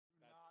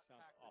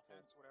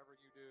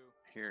whatever you do,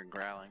 Here,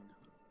 growling.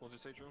 What did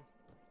it say, Joe?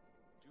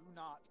 do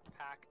not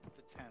pack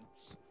the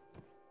tents.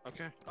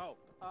 Okay. Oh,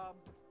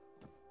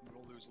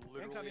 You'll lose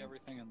literally Incoming.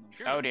 everything in them.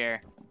 Shoot. Oh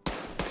dear.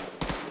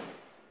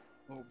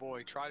 Oh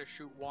boy, try to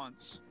shoot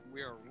once.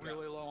 We are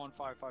really low on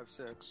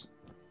 5.56.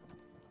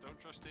 Don't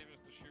trust Stevens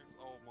to shoot.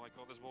 Oh my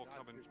god, there's more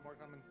coming. There's more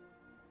coming.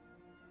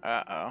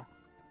 Uh-oh.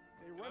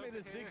 They run in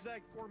a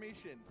zigzag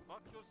formation.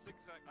 Fuck your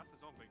zigzag. That's a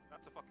zombie.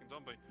 That's a fucking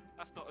zombie.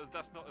 That's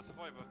not a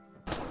survivor.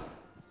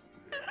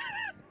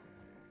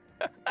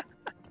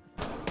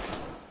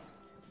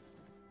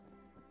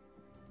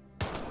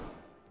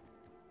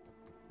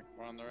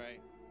 We're on the right.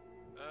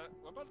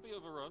 We're about to be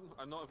overrun.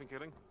 I'm not even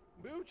kidding.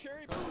 Boo,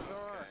 Cherry, boo!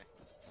 Okay.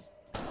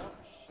 Oh,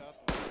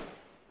 shut the...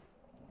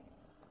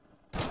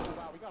 Oh,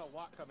 wow, we got a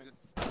lot coming.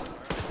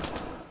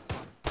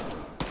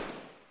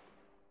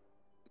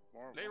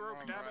 More, Liru, more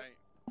on the damn it. right.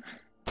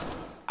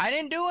 I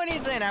didn't do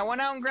anything. I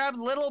went out and grabbed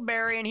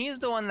Littleberry, and he's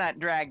the one that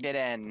dragged it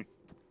in.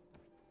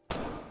 Oh,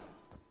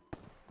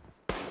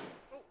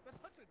 that's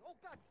Hudson! Oh,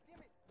 god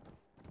damn it!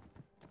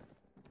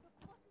 What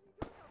the fuck is he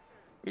doing out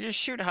there? You just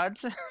shoot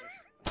Hudson.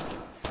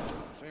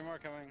 3 more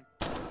coming.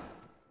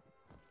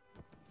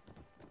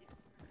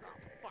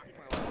 Fuck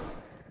my life.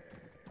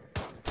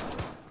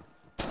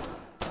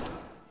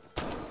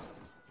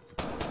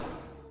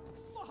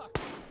 Fuck!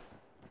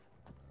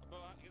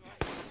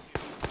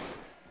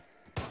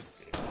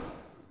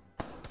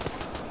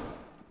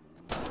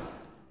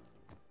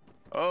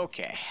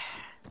 Okay.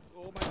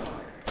 Oh my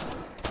god.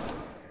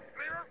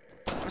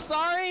 I'm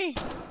sorry. I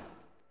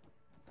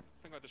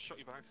think I just shot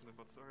you by accident,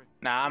 but sorry.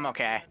 Nah, I'm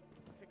okay.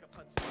 Pick up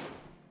Hudson.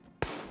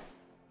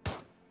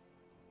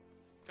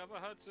 Cover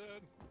Hudson.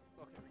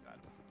 Okay, we got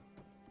him.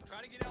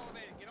 Try to get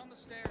elevated. Get on the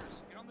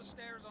stairs. Get on the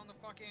stairs on the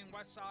fucking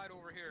west side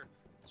over here.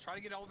 Let's try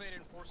to get elevated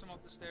and force him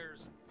up the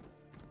stairs.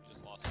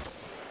 Just lost shit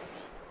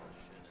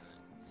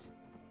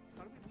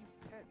How do we lose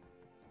 10?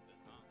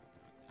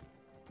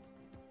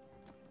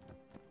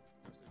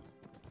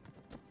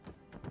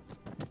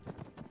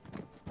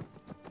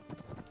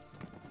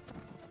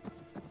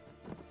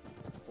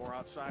 We're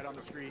outside on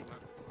the street.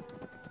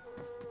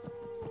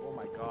 Oh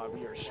my god,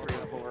 we are straight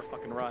up over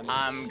fucking run.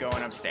 I'm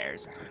going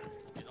upstairs.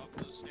 Get off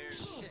those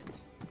stairs.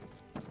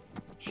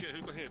 Shit,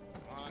 who got hit?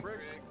 Come on,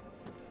 Briggs. Greg.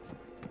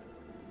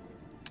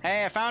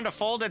 Hey, I found a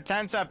folded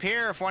tent up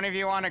here if one of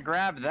you want to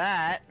grab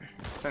that.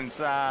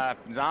 Since,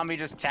 Zombie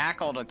just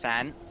tackled a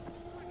tent.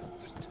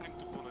 Just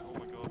tanked a bullet. Oh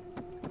my god.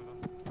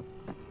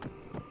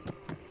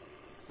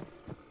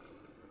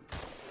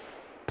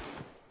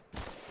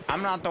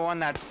 I'm not the one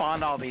that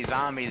spawned all these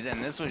zombies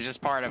in. This was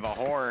just part of a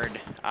horde.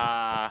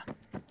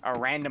 A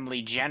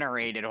randomly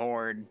generated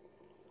horde.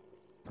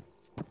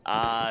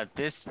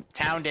 This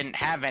town didn't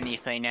have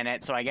anything in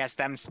it, so I guess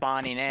them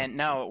spawning in...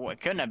 No, it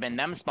couldn't have been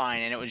them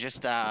spawning in. It was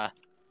just,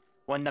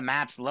 when the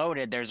map's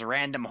loaded, there's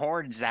random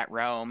hordes that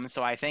roam,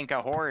 so I think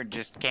a horde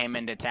just came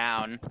into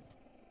town.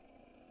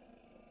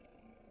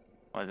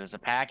 Was this a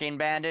packing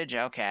bandage?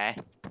 Okay.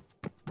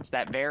 It's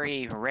that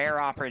very rare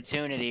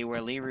opportunity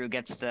where Liru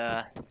gets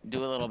to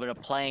do a little bit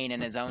of playing in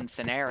his own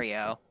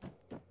scenario.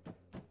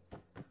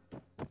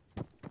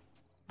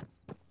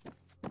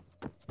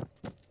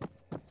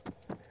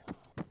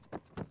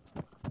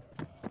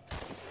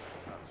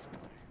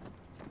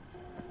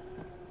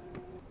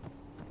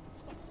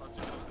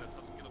 Hudson, get upstairs.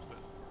 Hudson, get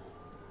upstairs.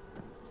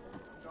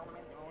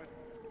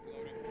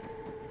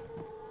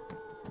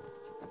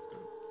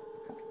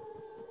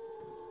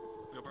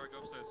 Go, Barry, go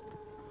upstairs.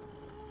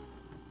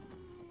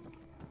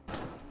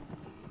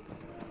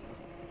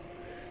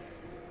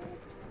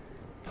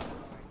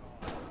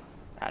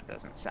 That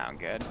doesn't sound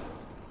good.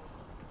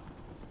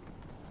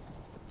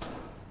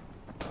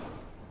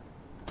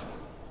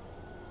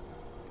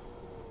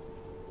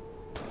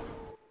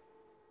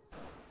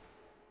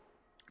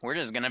 We're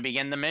just gonna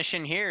begin the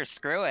mission here.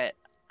 Screw it.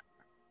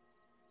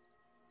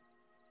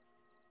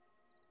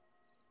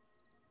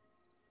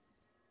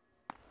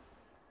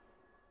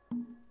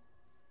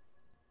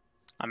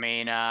 I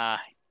mean,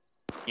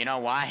 you know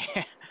why?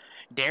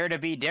 Dare to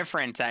be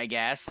different, I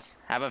guess.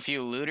 Have a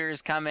few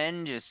looters come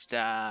in, just,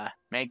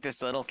 make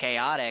this a little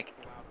chaotic.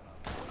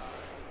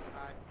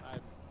 I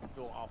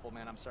feel awful,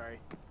 man. I'm sorry.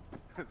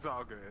 It's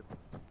all good.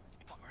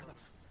 Where the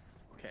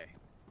okay.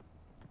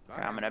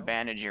 I'm gonna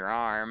bandage your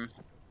arm.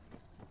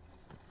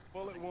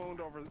 Bullet wound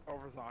over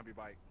zombie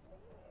bite.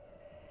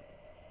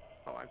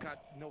 Oh, I've got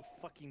no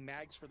fucking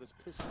mags for this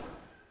pistol.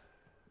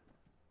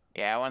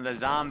 Yeah, one of the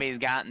zombies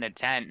got in the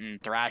tent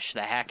and thrashed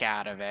the heck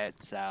out of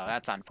it, so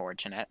that's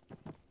unfortunate.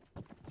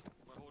 Am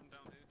I holding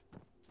down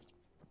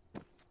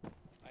here?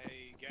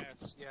 I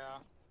guess, yeah.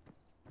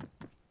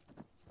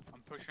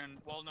 I'm pushing.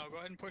 Well, no, go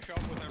ahead and push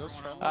up with everyone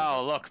else.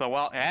 Oh, look,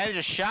 they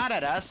just shot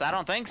at us. I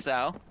don't think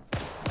so.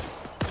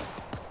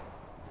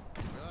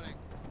 Reloading.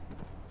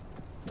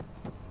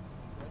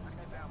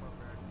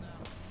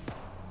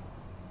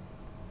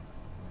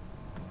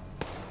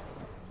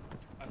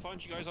 I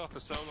found you guys off for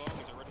so long,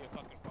 there's already a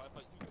fucking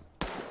firefight. You guys.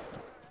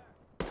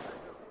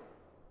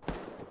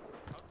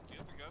 Hudson, do you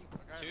have a gun?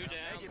 Two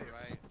down.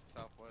 Right,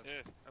 southwest.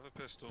 Yeah, have a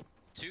pistol.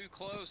 Too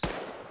close.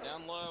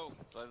 Down low.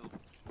 By the...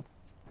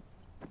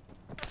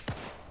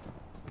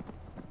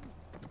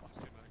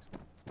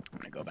 I'm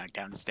gonna go back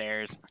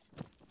downstairs.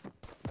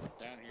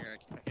 Down here,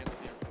 I can't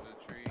see him from the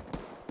tree.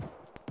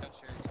 Touch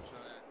here, you can show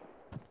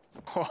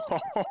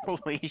that.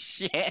 Holy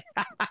shit.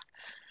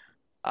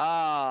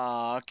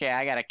 Oh, okay,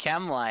 I got a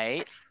chem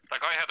light.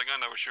 That guy had the gun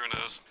that was shooting at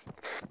us.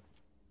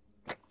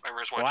 I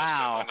raised one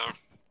Wow.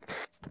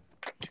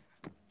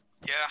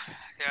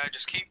 Yeah,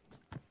 just keep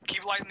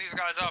lighting these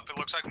guys up. It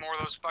looks like more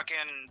of those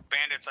fucking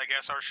bandits, I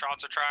guess, our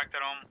shots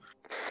attracted them.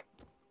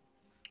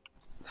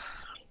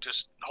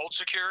 Just hold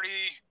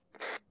security.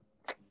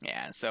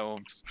 Yeah, so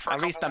For a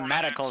at least the couple more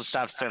medical minutes,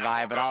 stuff and then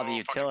survived, but we'll all go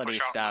the fucking utility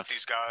push out stuff. with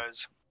these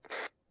guys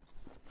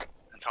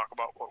and talk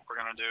about what we're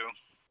gonna do.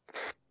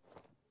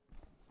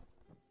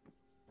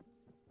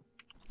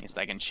 At least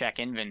I can check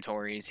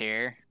inventories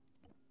here.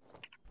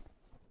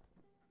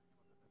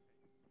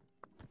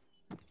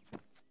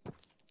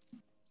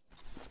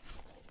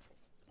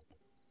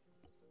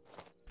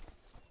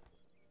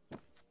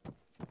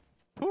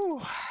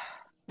 Whew.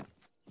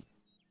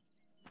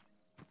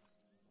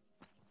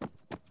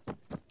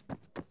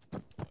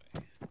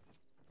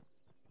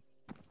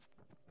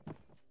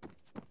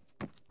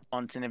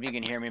 Onsen, if you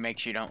can hear me, make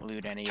sure you don't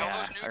loot any Tell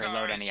those new or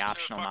load guys any to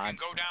optional fucking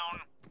mods. Go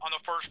down on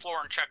the first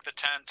floor and check the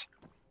tent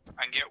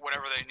and get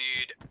whatever they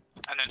need,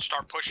 and then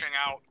start pushing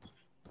out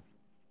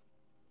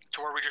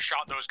to where we just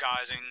shot those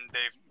guys and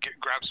they've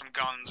grabbed some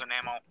guns and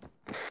ammo.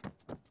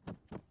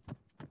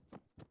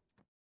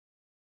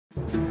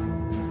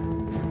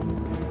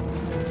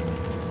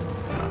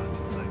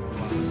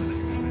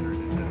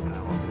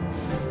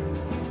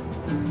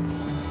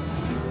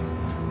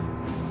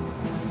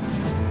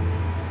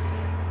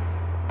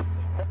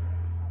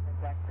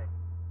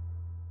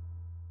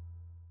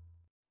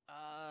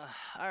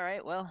 All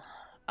right, well,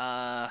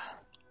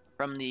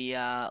 from the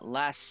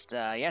last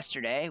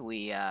yesterday,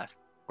 we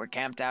were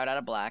camped out at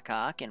a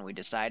Blackhawk, and we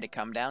decided to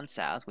come down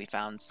south. We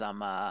found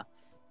some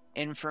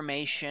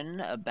information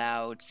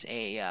about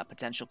a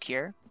potential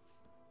cure,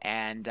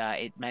 and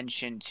it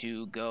mentioned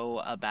to go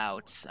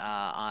about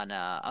on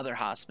other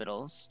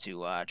hospitals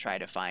to try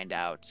to find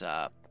out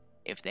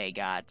if they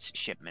got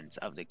shipments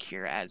of the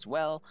cure as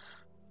well.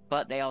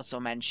 But they also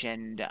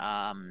mentioned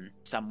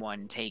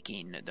someone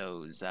taking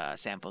those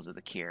samples of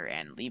the cure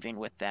and leaving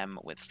with them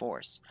with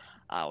force.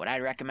 What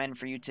I'd recommend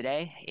for you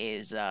today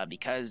is,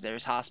 because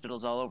there's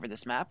hospitals all over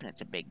this map and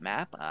it's a big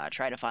map,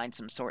 try to find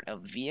some sort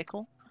of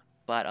vehicle.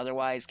 But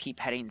otherwise, keep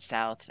heading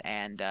south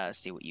and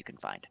see what you can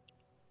find.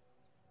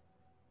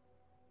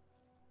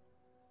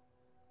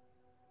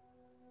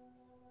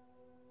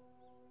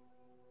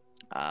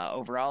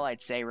 Overall,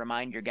 I'd say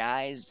remind your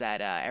guys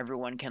that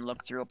everyone can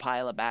look through a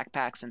pile of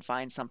backpacks and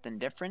find something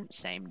different.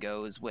 Same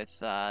goes with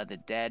the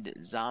dead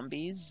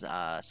zombies.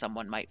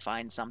 Someone might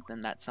find something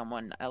that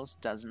someone else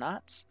does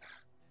not.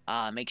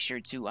 Make sure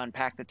to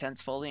unpack the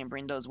tents fully and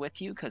bring those with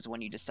you, because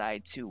when you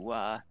decide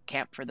to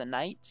camp for the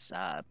night,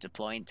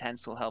 deploying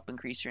tents will help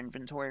increase your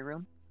inventory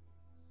room.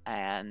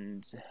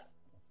 And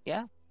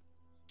yeah,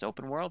 it's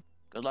open world.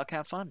 Good luck,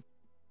 have fun.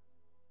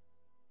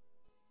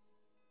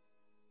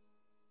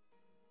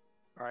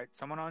 Alright,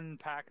 someone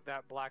unpack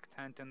that black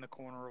tent in the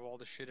corner of all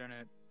the shit in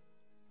it.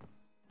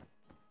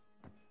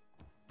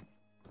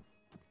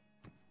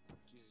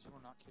 Jesus, you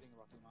are not kidding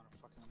about the amount of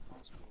fucking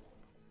hospital.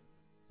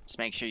 Just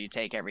make sure you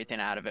take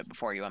everything out of it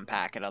before you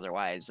unpack it,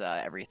 otherwise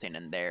everything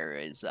in there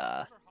is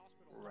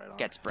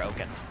gets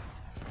broken.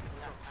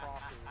 Those are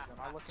crosses. Am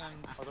I looking,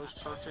 are those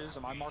churches?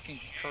 Am I marking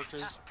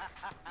churches?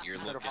 You're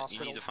Instead of looking.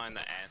 You need to hospitals? find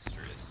the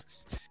asterisk.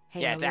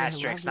 Hey, Yeah, it's Alira,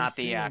 asterisk, love not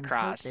your the, streams.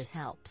 cross. Hope this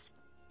helps.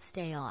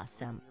 Stay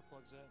awesome.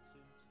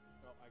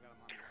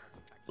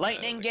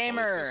 Lightning we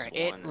Gamer, close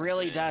this it one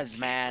really and does,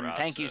 keep man. Rasa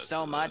Thank you so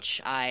to the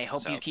much. I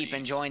hope you keep southeast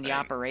enjoying the thing.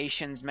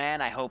 operations,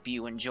 man. I hope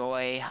you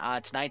enjoy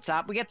tonight's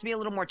op. We get to be a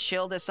little more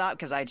chill this op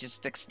because I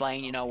just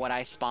explain, you know, what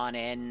I spawn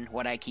in,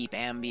 what I keep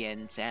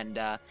ambient, and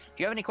if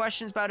you have any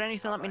questions about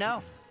anything, let me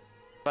know.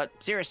 But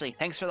seriously,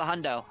 thanks for the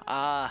hundo.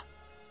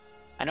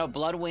 I know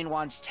Bloodwing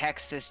wants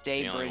Texas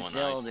Day the only one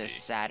Brazil I this see.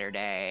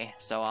 Saturday,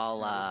 so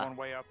I'll There's one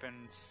way up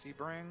in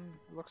Sebring,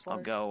 it looks like.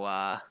 I'll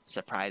go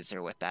surprise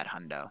her with that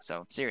hundo.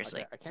 So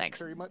seriously, I can't thanks.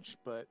 carry much,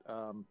 but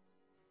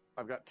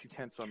I've got 2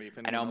 tents on me. If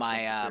I know anyone else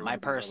wants to my carry one my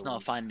of those other personal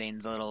ones.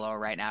 funding's a little low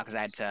right now because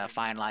I had to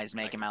finalize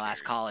making can my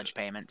last carry it, college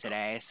but- payment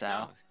today, so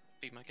No,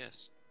 be my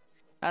guest.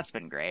 that's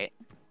been great.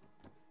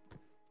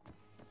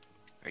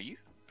 Are you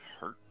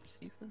hurt,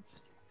 Stephens?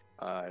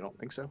 I don't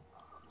think so.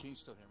 Can you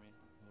still hear me?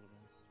 A little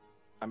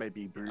bit? I may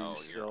be bruised Oh,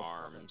 still. your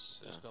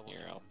arms. Just double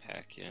Here, check. I'll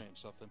pack you.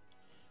 Change something.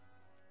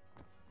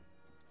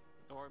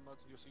 Don't worry,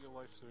 Muds, you'll see your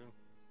life soon.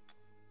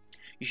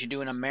 You should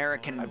do an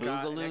American I've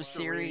got an Boogaloo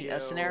extra radio,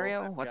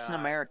 scenario. I've What's an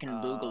got, American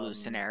Boogaloo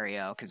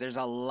scenario? Because there's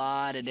a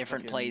lot of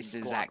different Fucking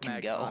places Glock that can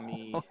mags go. on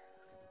me. You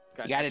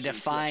Got got to actually 2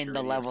 define extra the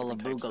radios, level of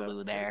different types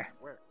Boogaloo there.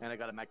 Where? And I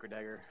got a micro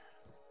dagger.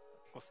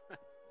 What's that?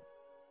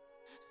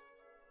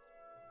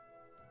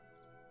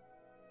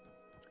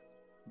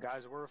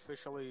 Guys, we're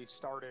officially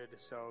started,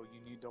 so you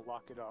need to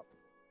lock it up.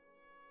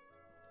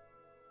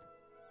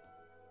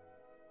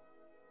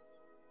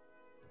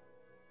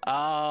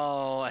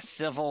 Oh, a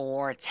Civil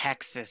War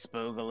Texas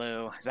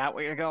Boogaloo. Is that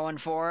what you're going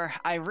for?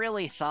 I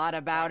really thought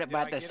about it, Did but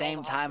I at the get all same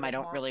the time, I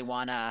hospitals don't really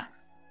marked? wanna.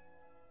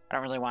 I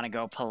don't really want to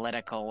go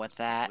political with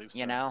that, believe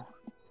you so. know?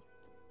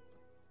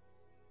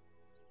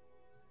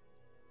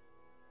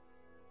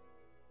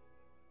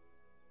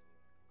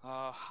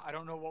 I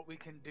don't know what we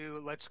can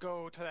do. Let's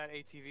go to that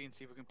ATV and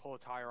see if we can pull a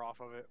tire off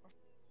of it.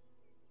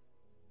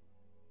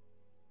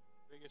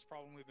 Biggest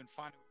problem we've been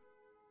finding.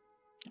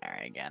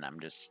 Alright, again, I'm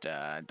just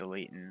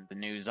deleting the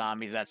new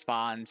zombies that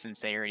spawned since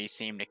they already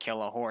seem to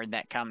kill a horde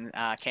that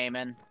came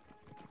in.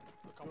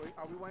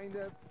 Are we wanting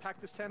to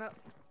pack this tent up?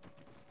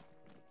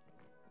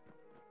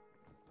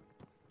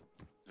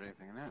 Is there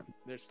anything in it?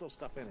 There's still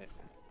stuff in it.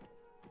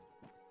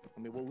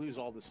 I mean, we'll lose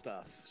all the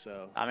stuff,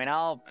 so. I mean,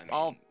 I'll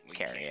we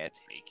carry can't it.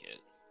 Take it.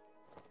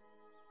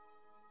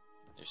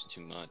 There's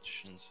too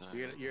much inside.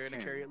 You're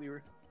gonna carry it,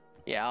 Liru?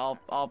 Yeah,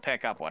 I'll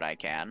pick up what I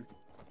can.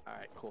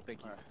 Alright, cool,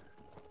 thank you. Alright.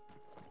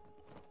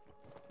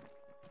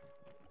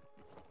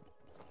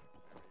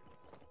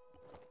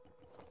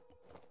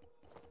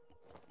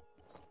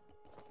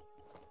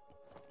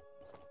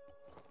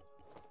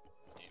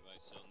 Anybody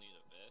still need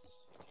a vest?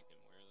 If you can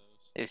wear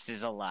those. This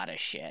is a lot of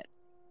shit.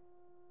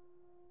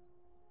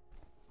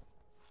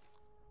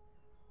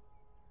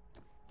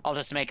 I'll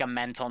just make a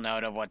mental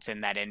note of what's in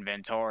that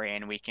inventory,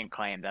 and we can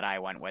claim that I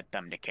went with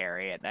them to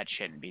carry it. That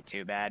shouldn't be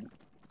too bad.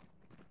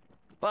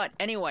 But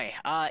anyway,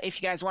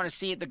 if you guys want to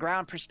see the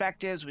ground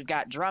perspectives, we've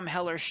got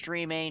Drumheller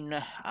streaming,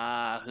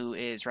 who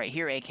is right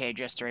here, aka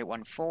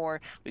Jester814.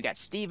 We've got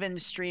Steven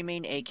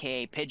streaming,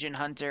 aka Pigeon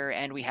Hunter,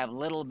 and we have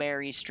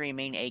Littleberry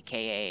streaming,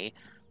 aka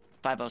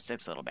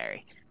 506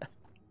 Littleberry.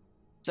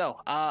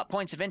 So,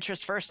 points of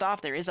interest. First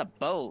off, there is a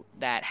boat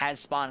that has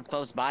spawned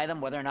close by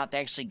them. Whether or not they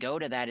actually go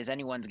to that is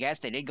anyone's guess.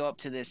 They did go up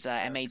to this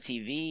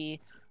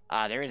MATV.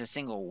 There is a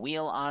single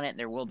wheel on it.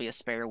 There will be a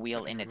spare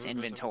wheel in its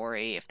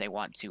inventory if they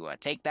want to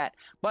take that.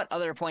 But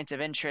other points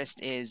of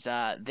interest is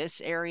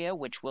this area,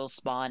 which will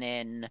spawn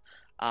in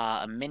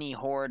a mini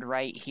horde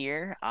right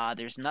here.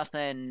 There's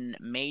nothing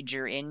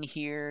major in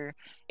here.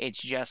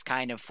 It's just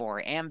kind of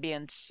for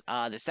ambience.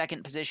 The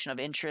second position of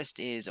interest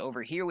is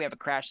over here. We have a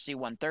Crash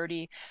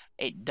C-130.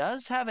 It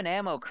does have an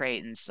ammo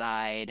crate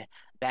inside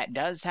that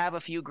does have a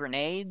few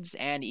grenades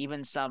and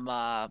even some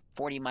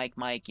 40 Mike,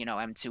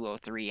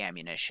 M203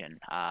 ammunition.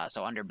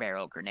 So under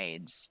barrel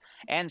grenades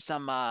and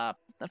some a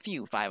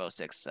few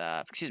 506,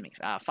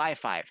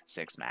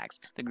 5.56 mags.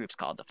 The group's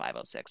called the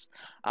 506.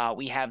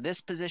 We have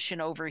this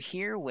position over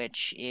here,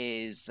 which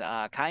is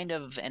kind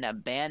of an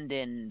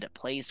abandoned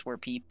place where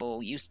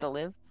people used to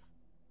live.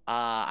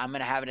 I'm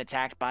going to have it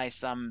attacked by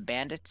some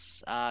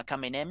bandits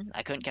coming in.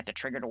 I couldn't get the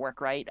trigger to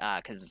work right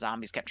because the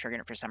zombies kept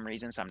triggering it for some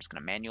reason, so I'm just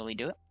going to manually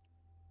do it.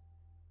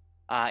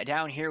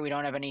 Down here, we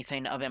don't have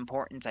anything of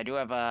importance. I do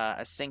have a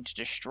synced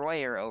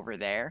destroyer over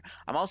there.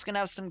 I'm also going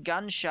to have some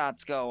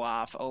gunshots go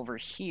off over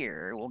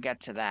here. We'll get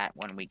to that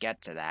when we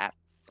get to that.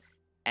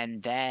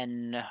 And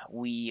then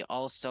we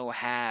also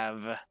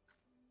have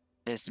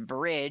this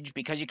bridge,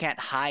 because you can't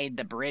hide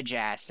the bridge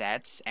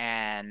assets,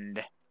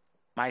 and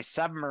my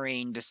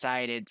submarine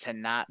decided to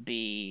not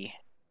be...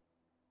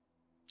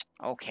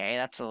 Okay,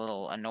 that's a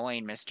little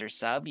annoying, Mr.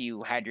 Sub.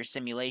 You had your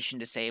simulation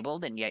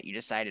disabled, and yet you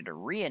decided to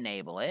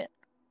re-enable it.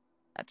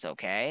 That's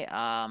okay.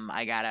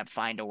 I gotta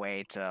find a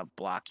way to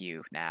block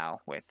you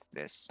now with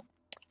this.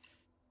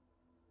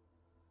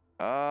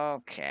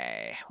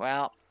 Okay,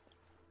 well...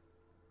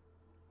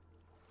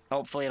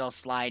 Hopefully it'll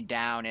slide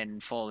down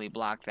and fully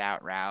block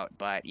that route,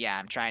 but yeah,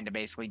 I'm trying to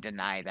basically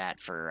deny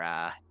that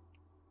for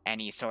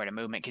any sort of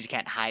movement, because you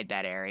can't hide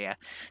that area.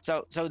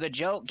 So the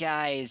joke,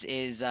 guys,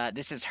 is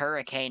this is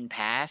Hurricane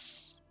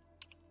Pass,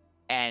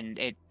 and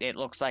it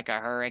looks like a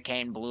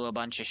hurricane blew a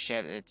bunch of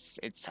shit.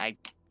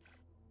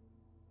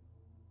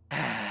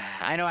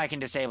 I know I can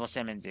disable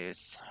Simmons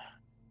Zeus,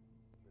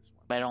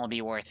 but it'll only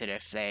be worth it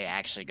if they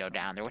actually go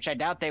down there, which I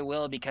doubt they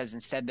will, because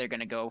instead they're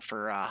going to go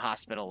for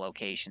hospital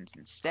locations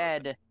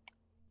instead.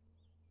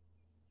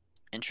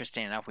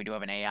 Interesting enough, we do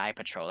have an AI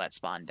patrol that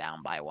spawned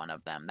down by one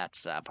of them.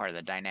 That's part of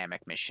the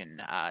dynamic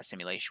mission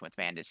simulation with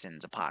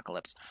Vandison's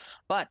Apocalypse.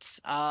 But,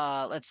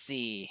 let's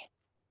see.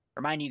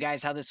 Remind you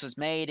guys how this was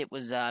made. It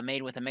was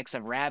made with a mix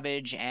of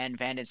Ravage and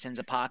Vandison's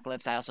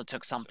Apocalypse. I also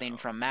took something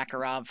from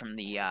Makarov from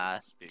the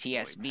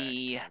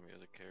TSB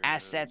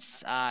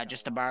assets,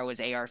 just to borrow his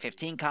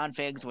AR-15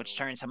 configs, which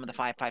turns some of the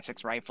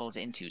 5.56 rifles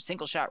into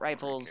single-shot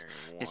rifles,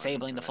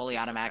 disabling the fully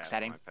automatic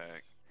setting.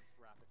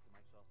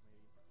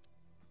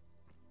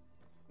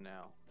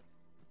 No.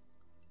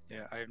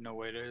 Yeah, I have no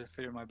way to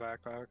fit in my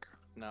backpack.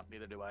 No,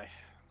 neither do I.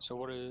 So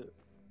what is...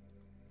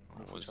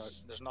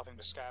 Was... There's nothing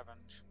to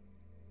scavenge.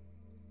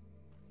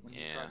 When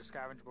you tried to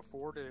scavenge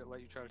before, did it let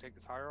you try to take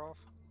the tire off?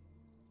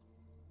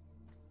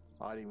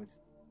 Oh, I didn't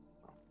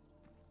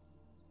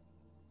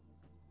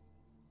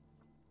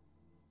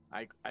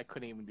even... I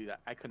couldn't even do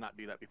that. I could not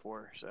do that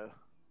before, so...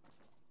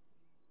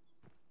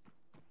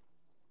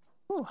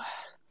 Whew.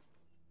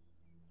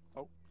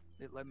 Oh,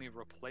 it let me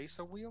replace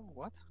a wheel?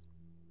 What?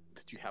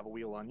 Did you have a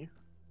wheel on you?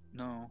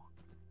 No.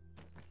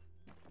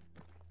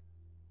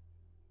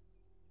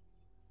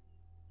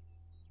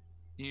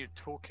 You need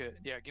a toolkit.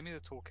 Yeah, give me the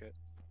toolkit.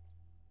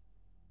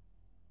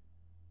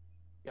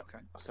 Yep. Okay.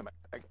 I'll send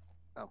back.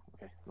 Oh,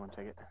 okay. You want to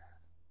take it?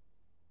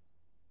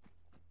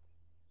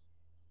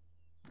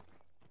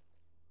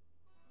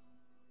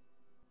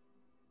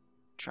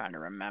 Trying to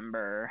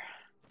remember.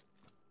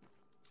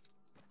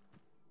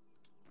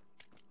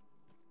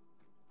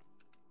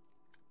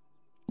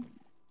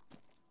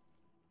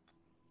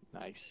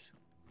 Nice.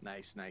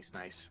 Nice, nice,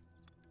 nice.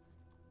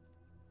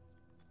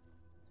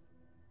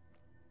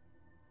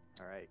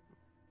 All right.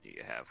 Do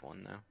you have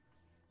one now?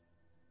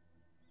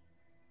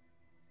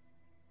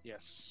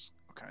 Yes.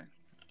 Okay.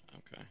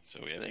 Okay, so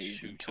we have They're two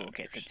using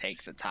toolkit to tires.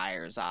 take the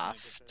tires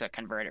off to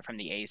convert it from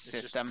the ACE It's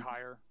system. just a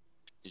tire.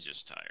 It's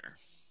just tire.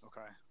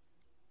 Okay.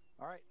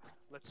 All right.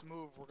 Let's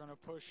move. We're gonna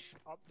push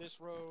up this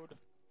road.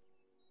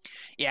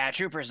 Yeah,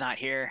 Trooper's not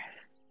here.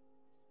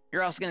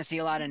 You're also gonna see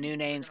a lot of new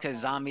names because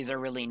zombies are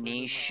really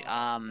niche.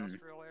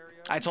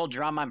 I told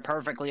Drum I'm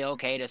perfectly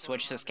okay to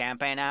switch this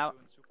campaign out.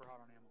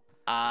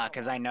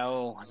 Because I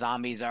know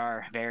zombies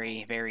are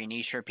very, very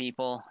niche for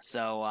people.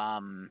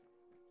 So,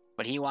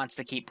 but he wants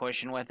to keep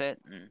pushing with it.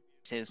 And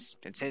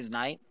it's his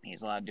night.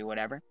 He's allowed to do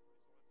whatever.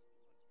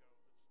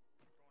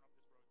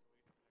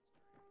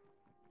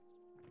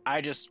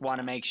 I just want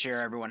to make sure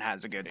everyone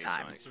has a good Based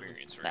time. on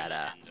experience, we're That,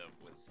 gonna end up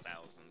with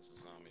thousands of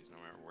zombies no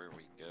matter where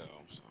we go.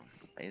 So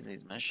plays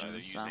these either missions.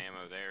 use So.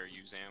 ammo there,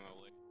 use ammo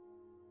later.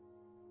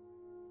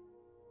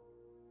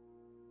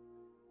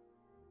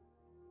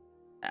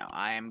 Now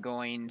I am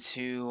going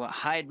to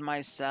hide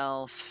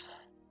myself.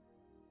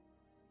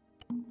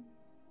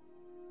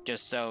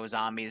 Just so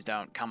zombies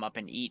don't come up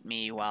and eat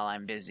me while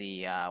I'm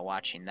busy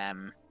watching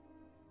them.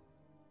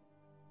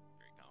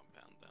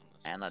 Compound down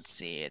this. And let's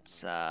see,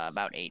 it's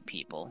about 8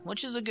 people,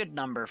 which is a good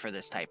number for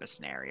this type of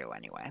scenario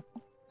anyway.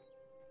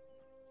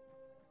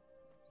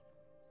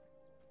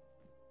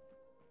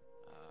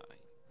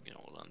 You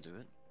know, we'll undo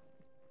it.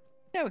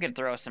 Yeah, we could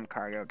throw some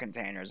cargo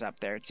containers up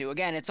there too.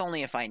 Again, it's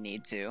only if I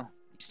need to. You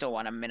still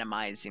want to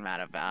minimize the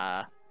amount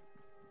of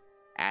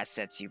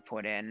assets you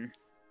put in.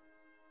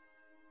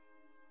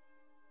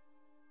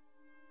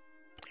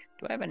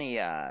 Do I have any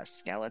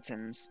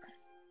skeletons?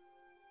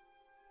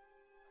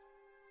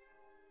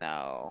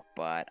 No,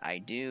 but I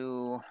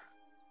do.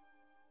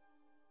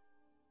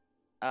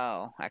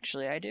 Oh,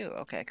 actually I do.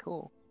 Okay,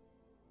 cool.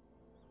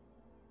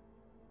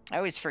 I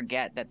always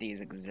forget that these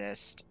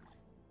exist.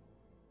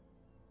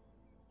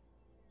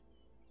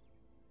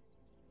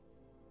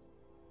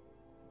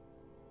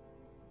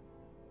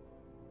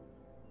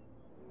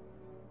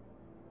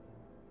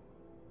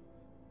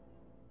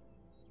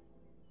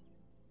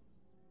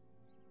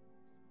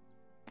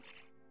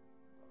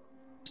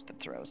 Just to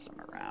throw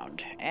some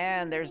around.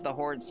 And there's the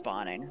horde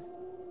spawning.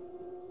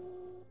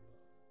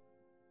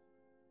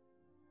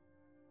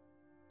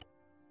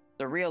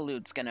 The real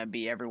loot's gonna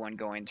be everyone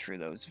going through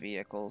those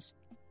vehicles.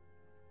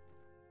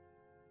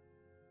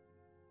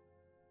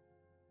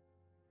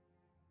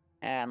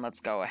 And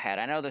let's go ahead.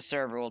 I know the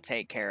server will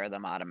take care of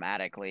them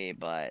automatically,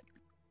 but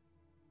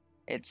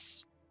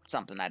it's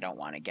something I don't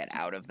want to get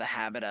out of the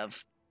habit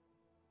of.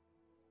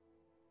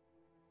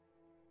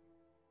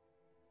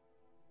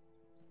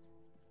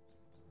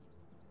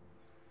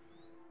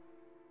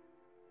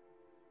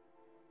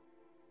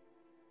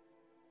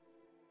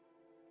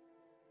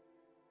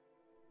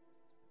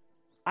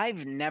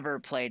 I've never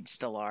played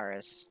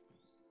Stellaris.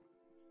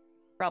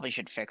 Probably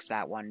should fix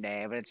that one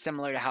day, but it's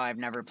similar to how I've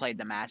never played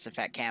the Mass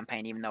Effect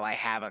campaign, even though I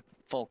have a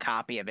full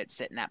copy of it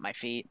sitting at my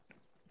feet.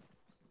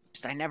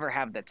 Just I never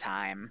have the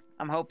time.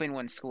 I'm hoping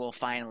when school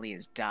finally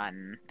is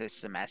done this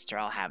semester,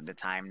 I'll have the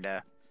time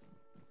to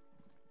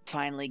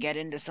finally get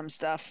into some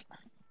stuff.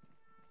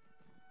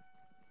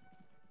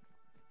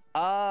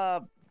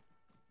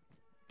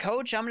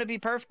 Coach, I'm going to be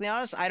perfectly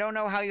honest. I don't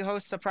know how you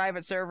host a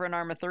private server in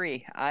Arma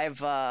 3.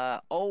 I've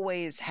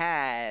always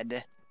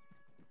had,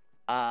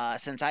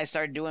 since I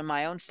started doing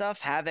my own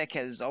stuff, Havoc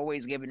has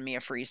always given me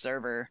a free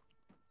server,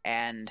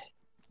 and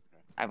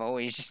I've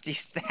always just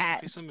used that.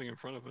 See something in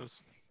front of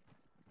us.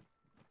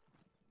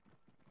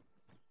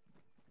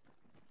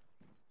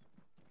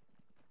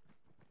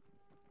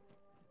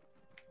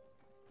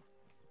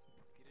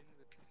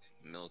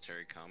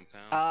 Military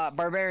compound.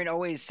 Barbarian,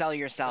 always sell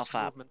yourself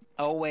That's up. movement.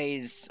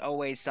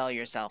 Always sell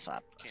yourself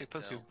up. Can't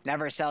Plus tell. you-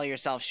 Never sell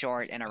yourself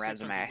short in a plus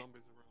sometimes resume. there's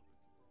zombies around.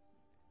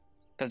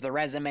 Because the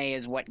resume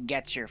is what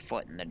gets your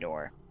foot in the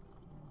door.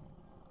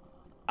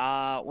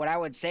 What I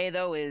would say,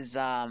 though, is,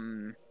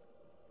 go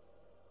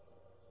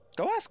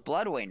ask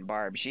Bloodwing,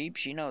 Barb.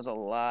 She knows a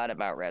lot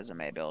about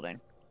resume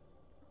building.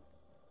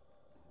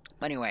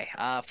 Anyway,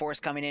 force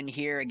coming in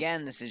here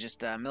again. This is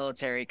just a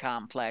military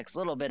complex. A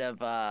little bit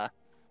of,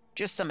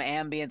 just some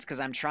ambience,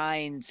 because I'm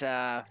trying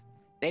to...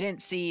 They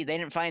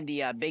didn't find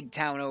the big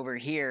town over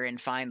here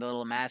and find the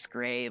little mass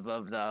grave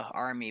of the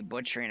army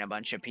butchering a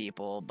bunch of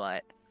people,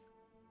 but,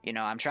 you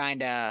know, I'm trying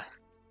to...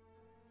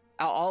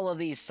 All of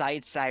these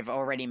sites I've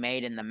already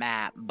made in the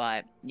map,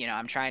 but, you know,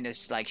 I'm trying to,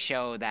 like,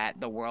 show that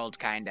the world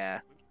kind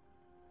of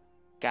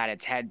got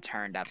its head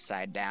turned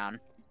upside down.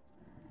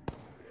 We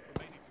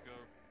may need to go.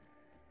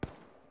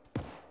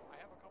 I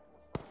have a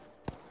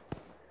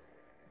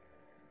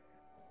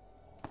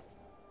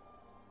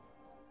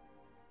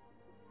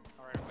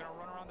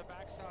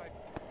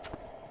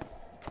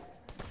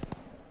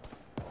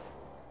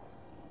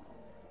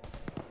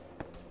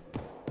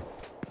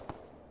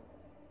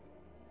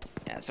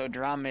So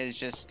Drum is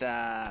just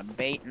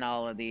baiting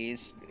all of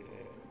these.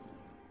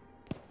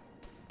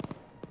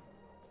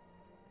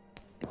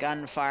 The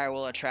gunfire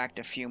will attract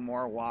a few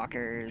more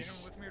walkers.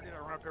 Is anyone with me, or did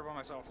I run up here by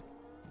myself?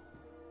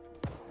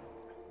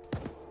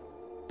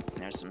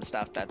 There's some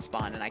stuff that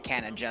spawned, and I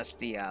can't adjust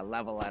the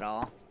level at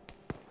all.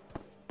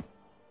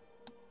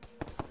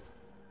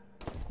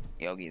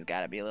 Yogi's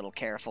got to be a little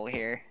careful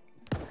here.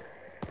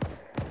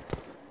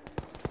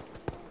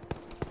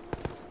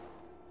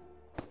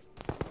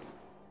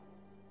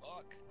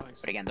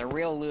 But again, the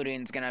real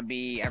looting's gonna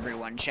be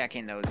everyone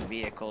checking those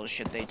vehicles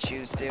should they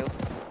choose to.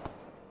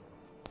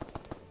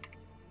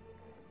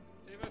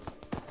 David?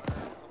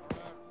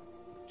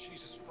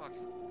 Jesus fuck.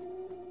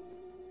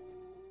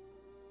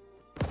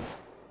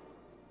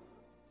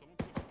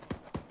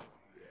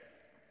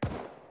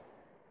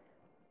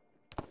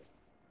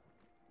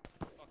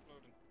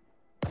 Uploading.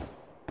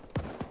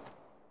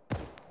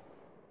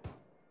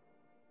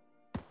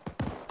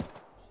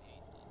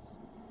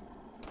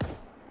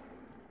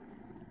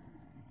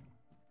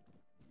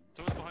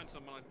 Someone's behind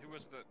someone. Who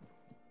was that?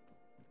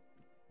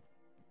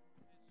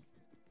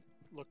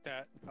 Looked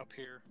at up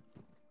here.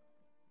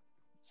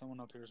 Someone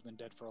up here has been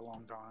dead for a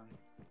long time.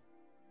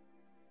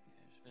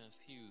 There's been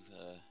a few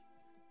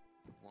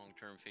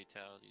long-term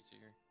fatalities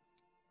here.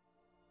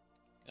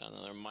 Got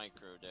another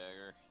micro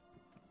dagger.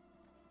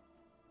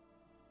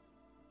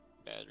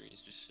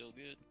 Battery's just still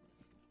good.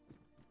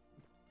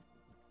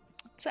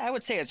 So I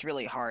would say it's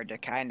really hard to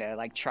kind of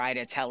like try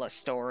to tell a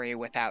story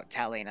without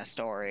telling a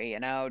story, you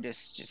know?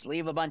 Just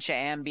leave a bunch of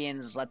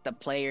ambience, let the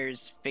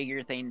players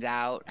figure things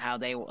out, how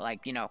they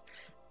like, you know.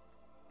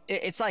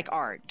 It's like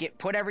art.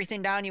 Put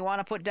everything down you want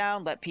to put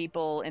down, let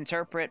people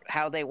interpret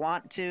how they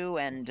want to,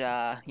 and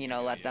you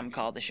know, let them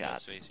call the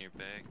shots. Space in your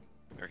bag.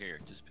 Or here,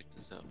 just pick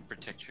this up.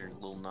 Protect your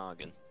little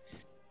noggin.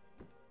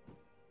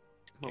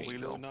 My There wee you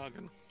little go.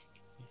 noggin.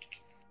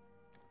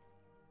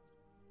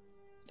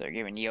 They're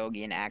giving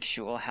Yogi an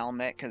actual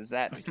helmet because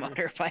that Thank you.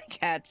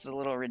 motorbike hat's a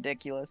little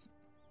ridiculous.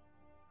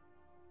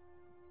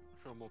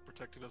 I feel more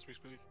protected as we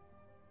speak.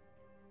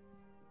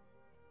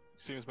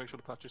 Stevens, make sure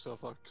to patch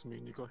yourself up, because I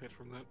mean, you got hit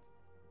from that.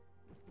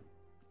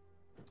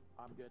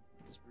 I'm good.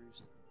 Just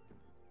bruised.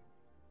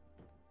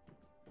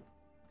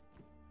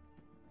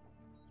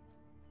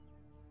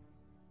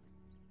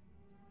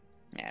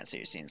 Yeah, so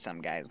you're seeing some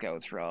guys go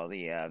through all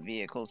the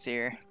vehicles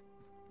here.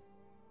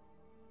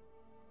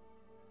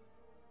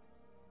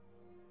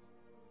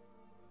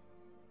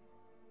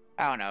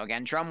 I don't know,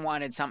 again, Drum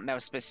wanted something that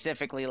was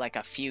specifically like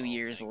a few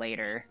years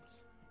later.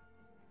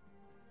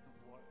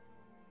 What?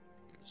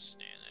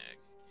 Stan egg.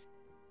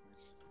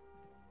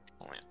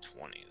 Only have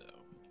 20 though.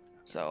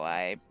 So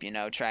I, you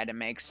know, tried to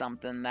make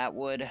something that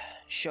would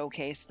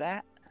showcase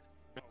that.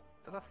 Is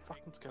that a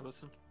fucking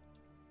skeleton?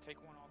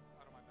 Take one off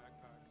out of my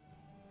backpack.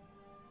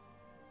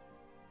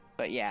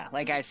 But yeah,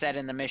 like I said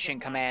in the mission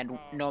command,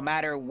 no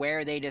matter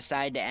where they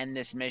decide to end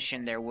this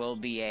mission, there will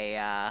be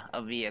a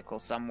vehicle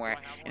somewhere.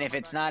 And if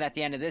it's not at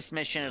the end of this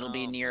mission, it'll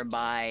be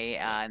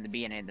nearby in the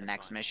beginning of the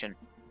next mission.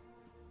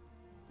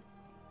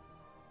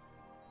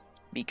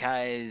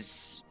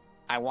 Because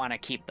I want to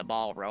keep the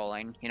ball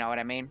rolling, you know what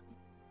I mean?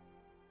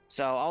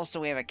 So also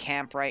we have a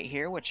camp right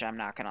here, which I'm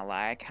not gonna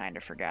lie, I kind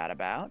of forgot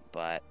about,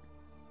 but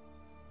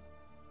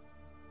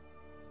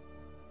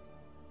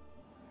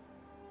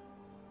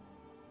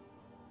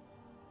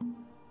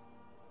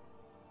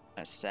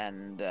I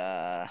send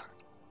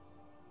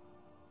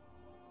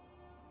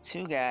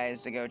 2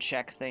 guys to go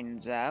check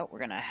things out. We're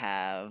gonna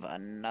have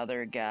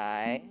another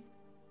guy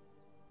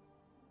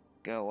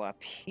go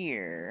up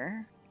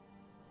here.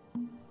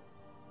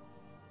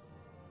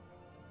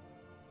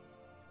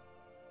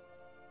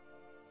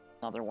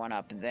 Another one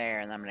up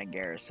there, and I'm gonna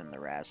garrison the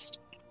rest.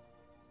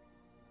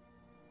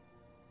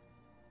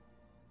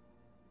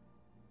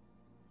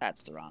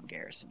 That's the wrong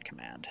garrison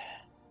command.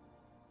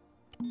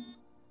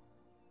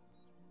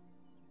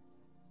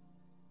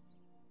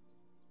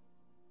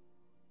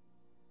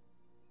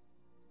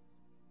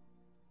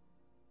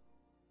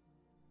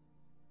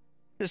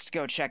 Just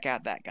go check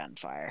out that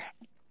gunfire.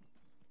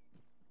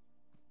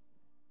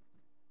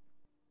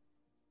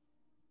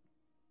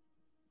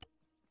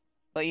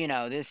 But you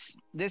know, this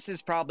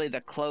is probably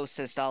the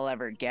closest I'll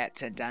ever get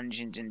to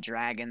Dungeons and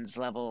Dragons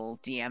level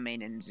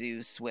DMing in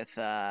Zeus with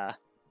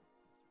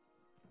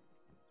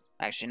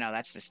actually no,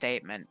 that's the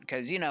statement.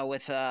 Because you know,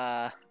 with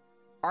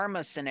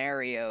Arma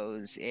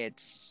scenarios,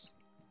 it's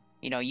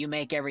you know, you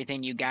make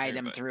everything, you guide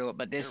them through it,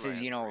 but this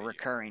is, you know, a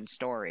recurring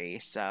story,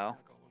 so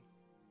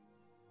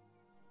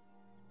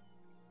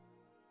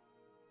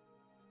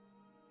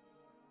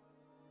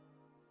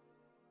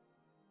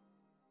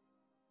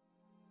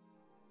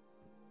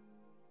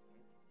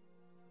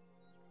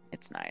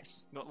it's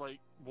nice. Not like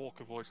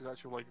Walker voices,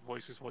 actual like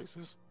voices.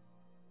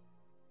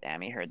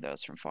 Damn, he heard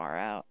those from far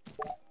out.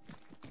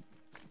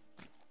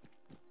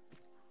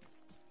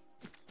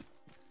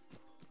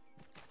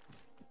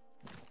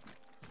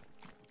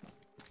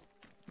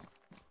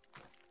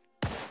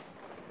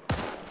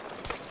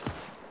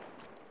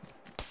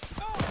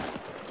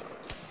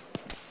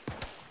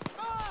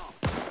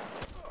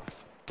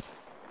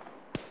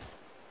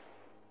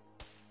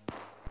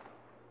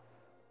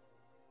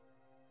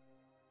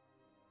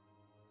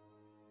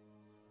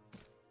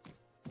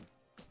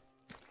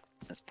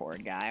 This poor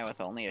guy with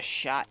only a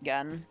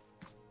shotgun.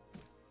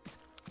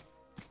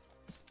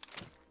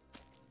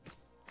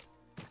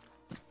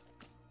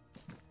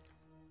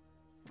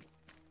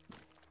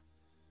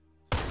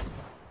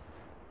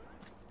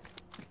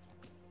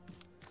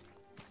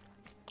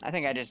 I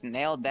think I just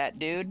nailed that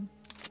dude.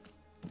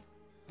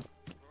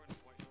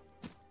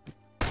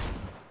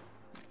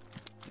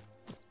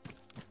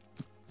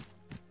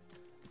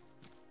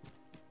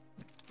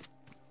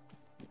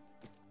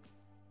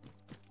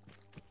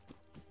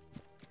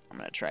 I'm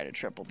gonna try to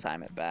triple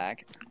time it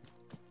back.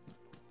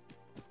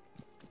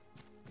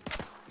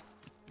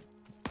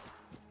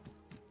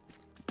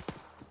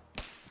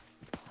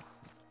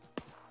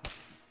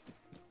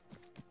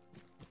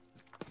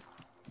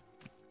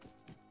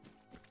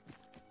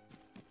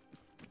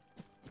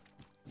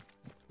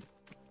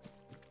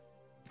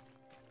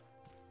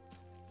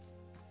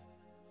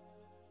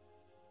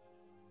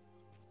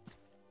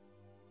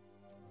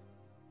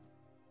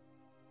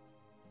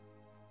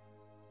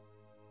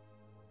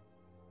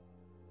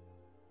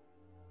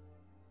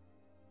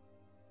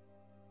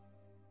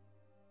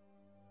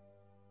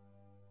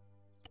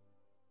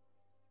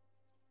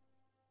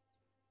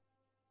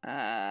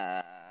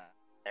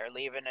 They're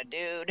leaving a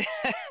dude.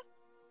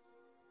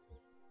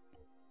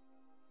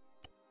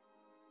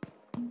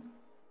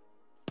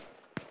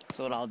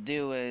 So what I'll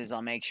do is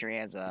I'll make sure he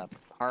has a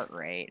heart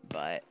rate,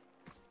 but...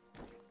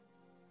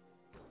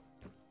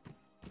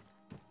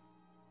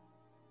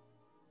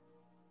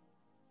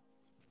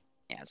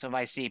 Yeah, so if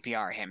I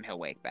CPR him, he'll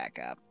wake back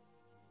up.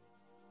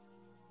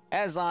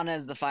 As long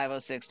as the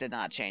 506 did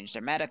not change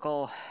their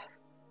medical.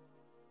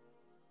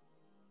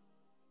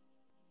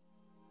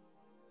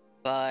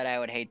 But I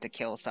would hate to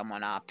kill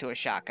someone off to a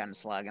shotgun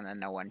slug and then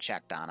no one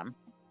checked on him.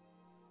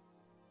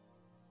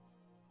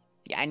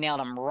 Yeah, I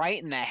nailed him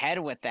right in the head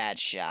with that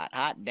shot.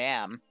 Hot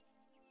damn.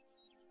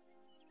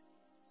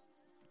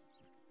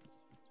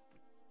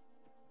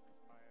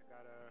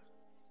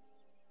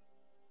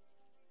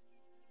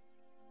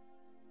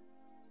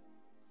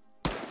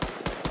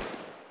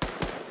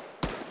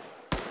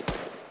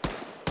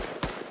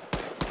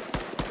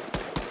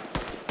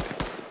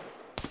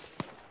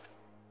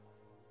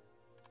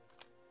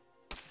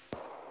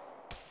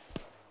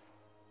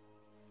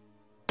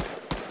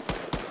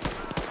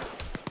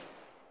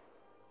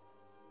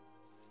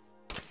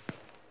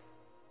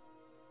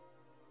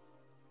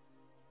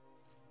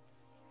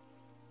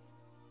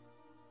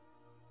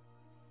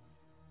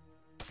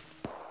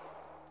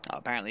 Oh,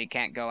 apparently you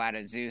can't go out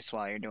of Zeus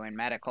while you're doing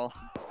medical.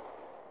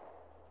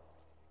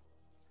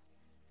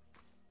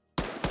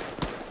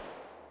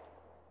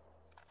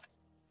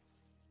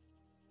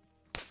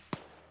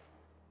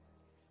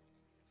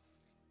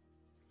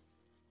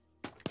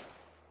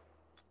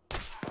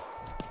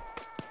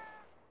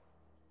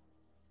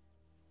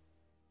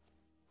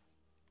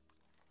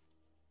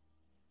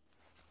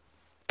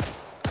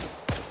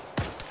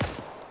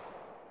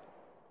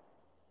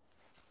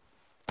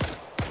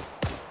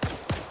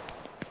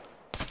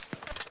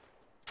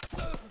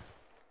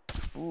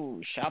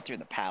 Ooh, shot through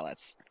the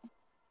pallets.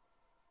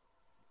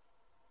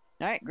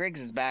 Alright,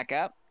 Griggs is back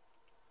up.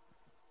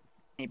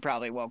 He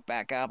probably woke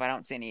back up. I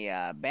don't see any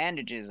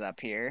bandages up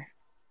here.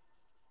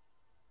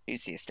 You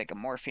see a stick of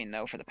morphine,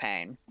 though, for the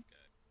pain.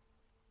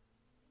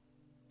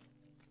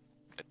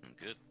 I'm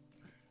good.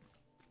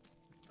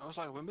 I was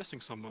like, we're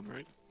missing someone,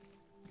 right?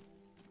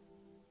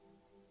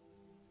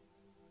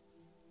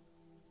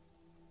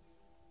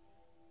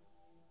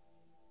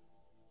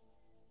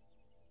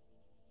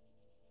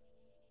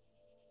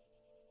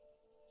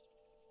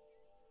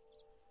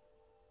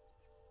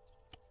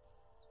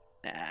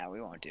 Nah, we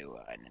won't do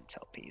an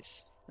intel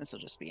piece. This will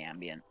just be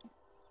ambient.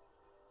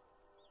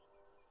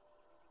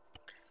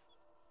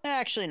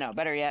 Actually, no.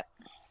 Better yet,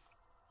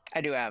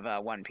 I do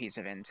have one piece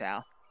of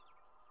intel.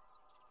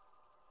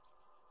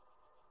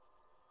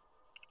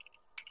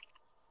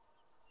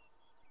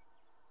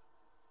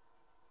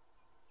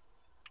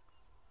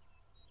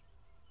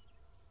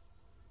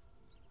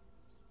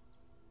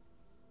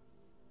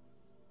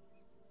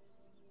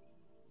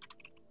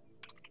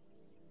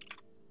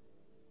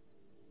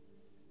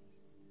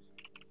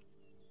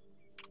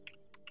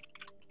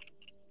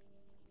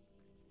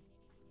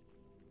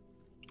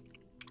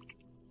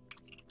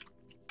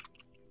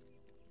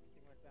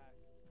 Anything like that.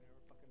 You never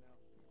fucking know.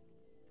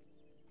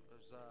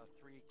 There's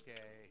 3K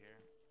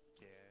here.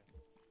 K.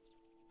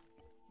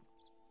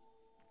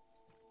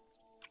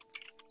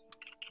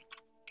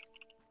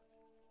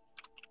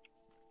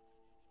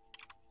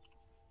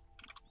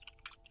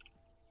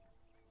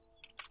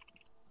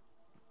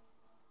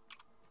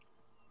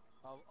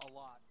 A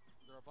lot.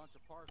 There are a bunch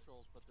of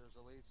partials, but there's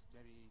at least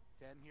maybe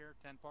 10 here.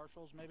 10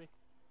 partials, maybe.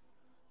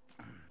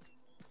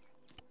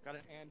 Got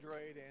an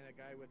android and a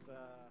guy with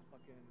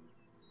fucking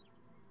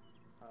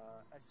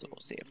So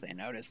we'll see if they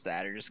notice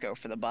that or just go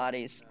for the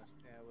bodies.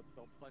 yeah, with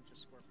a bunch of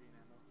scorpion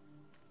ammo.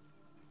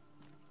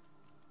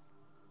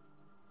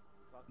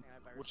 About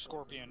antivirus Which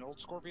scorpion? Old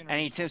scorpion? Or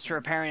Any new tips for scorpion?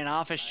 repairing an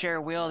office chair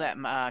wheel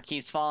that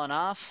keeps falling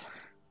off?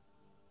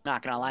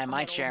 Not gonna lie, my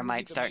That old chair movie,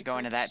 might The start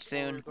going to that Matrix,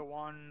 or soon. the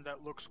one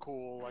that looks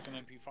cool, like an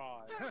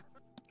MP5.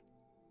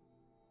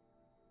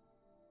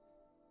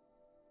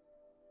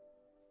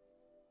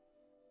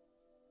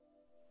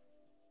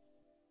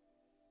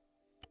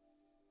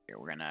 Here,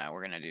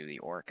 we're gonna do the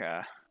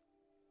Orca.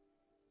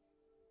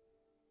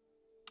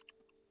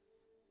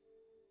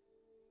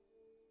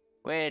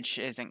 Which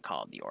isn't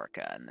called the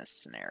Orca in this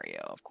scenario,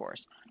 of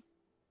course.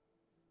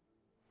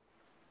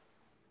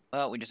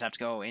 Well, we just have to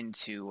go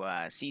into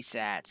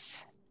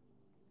CSAT.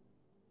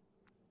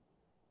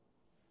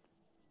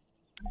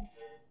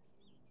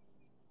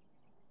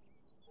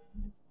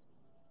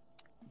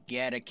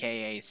 Get a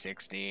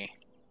KA-60.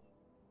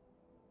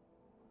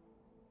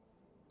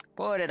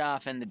 Put it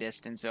off in the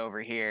distance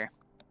over here.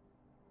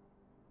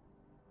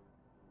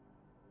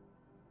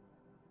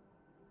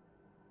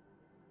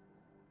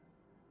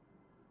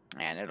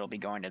 And it'll be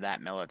going to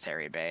that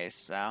military base,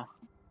 so.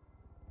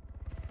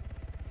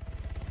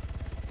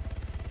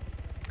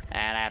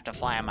 And I have to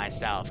fly on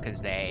myself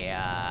because they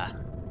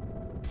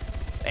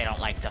don't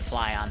like to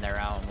fly on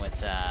their own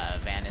with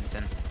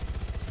Vandenton.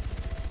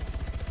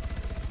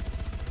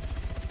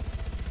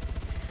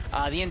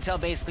 The intel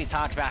basically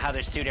talked about how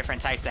there's two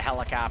different types of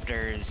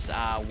helicopters.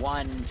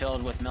 One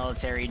filled with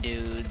military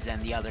dudes,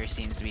 and the other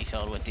seems to be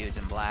filled with dudes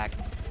in black.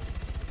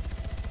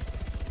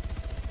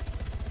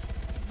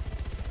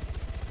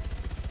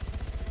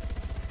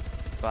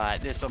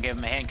 But this will give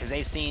them a hint, because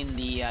they've seen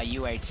the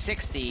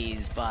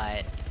UH-60s,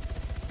 but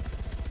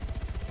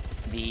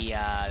the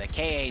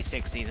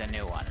KA-60 is a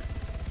new one.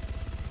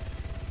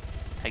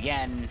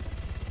 Again,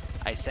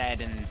 I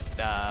said in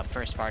the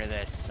first part of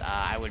this,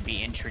 I would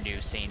be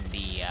introducing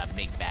the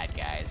big bad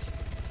guys.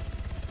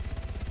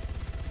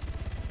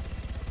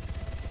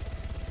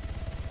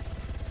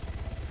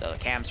 So the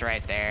camp's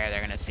right there, they're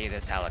gonna see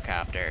this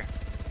helicopter.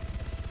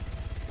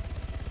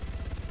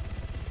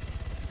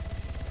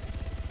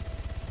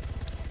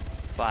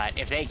 But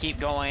if they keep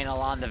going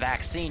along the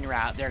vaccine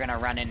route, they're gonna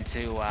run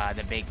into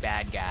the big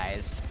bad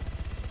guys.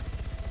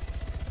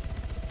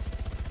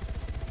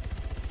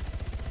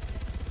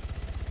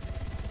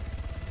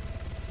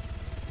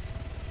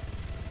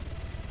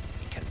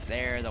 Because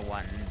they're the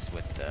ones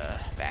with the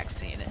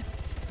vaccine.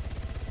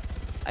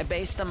 I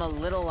based them a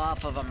little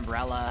off of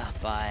Umbrella,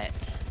 but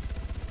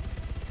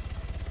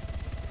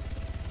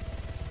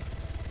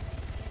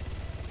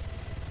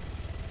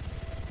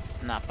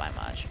not by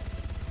much.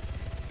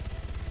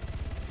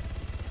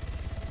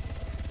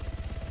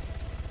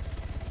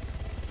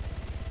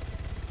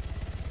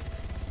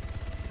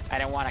 I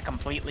didn't want to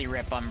completely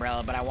rip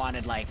Umbrella, but I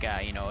wanted, like,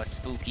 you know, a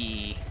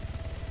spooky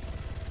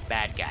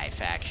bad guy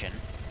faction.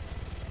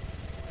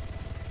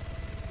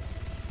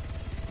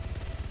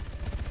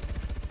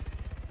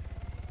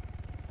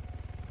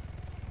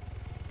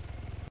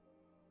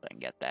 So I can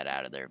get that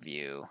out of their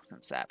view,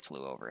 since that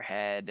flew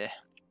overhead. Base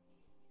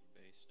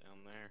down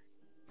there.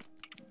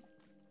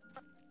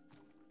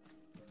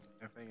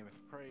 Everything in its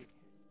prey.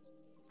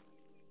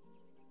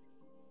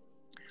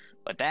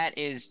 But that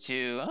is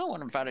to... Oh,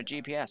 what about a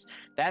GPS?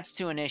 That's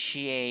to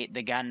initiate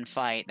the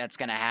gunfight that's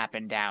going to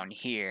happen down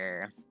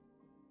here.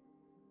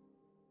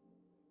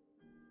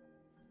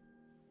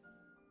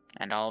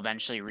 And I'll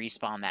eventually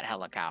respawn that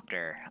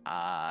helicopter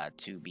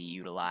to be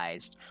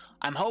utilized.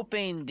 I'm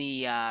hoping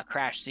the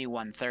Crash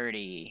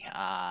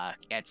C-130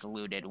 gets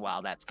looted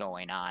while that's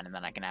going on, and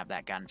then I can have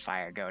that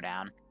gunfire go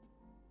down.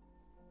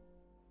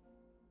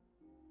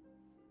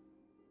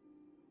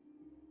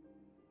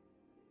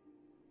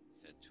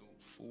 Is that two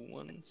full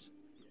ones?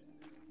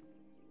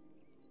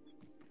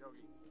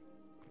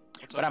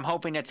 But I'm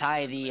hoping to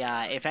tie the,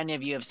 if any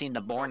of you have seen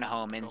the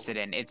Bornholm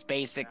incident, it's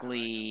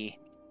basically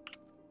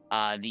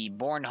the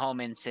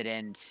Bornholm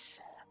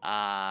incident,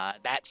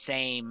 that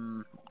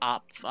same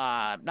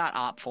not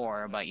Op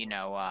 4, but, you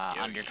know,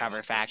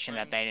 undercover faction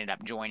that they ended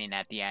up joining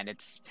at the end.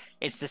 It's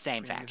the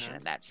same faction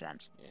in that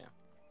sense. Yeah.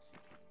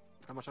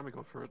 How much time we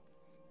go for it?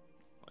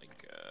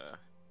 Like,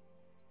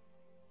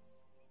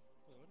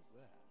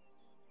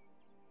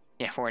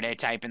 Yeah, 4-day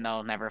type, and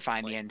they'll never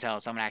find the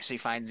intel. Someone actually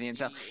finds the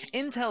intel.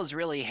 Intel's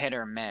really hit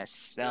or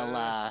miss.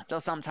 They'll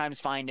sometimes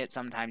find it,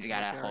 sometimes you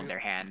gotta hold their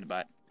hand,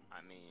 but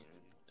I mean,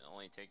 it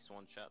only takes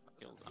one shot to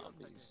kill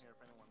zombies.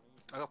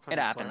 it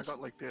happens. I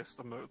got like this,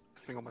 the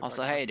thing on my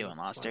Also, back how you pocket, doing,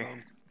 Loster? so,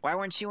 Why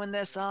weren't you in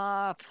this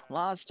up,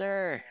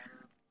 Loster?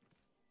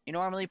 You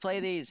normally play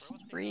these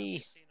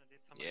free.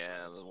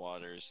 Yeah, the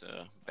water's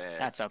bad.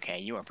 That's okay.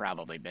 You were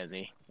probably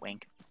busy.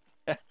 Wink.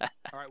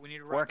 Alright, we need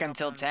to wrap Work it up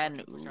until and 10.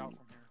 push Ooh. out from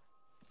here.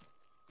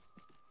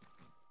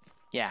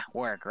 Yeah,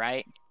 work,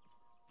 right?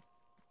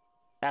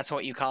 That's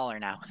what you call her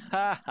now.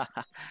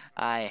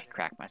 I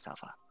cracked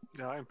myself up.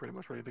 yeah, I'm pretty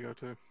much ready to go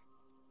too.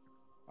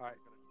 Alright,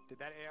 did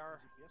that AR...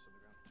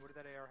 What did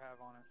that AR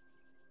have on it?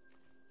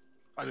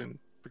 I didn't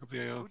pick up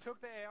the AO. Who took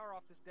the AR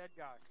off this dead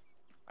guy?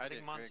 I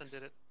think Monson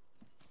did it.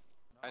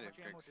 I How did, much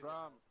ammo Griggs. did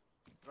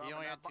it? He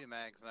only had 2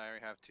 mags, and I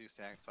already have 2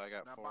 stacks, so I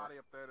got That 4. body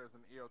up there, there's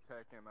an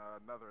EOTech and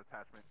another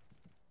attachment.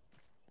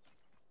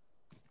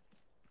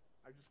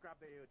 I just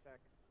grabbed the AO tech.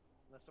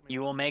 Unless somebody You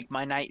will wants to- make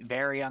my night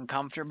very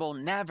uncomfortable.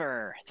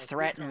 Never Let's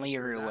threaten transfer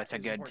Liru that with a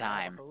is good important.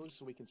 I have time. a hose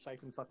so we can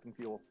siphon fucking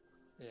fuel.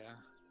 Yeah.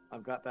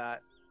 I've got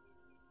that.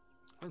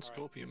 And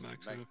Scorpion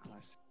Max. Back- Yeah.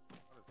 Nice. Oh,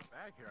 there's a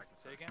bag here I can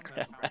Say take.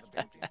 again? I found the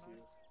bandages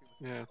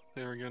too. Yeah,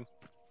 there again.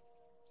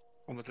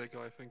 On the deck,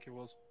 I think it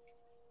was.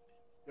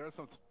 There's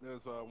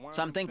one.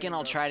 So I'm thinking thing I'll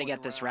that's try to floating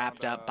get this around,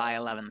 wrapped up by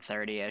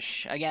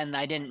 11:30ish. Again,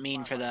 I didn't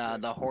mean for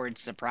the horde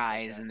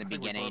surprise in the I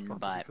think we're beginning, both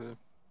but on, to be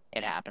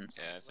it happens.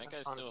 Yeah, I think I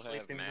On a still have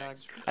sleeping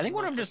max. bag. I think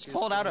one of them Unless just it's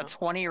pulled out a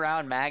useful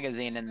 20-round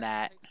magazine in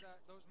that.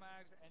 Those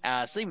mags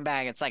and Sleeping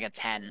bag, it's like a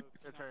 10.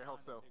 Okay, hope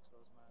so.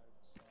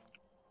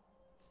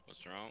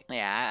 What's wrong?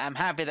 Yeah, I'm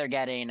happy they're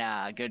getting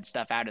good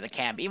stuff out of the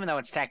camp, even though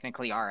it's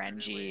technically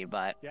RNG,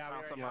 but Yeah,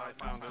 Found some, we already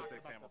found talked it.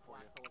 about Ammo the for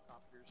you. black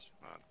helicopters.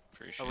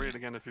 Appreciate I'll read it. it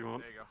again if you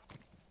want. There you go.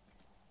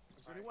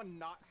 Does anyone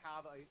not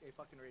have a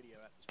fucking radio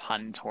at this point?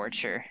 pun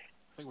torture.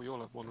 I think we all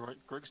have one, right?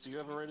 Griggs, do you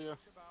have a radio?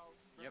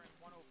 Yep.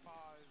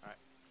 Alright.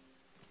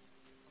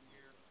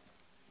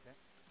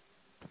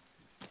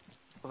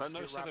 Well, I Let's get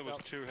noticed that there was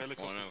wrapped up. 2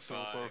 helicopters that were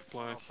 105. both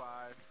black.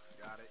 105.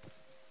 Got it.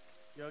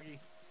 Yogi,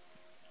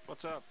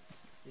 What's up?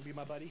 you be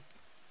my buddy?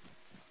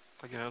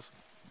 I guess.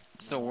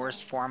 It's the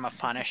worst form of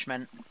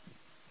punishment.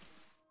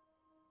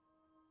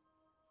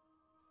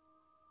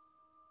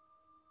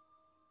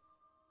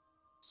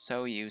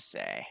 So you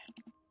say.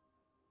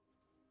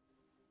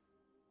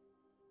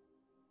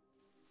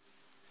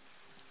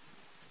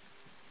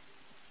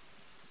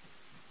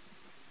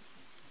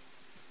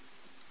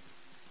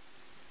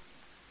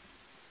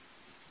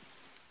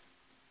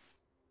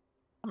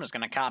 I'm just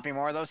gonna copy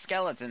more of those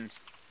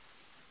skeletons.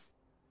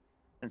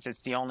 Since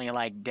it's the only,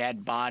 like,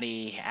 dead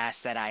body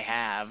asset I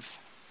have.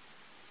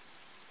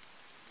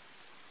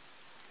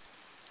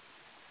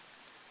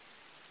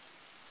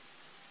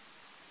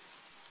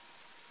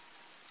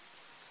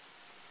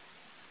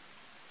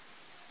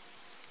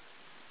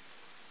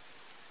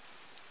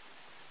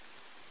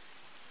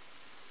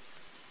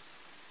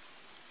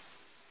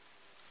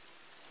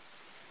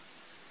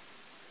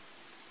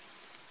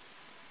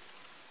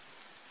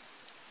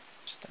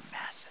 Just a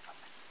massive amount.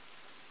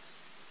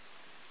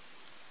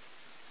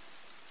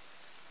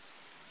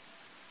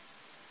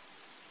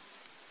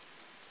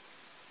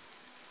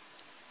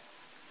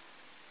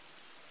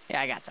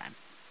 Yeah, I got time.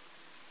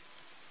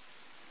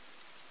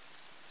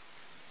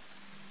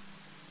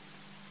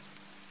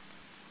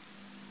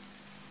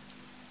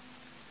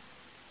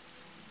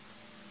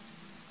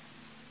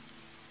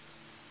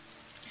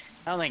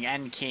 I don't think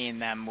N-keying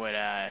them would,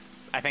 I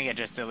think it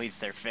just deletes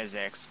their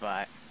physics,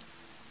 but...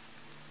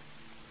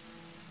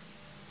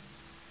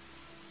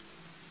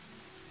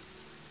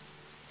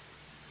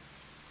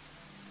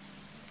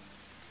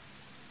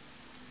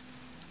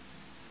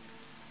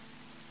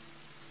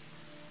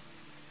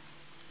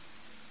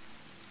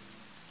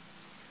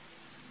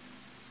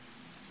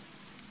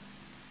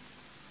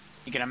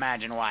 You can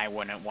imagine why I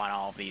wouldn't want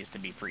all of these to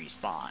be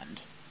pre-spawned.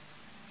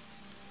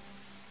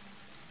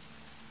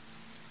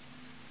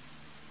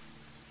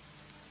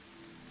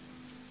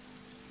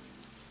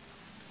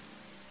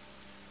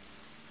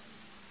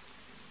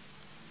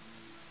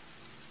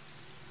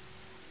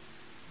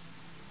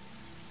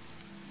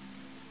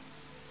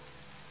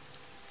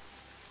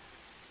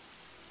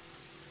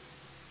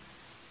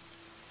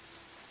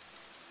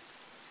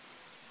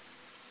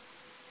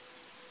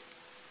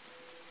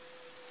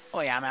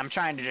 Well, yeah, I'm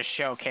trying to just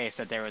showcase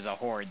that there was a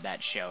horde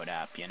that showed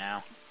up, you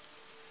know?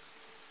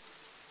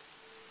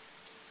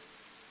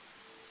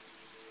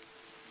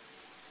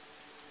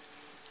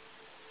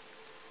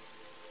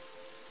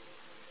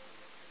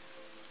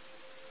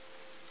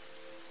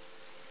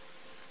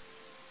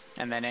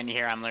 And then in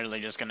here, I'm literally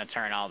just gonna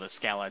turn all the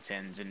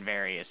skeletons in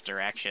various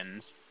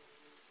directions.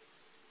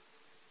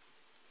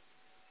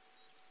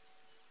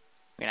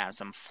 We're gonna have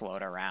some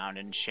float around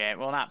and shit.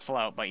 Well, not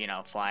float, but, you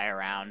know, fly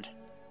around.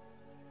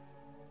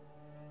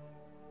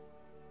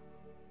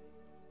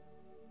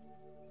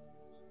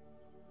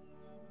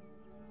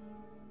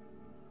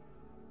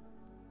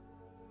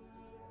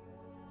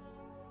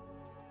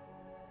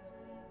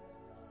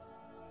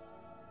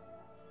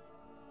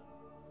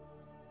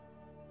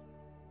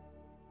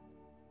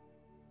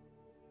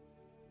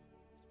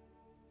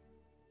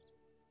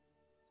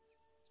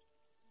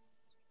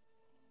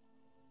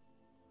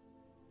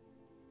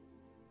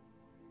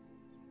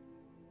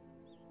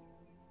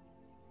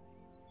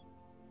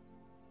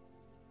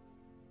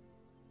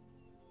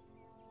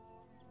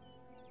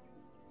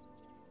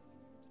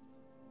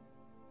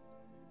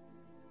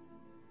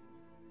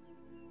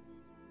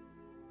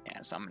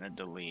 Yeah, so I'm gonna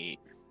delete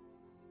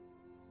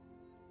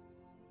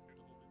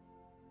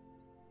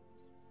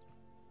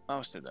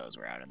most of those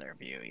were out of their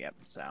view, yep,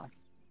 so. A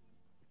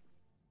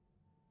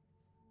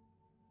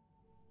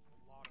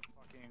lot of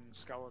fucking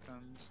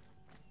skeletons.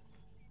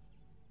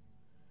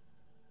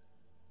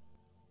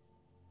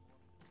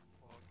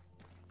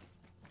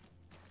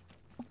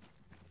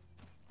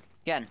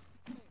 Again,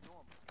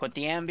 put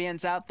the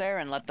ambience out there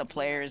and let the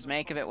players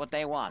make of it what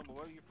they want.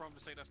 Where are you from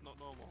to say that's not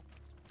normal?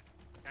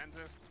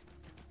 Kansas?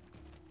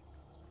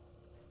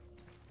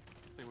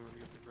 I think we're gonna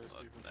get the first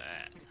Fuck people.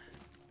 that.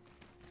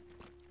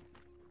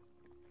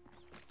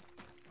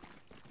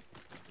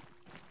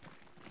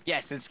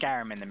 Yes, it's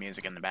Skyrim and the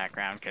music in the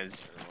background,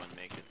 because Everyone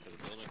make it to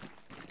the building.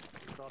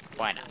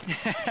 why not?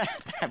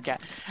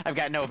 I've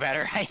got no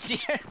better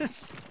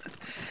ideas.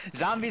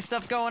 Zombie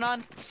stuff going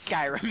on?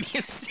 Skyrim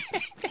music.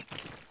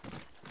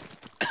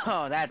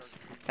 Oh, that's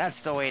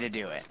the way to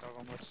do it.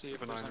 Let's see if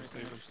there's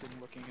anything interesting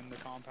looking in the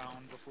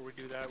compound. Before we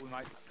do that, we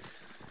might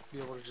be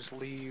able to just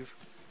leave.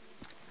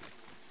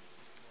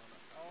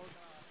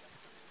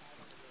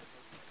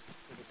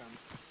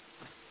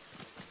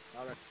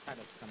 Oh, they're kind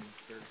of coming.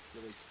 They're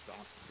really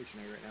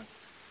stationary right now.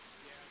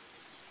 Yeah.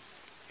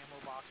 Ammo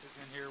boxes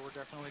in here. We're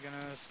definitely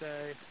gonna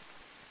stay.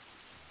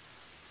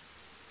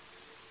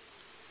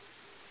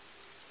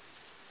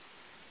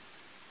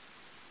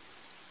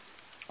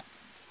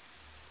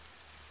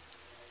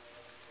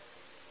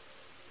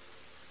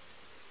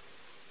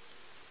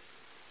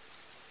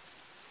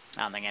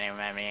 I don't think anyone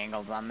have any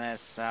angles on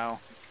this, so.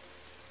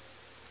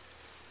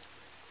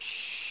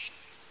 Shh.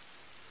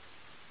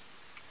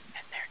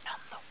 And they're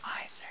none the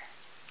wiser.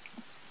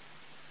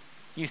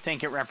 You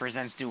think it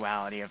represents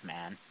duality of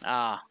man.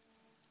 Ah.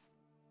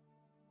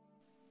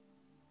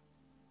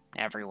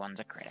 Everyone's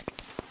a critic.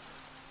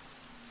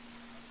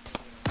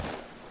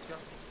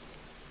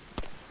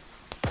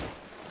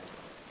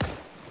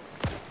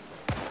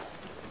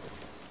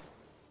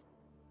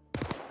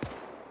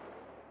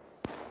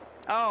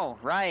 Oh,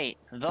 right.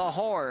 The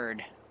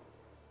Horde.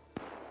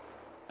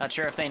 Not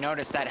sure if they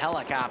noticed that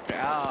helicopter.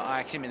 Oh,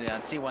 actually,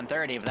 the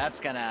C-130, but that's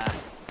gonna...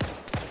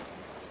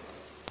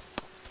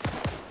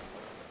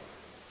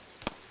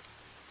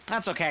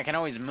 That's okay, I can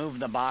always move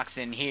the box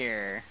in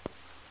here.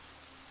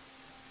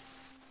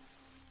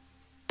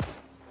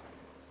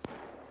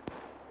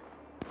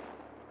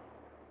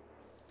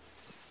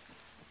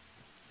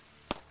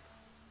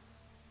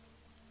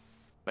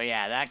 But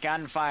yeah, that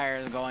gunfire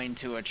is going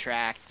to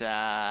attract,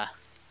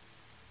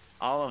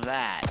 all of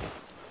that.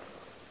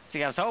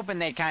 See, I was hoping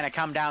they'd kind of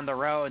come down the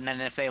road, and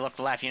then if they looked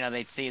left, you know,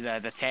 they'd see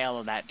the tail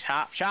of that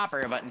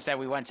chopper, but instead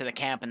we went to the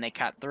camp and they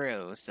cut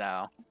through,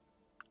 so...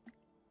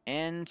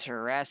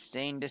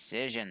 Interesting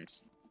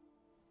decisions.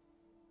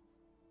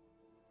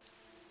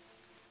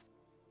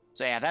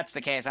 So yeah, if that's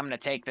the case, I'm going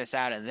to take this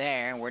out of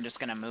there, and we're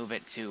just going to move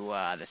it to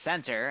the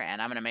center,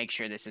 and I'm going to make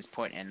sure this is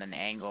put in an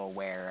angle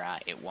where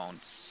it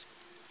won't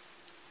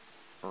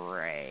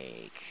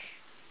break.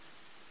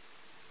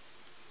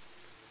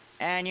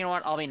 And you know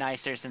what? I'll be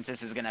nicer since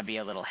this is going to be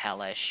a little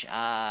hellish.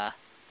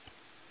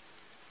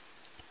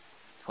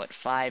 Put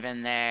 5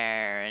 in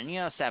there, and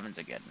you know, 7's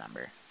a good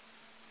number.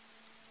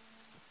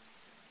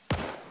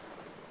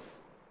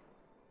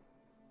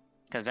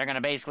 Because they're going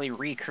to basically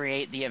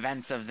recreate the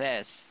events of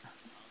this.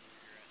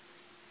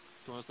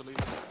 Do you want us to leave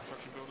this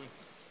construction building?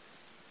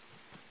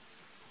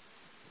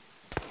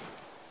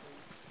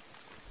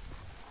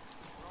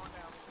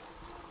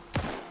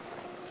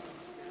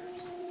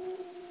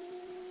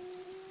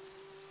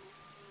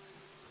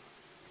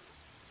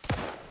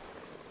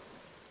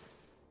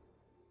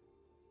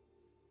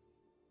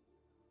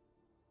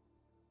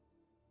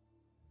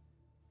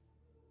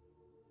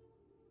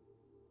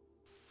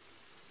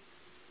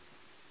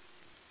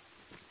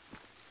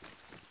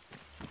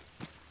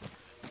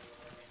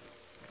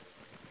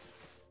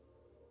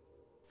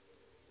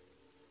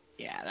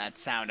 Yeah, that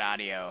sound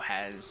audio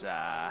has,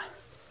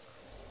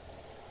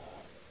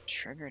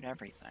 triggered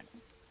everything.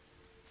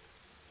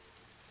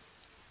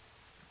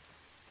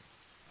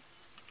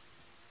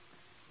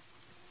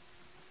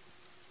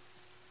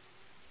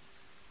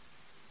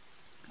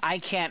 I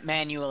can't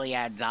manually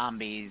add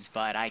zombies,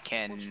 but I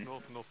can...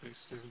 Northeast,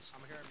 Stevens.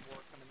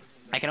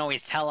 I can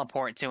always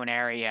teleport to an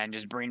area and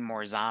just bring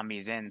more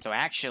zombies in. So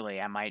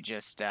actually, I might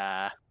just,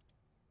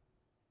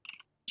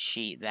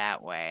 cheat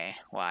that way.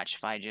 Watch,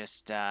 if I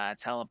just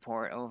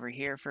teleport over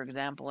here, for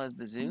example, as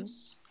the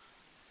Zeus.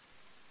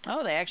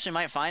 Oh, they actually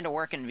might find a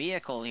working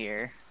vehicle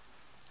here.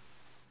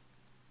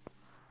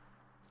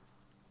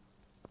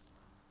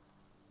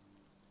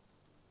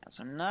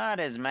 So not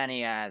as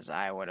many as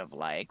I would have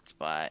liked,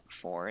 but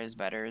 4 is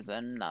better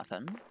than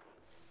nothing.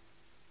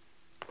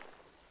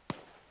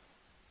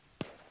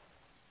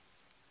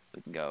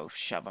 We can go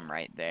shove them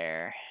right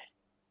there.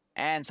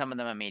 And some of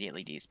them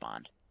immediately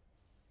despawned.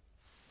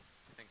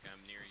 I think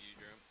I'm near you,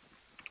 Drew.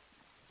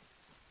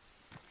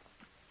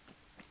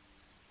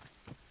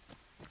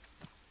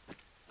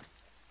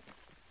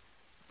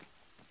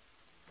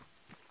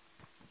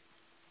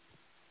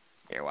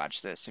 Here,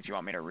 watch this if you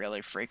want me to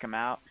really freak them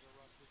out.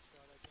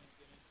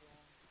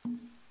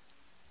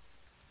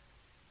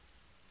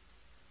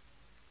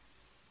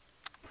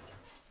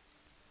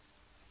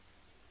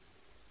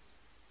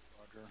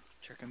 Roger.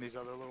 Checking these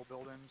other little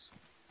buildings.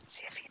 Let's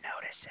see if he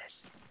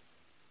notices.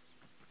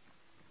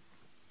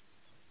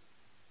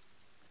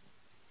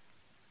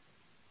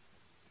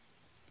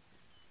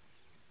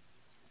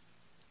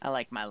 I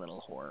like my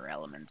little horror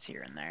elements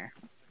here and there.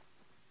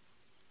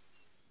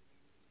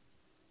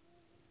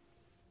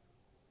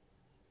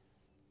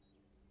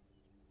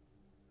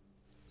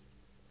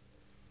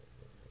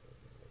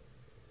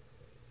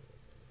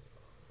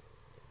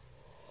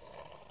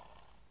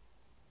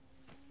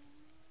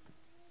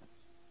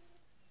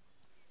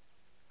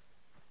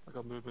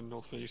 moving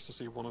northeast to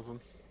see one of them.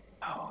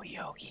 Oh,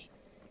 Yogi.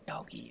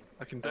 Yogi.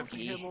 I can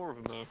definitely hear Yogi. more of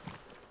them though.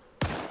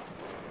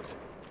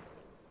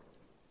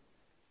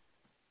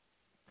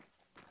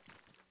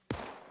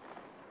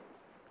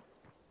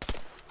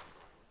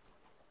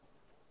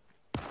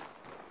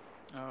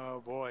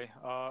 Oh boy.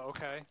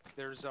 Okay.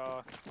 There's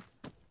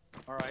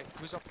Alright,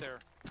 who's up there?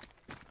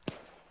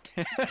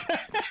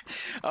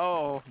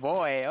 Oh,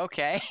 boy,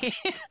 okay.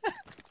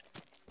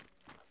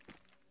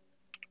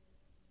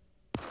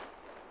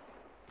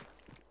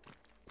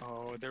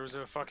 Oh, there was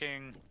a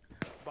fucking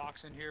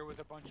box in here with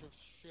a bunch of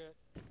shit.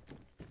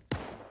 Get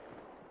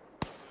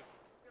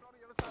on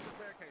the other side of the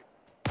barricade.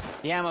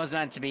 The ammo's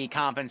meant to be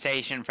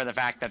compensation for the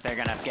fact that they're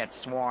gonna get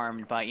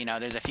swarmed, but, you know,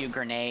 there's a few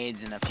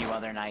grenades and a few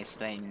other nice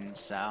things,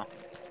 so...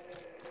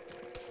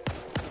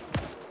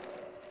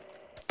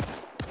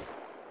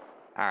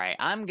 Alright,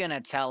 I'm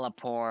gonna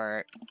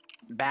teleport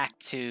back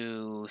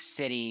to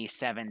City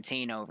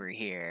 17 over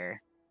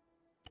here.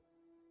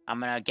 I'm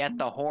gonna get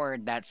the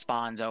horde that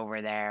spawns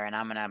over there, and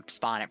I'm gonna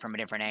spawn it from a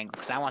different angle,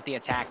 because I want the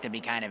attack to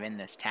be kind of in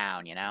this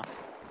town, you know?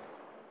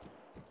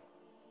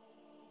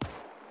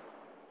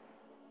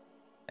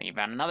 You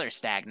found another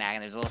stag nag,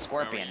 and there's a little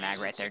scorpion mag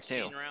right there,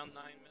 too. Round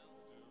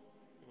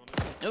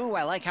 9mm. Ooh,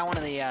 I like how one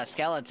of the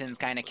skeletons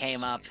kind of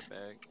came up.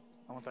 Bag.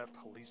 I want that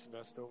police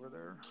vest over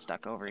there.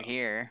 Stuck over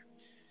here.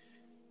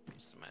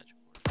 What's the magic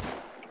word?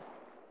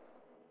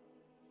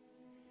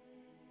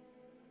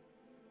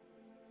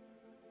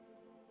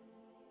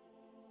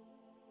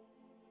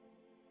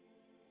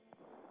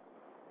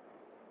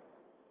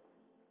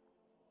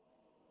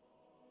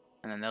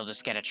 And then they'll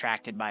just get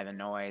attracted by the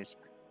noise.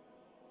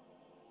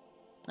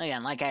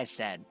 Again, like I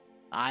said,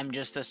 I'm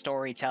just a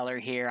storyteller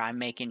here. I'm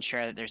making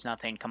sure that there's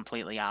nothing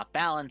completely off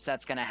balance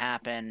that's going to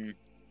happen.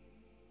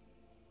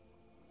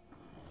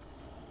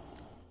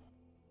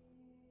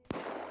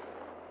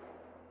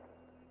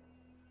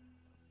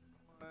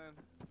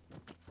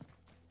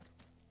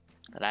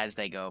 But as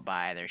they go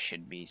by, there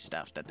should be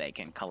stuff that they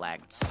can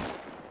collect.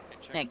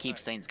 And it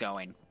keeps things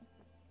going.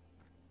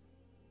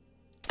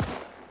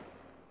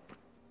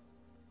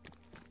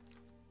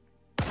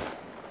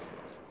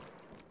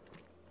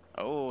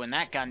 Oh, and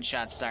that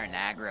gunshot's starting to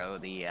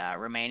aggro the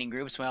remaining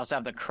groups. We also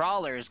have the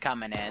crawlers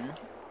coming in. Might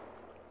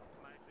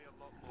see a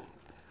lot more.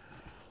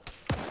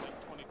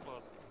 Like 20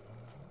 plus.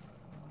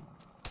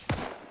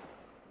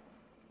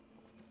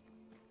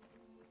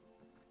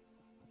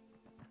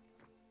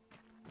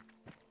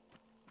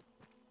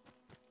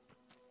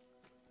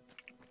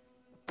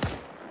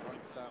 Going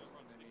south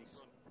and then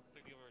east.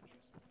 Take the oranges.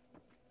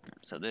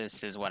 So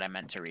this is what I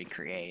meant to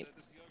recreate.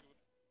 This is the argument.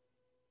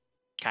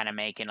 Kind of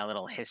making a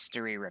little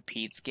history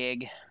repeats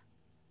gig.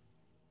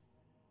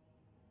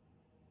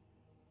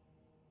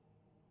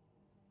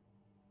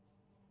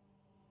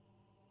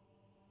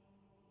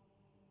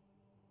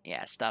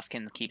 Yeah, stuff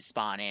can keep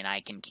spawning. I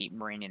can keep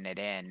bringing it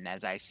in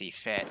as I see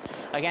fit.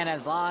 Again,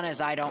 as long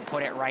as I don't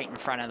put it right in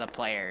front of the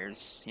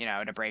players, you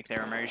know, to break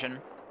their immersion.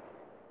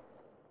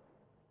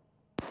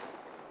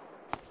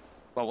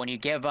 But when you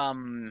give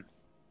them...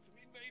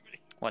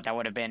 what, that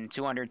would have been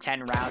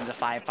 210 rounds of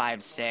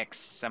 5.56,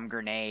 some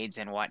grenades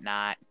and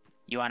whatnot.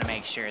 You want to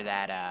make sure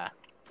that,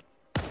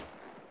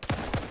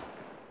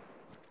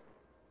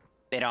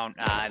 they don't,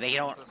 how do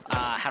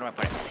I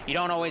put it? You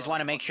don't always want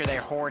to make sure they're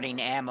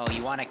hoarding ammo.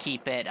 You want to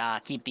keep it,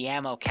 keep the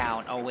ammo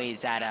count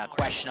always at a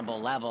questionable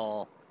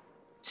level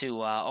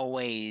to,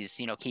 always,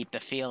 you know, keep the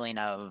feeling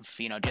of,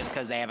 you know, just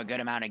because they have a good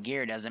amount of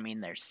gear doesn't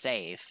mean they're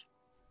safe.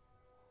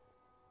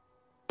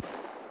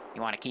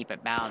 You want to keep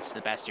it balanced to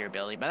the best of your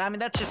ability. But, I mean,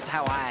 that's just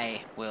how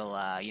I will,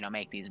 you know,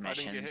 make these I didn't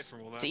get hit missions.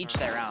 from all that, To each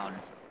no. their own.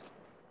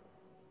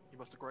 You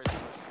must have grazed the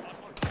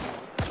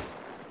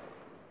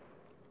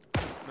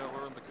No,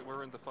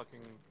 we're in the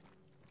fucking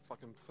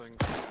thing.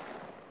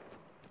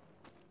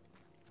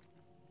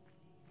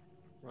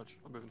 Rog,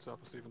 I'm moving south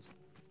of Stevens.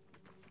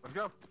 Let's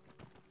go.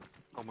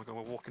 Oh my god,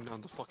 we're walking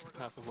down the fucking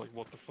path of like,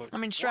 what the fuck? I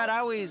mean, Strat, I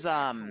always,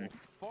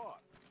 Fuck.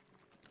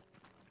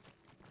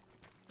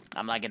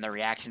 I'm liking the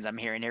reactions I'm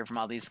hearing here from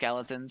all these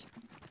skeletons.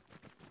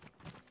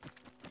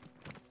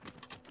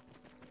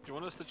 Do you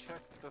want us to check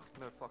the...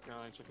 No, fuck,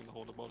 I ain't checking the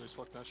whole of bodies,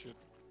 fuck that shit.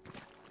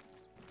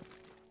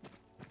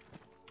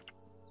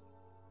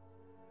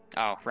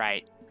 Oh,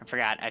 right. I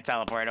forgot. I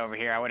teleported over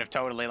here. I would have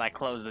totally, like,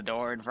 closed the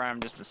door in front of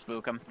him just to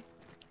spook him.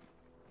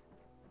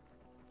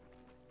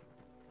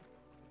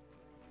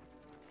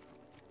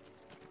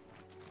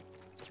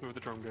 Let's move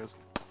the drum, guys.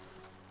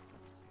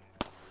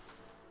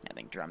 I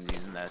think Drum's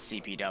using the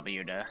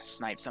CPW to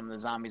snipe some of the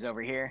zombies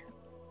over here.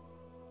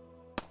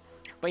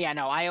 But yeah,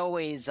 no, I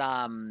always,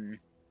 when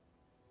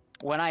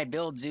I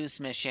build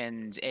Zeus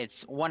missions,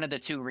 it's one of the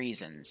two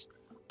reasons.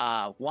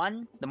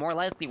 One, the more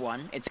likely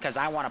one, it's because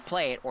I want to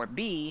play it, or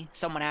B,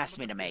 someone asked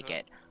me to make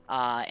it.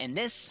 In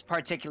this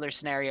particular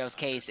scenario's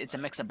case, it's a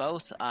mix of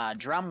both.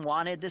 Drum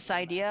wanted this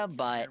idea,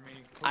 but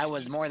I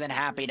was more than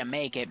happy to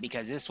make it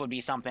because this would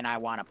be something I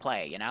want to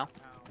play, you know?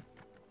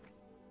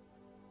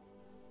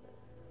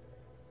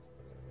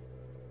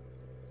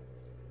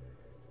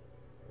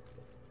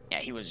 Yeah,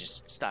 he was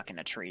just stuck in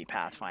a tree,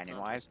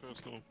 pathfinding-wise.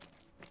 Personal.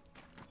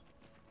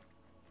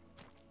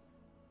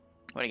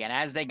 But again,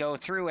 as they go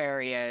through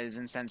areas,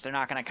 and since they're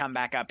not going to come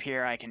back up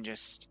here, I can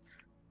just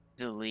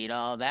delete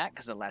all that,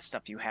 because the less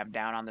stuff you have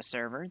down on the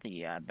server,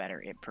 the better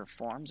it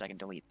performs. I can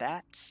delete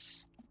that.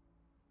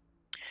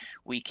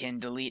 We can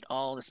delete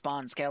all the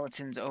spawn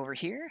skeletons over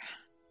here.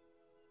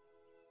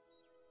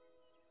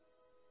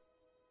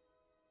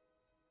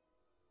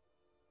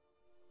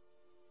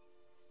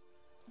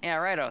 Yeah,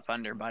 righto,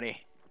 Thunder,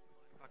 buddy.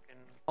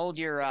 Hold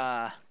your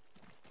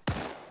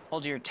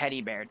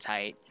teddy bear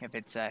tight if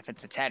it's a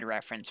Ted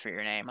reference for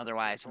your name.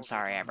 Otherwise, I'm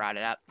sorry I brought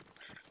it up.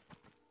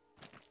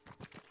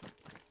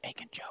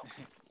 Making jokes.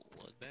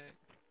 Blood bag.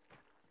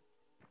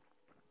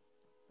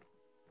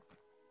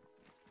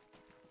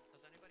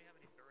 Does anybody have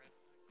any Durant?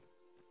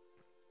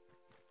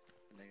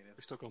 Negative.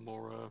 We still got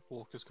more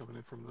walkers coming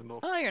in from the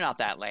north. Oh, you're not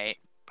that late.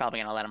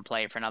 Probably gonna let him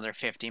play for another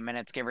 50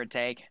 minutes, give or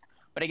take.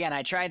 But again,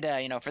 I tried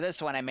to, you know, for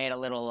this one, I made a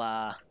little,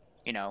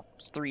 you know,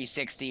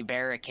 360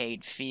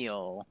 barricade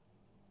feel,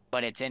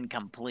 but it's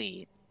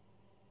incomplete.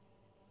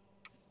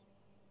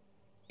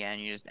 Again,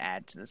 you just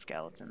add to the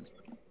skeletons.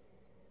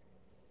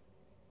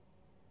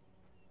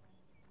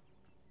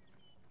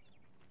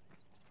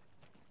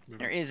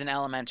 There is an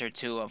element or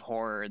two of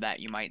horror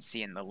that you might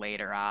see in the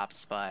later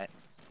ops, but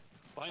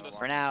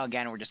for now,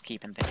 again, we're just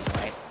keeping things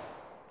light.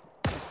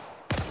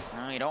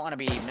 No, you don't want to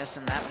be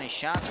missing that many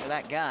shots for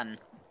that gun.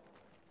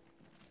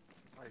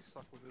 I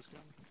suck with this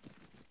gun.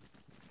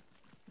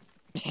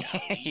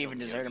 You even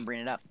just heard him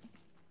bring it up.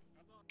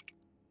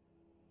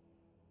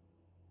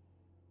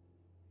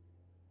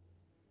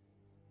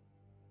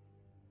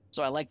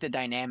 So I like the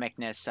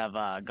dynamicness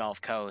of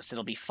Gulf Coast.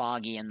 It'll be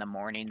foggy in the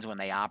mornings when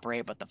they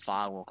operate, but the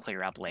fog will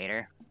clear up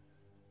later.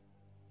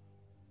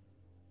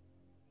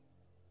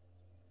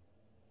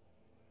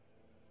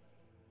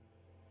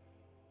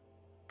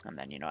 And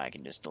then, you know, I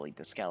can just delete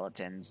the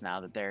skeletons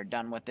now that they're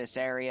done with this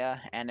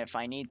area. And if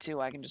I need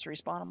to, I can just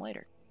respawn them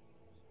later.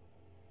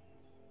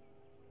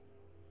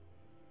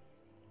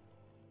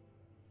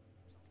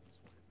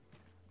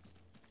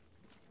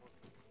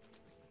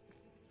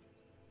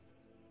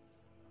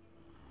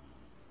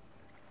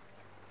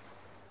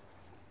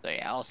 So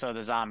yeah, also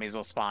the zombies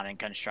will spawn in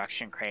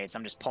construction crates.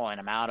 I'm just pulling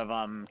them out of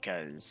them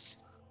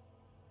because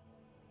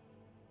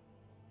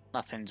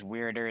nothing's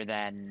weirder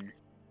than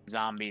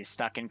zombies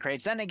stuck in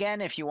crates. Then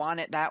again, if you want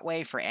it that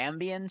way for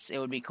ambience, it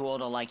would be cool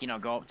to, like, you know,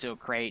 go up to a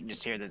crate and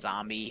just hear the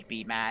zombie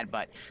be mad.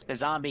 But the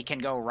zombie can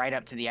go right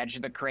up to the edge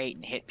of the crate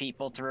and hit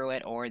people through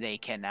it, or they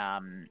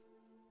can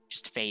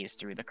just phase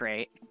through the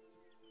crate.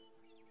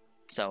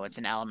 So it's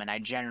an element I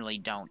generally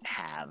don't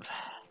have.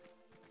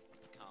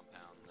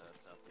 Compound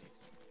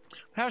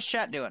southeast. How's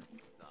chat doing?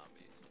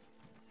 Zombies.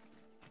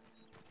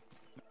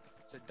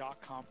 It's a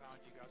dock compound.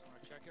 You guys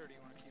want to check it, or do you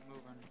want to keep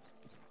moving?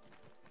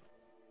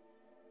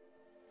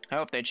 I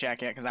hope they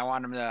check it, because I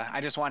want them to.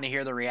 I just want to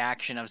hear the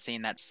reaction of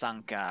seeing that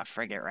sunk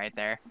frigate right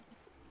there.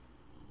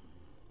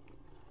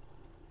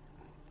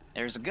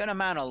 There's a good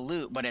amount of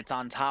loot, but it's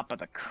on top of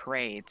the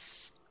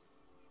crates.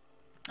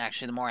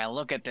 Actually, the more I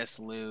look at this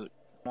loot,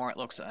 the more it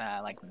looks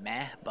like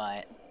meh,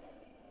 but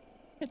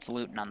it's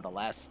loot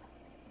nonetheless.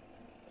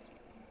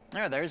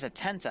 Oh, there's a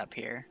tent up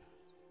here.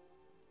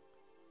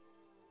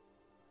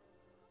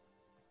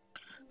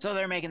 So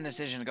they're making the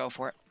decision to go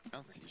for it. I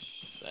don't see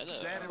shit.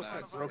 That looks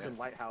like a broken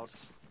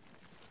lighthouse.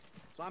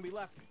 Zombie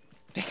left.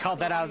 They called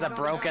that house a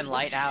broken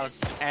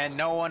lighthouse, and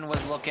no one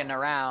was looking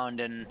around,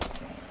 and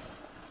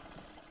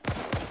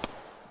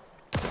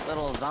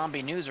little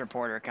zombie news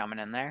reporter coming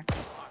in there.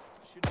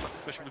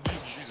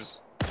 Jesus.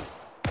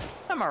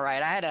 I'm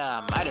alright.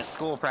 I had a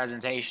school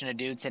presentation to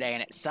do today,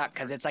 and it sucked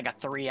because it's like a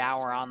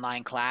 3-hour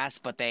online class,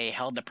 but they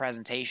held the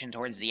presentation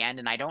towards the end,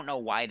 and I don't know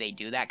why they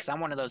do that, because I'm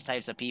one of those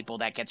types of people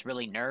that gets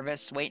really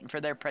nervous waiting for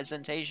their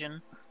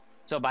presentation.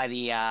 So by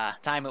the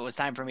time it was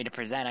time for me to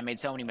present, I made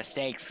so many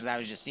mistakes because I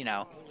was just, you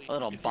know, a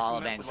little ball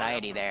of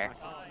anxiety there.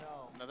 Oh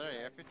no. Another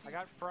AR-15? I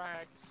got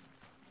fragged.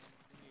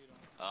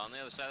 On the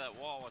other side of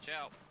that wall, watch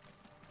out.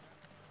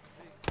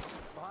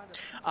 Behind us.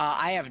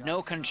 I have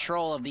no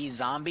control of these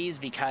zombies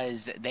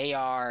because they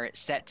are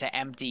set to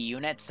empty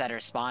units that are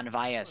spawned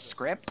via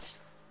script.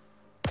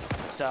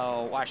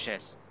 So, watch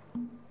this.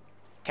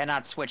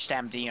 Cannot switch to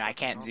empty unit. I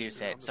can't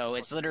Zeus it. So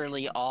it's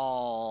literally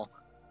all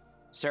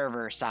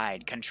server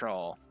side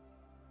control.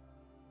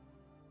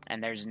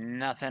 And there's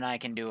nothing I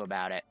can do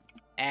about it.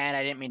 And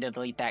I didn't mean to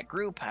delete that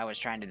group. I was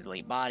trying to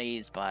delete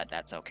bodies, but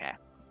that's okay.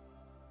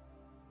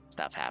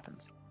 Stuff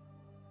happens.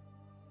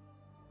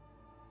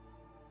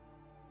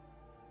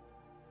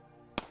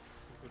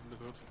 Good in the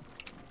hood.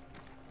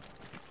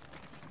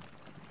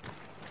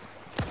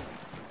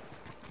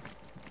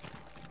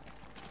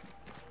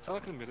 Is that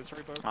like a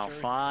military boat? Oh,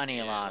 Jerry? funny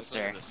Yeah,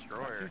 lobster. looks like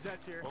a destroyer. Two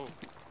sets here. Oh.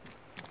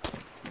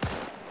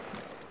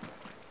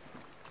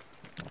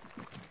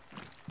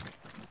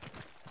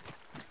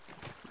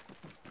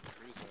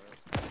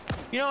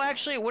 You know,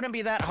 actually, it wouldn't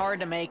be that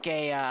hard to make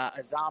a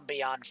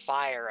zombie on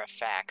fire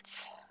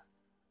effect.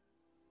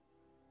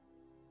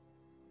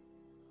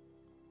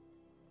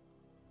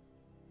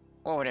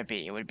 What would it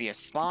be? It would be a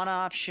spawn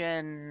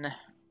option.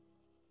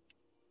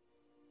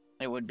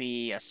 It would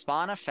be a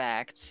spawn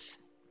effect.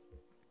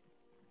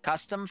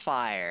 Custom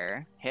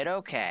fire. Hit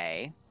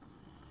OK.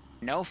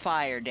 No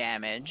fire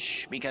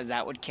damage, because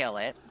that would kill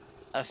it.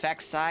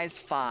 Effect size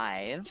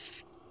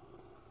 5.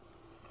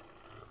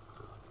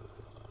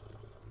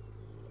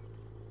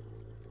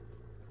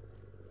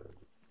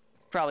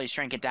 Probably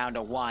shrink it down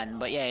to 1,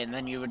 but yeah, and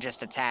then you would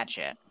just attach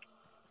it.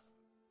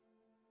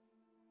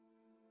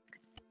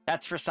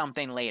 That's for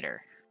something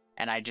later.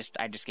 And I just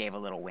gave a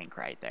little wink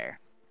right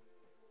there.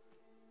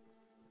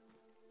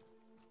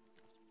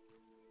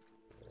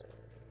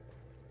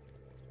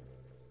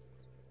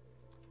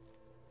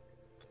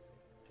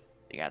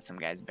 You got some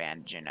guys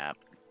bandaging up.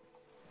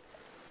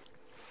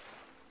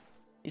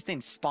 These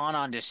things spawn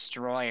on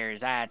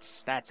destroyers.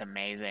 That's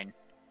amazing.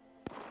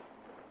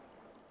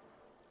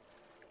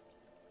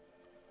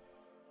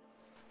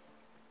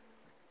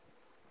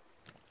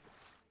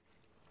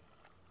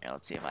 Yeah,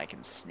 let's see if I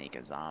can sneak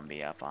a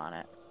zombie up on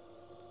it.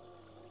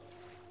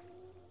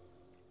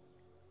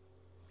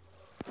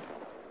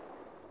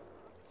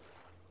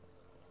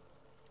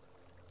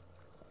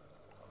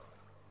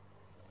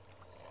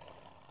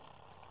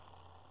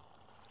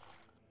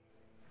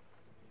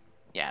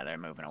 Yeah, they're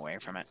moving away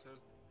from it.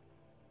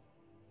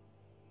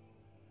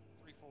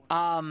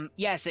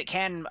 Yes, it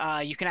can,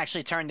 you can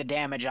actually turn the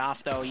damage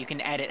off, though. You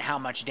can edit how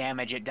much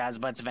damage it does,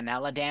 but it's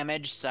vanilla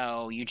damage,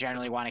 so you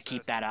generally want to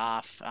keep that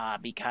off,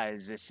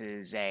 because this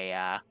is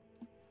a,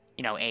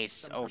 you know,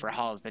 Ace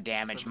overhauls the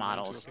damage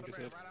models.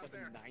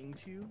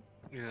 792?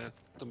 Yeah,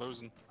 the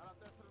Mosin.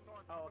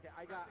 Oh, okay.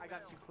 I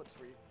got 2 clips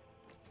for you.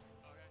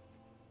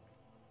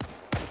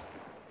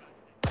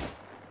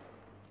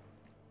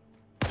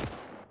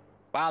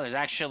 Wow, there's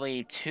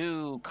actually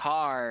 2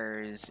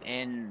 cars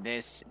in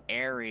this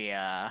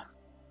area.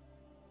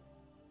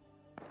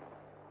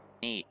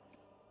 Neat.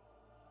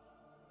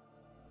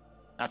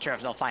 Not sure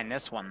if they'll find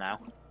this one, though.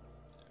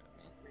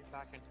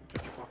 Back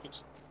into your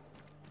pockets.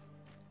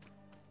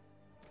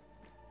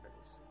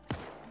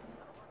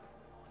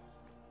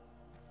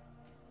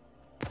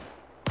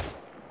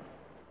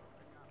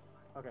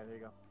 Okay, there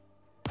you go.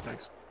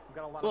 Thanks.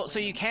 Well, so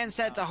you can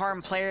set it to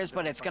harm players,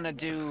 but it's gonna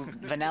do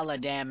vanilla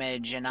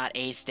damage and not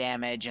ace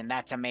damage, and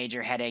that's a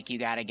major headache you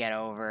gotta get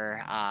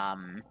over.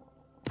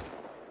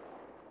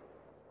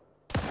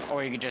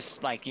 Or you could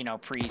just, like, you know,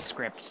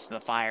 pre-script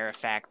the fire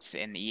effects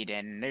in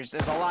Eden. There's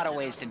a lot of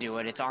ways to do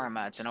it. It's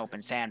Arma, it's an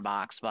open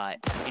sandbox, but,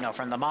 you know,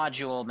 from the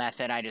module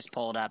method I just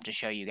pulled up to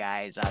show you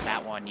guys,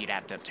 that one you'd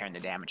have to turn the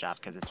damage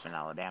off because it's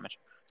vanilla damage.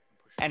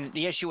 And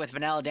the issue with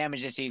vanilla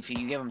damage is if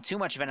you give them too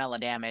much vanilla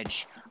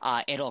damage,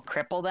 it'll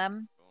cripple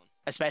them.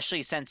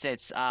 Especially since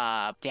it's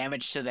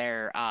damage to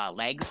their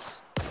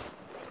legs.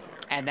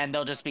 And then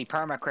they'll just be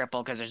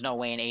perma-crippled because there's no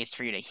way in Ace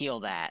for you to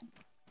heal that.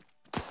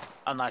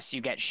 Unless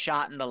you get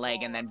shot in the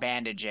leg and then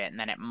bandage it, and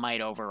then it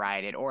might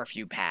override it, or if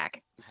you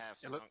pack.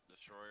 Half-sunk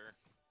destroyer.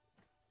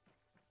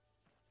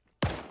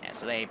 Yeah,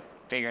 so they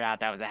figured out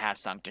that was a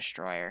half-sunk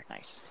destroyer.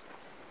 Nice.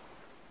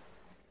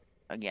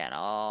 Again,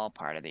 all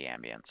part of the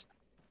ambience.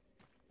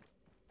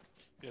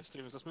 Yeah,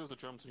 Stevens, let's move the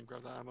drum so you can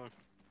grab that ammo.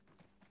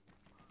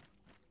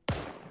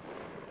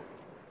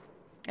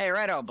 Hey,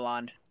 righto,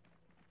 blonde.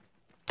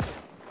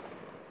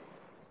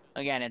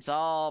 Again, it's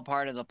all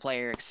part of the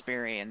player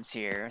experience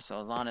here,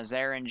 so as long as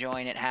they're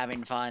enjoying it,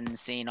 having fun,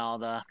 seeing all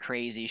the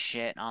crazy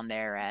shit on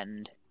their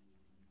end,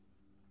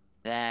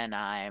 then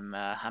I'm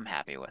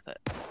happy with it.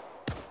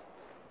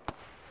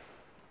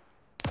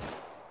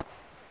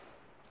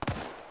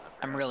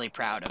 I'm really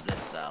proud of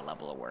this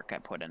level of work I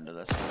put into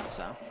this one,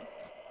 so.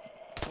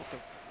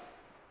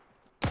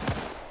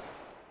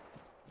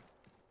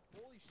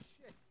 Holy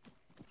shit.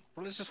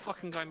 What is this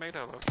fucking guy made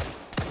out of?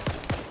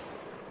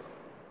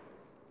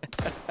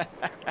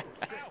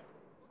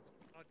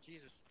 Oh,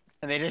 Jesus.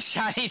 And they just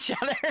shot each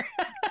other.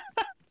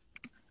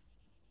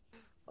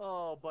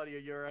 Oh, buddy, are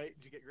you alright?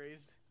 Did you get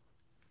grazed?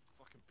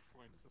 Fucking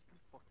point, this has been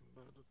fucking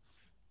murdered.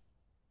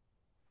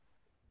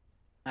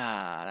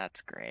 Ah,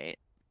 that's great.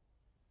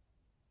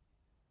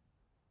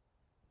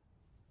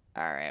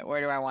 Alright,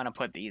 where do I want to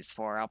put these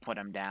for? I'll put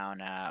them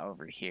down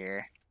over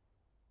here.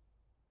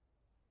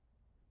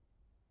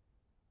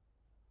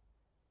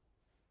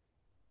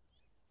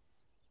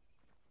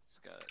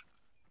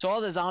 So all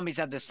the zombies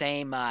have the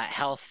same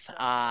health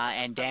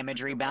and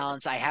damage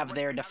rebalance. I have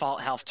their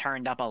default health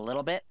turned up a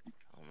little bit. I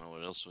don't know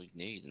what else we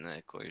need in that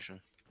equation.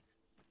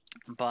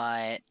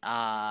 But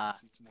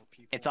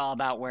it's all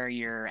about where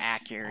your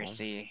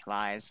accuracy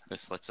lies.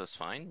 This lets us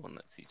find one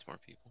that seats more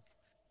people.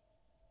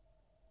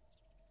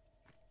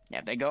 Yeah,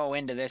 if they go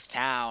into this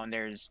town,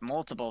 there's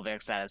multiple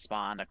Vics that have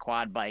spawned, a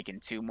quad bike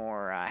and 2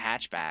 more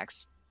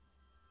hatchbacks.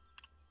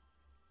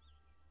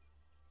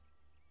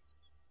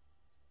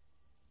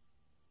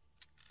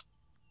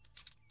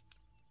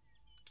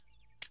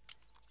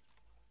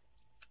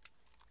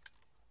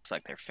 Looks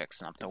like they're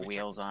fixing up the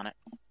wheels on it.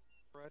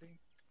 Ready?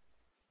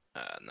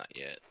 Not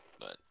yet,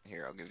 but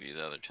here, I'll give you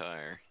the other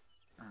tire.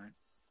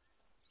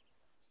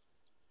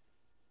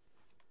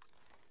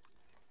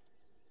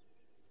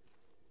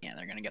 Yeah,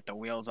 they're gonna get the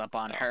wheels up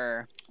on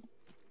her.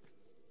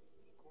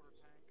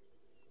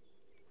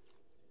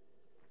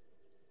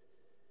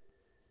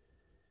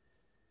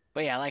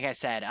 But yeah, like I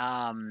said,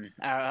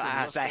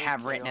 as I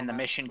have written in the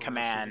mission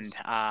command,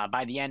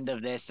 by the end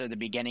of this or the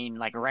beginning,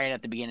 like right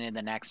at the beginning of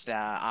the next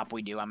op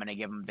we do, I'm gonna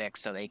give them Vic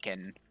so they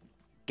can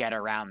get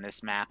around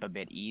this map a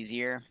bit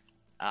easier.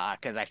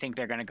 Because I think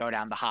they're gonna go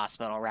down the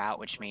hospital route,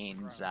 which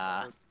means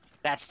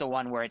that's the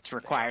one where it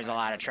requires a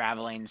lot of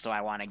traveling. So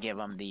I want to give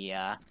them the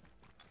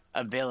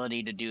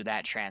ability to do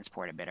that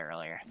transport a bit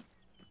earlier.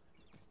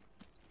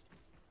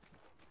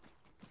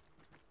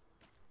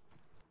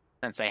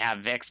 Since they have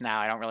Vix now,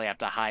 I don't really have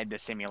to hide the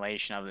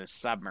simulation of this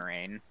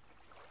submarine.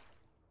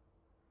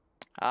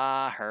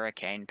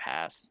 Hurricane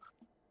Pass.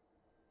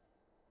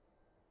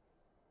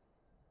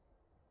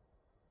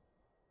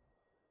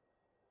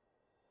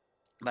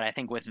 But I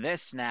think with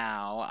this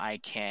now, I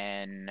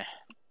can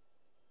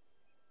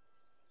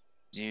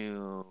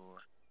do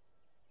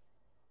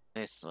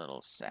this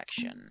little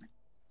section.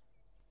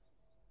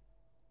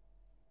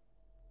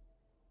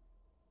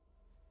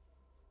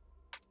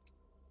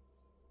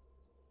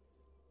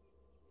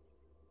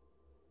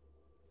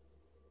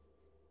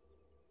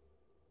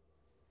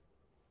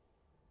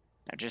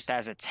 Just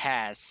as a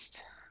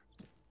test,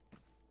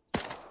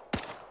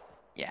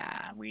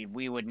 yeah,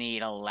 we would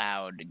need a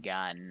loud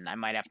gun. I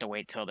might have to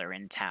wait till they're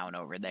in town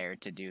over there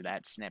to do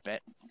that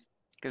snippet.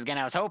 Because again,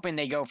 I was hoping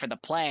they go for the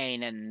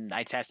plane, and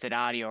I tested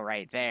audio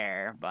right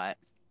there, but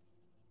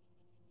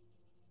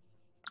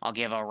I'll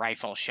give a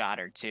rifle shot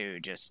or two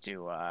just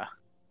to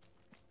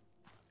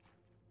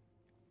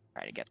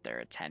try to get their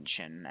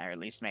attention, or at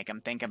least make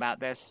them think about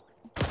this.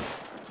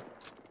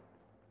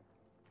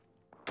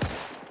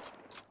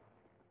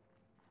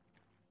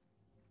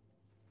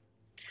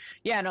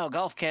 Yeah, no,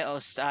 Gulf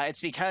Coast,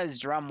 it's because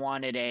Drum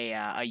wanted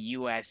a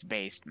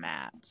US-based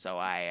map, so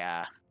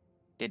I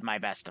did my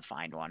best to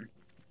find one.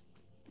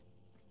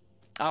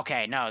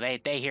 Okay, no,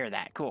 they hear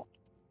that. Cool.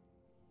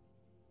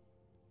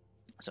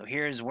 So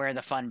here's where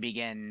the fun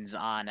begins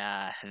on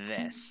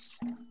this.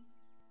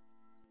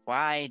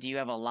 Why do you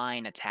have a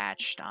line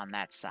attached on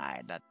that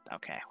side?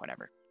 Okay,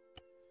 whatever.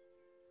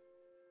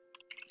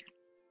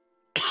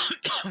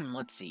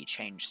 Let's see,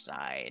 change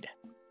side.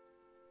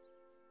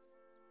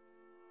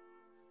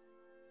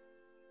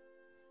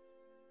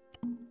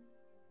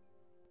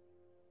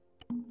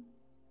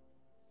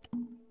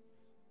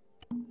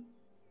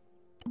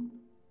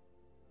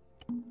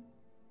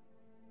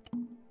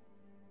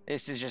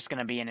 This is just going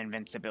to be an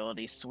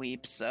invincibility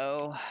sweep,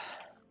 so...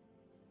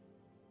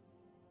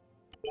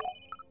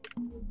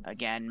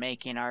 Again,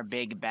 making our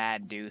big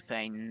bad do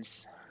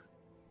things.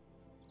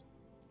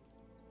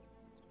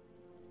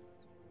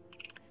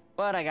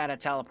 But I gotta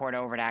teleport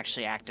over to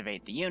actually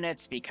activate the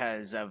units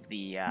because of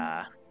the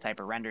type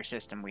of render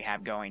system we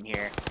have going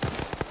here.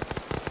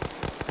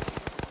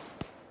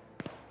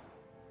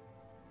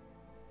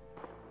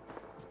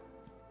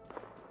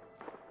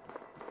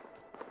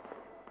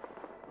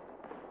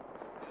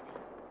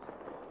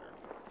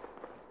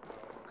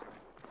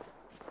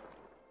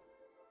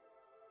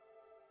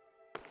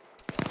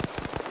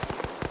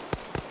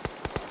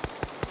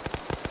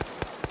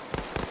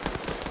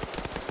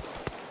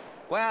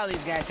 Wow,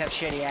 these guys have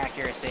shitty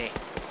accuracy.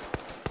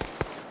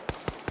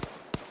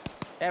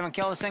 They haven't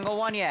killed a single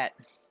one yet.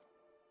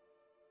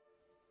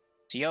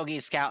 So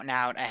Yogi's scouting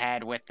out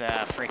ahead with the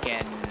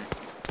freaking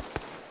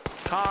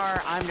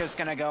car. I'm just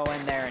gonna go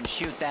in there and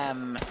shoot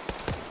them.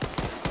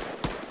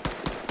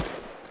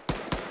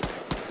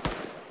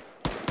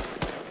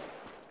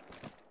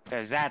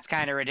 Because that's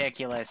kind of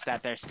ridiculous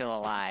that they're still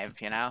alive,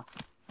 you know?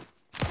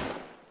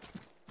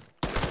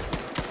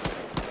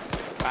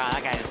 Wow,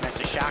 that guy just missed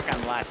a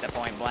shotgun blast at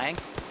point blank.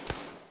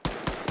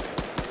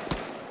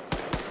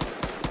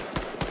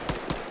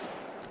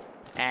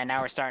 And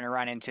now we're starting to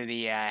run into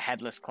the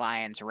headless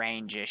client's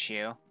range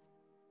issue.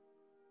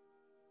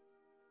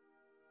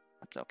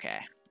 That's okay.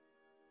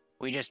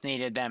 We just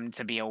needed them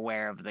to be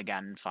aware of the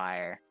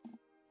gunfire.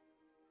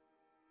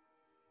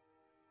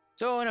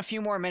 So in a few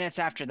more minutes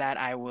after that,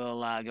 I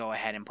will go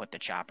ahead and put the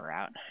chopper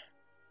out.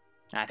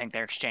 I think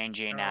they're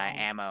exchanging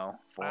ammo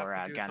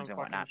for guns and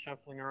whatnot.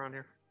 Shuffling around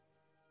here.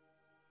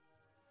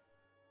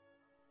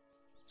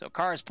 So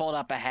cars pulled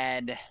up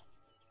ahead.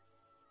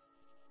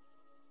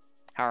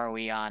 How are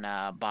we on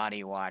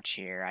body watch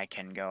here? I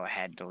can go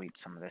ahead, delete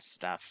some of this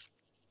stuff.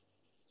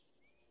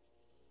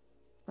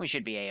 We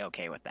should be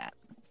a-okay with that.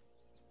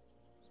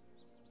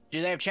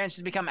 Do they have chances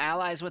to become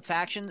allies with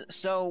factions?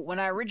 So when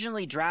I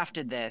originally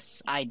drafted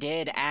this, I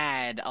did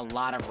add a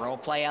lot of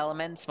roleplay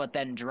elements, but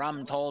then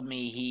Drum told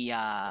me he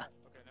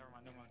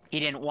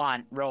didn't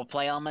want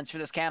roleplay elements for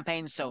this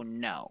campaign, so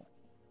no.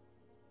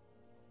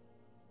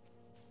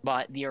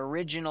 But the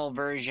original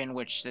version,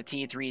 which the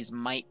T3s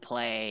might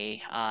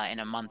play in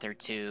a month or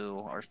 2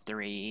 or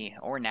 3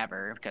 or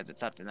never, because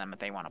it's up to them if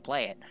they want to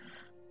play it.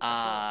 I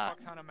saw a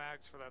fuck ton of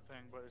mags for that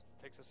thing, but it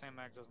takes the same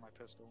mags as my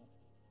pistol.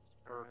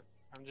 Alright,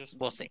 I'm just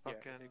we'll see.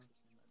 fucking...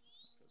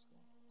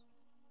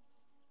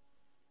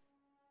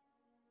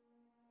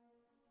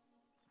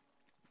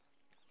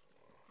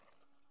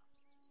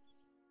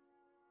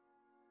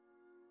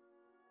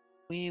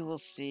 We will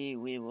see,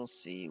 we will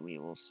see, we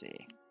will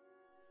see.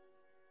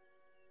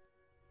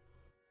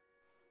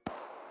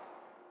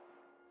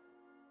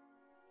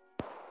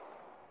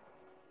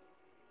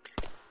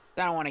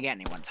 I don't want to get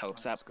anyone's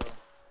hopes up. Let's go.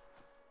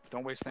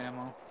 Don't waste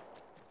ammo.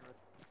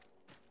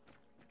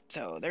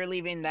 So they're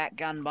leaving that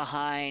gun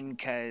behind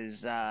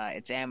because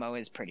its ammo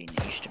is pretty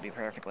niche, to be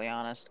perfectly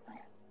honest.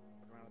 Around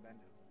the bend.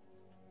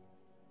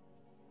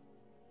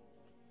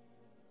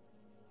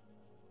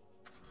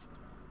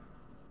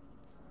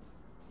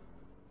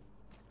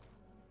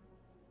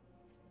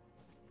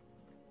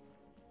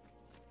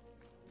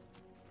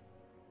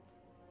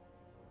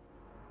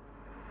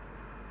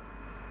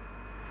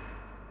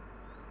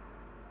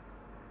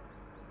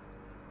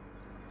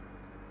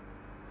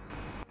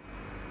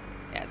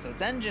 Yeah, so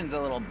its engine's a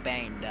little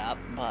banged up,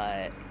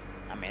 but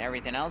I mean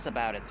everything else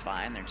about it's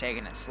fine. They're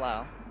taking it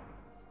slow.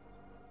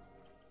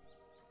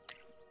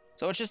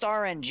 So it's just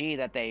RNG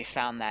that they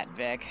found that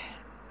Vic.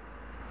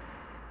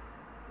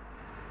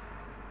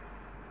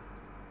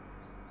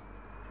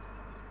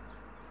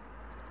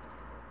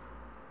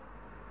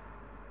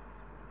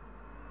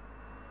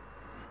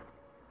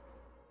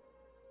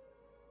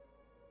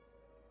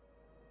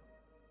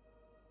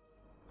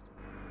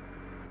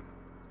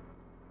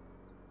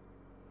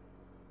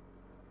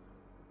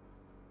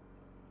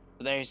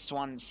 They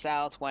swung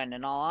south when,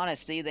 in all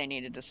honesty, they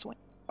needed to swing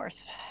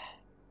north.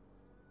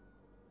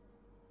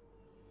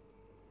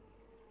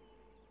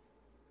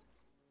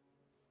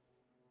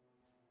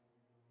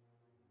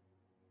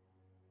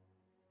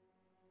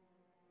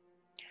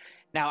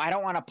 Now, I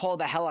don't want to pull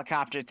the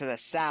helicopter to the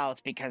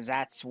south because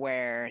that's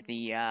where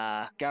the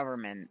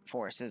government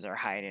forces are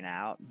hiding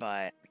out,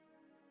 but...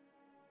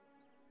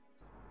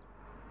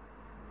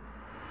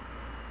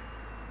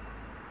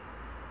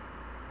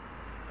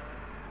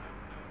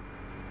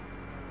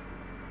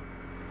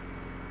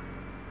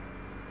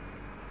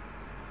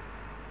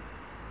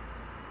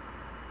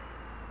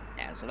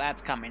 yeah, so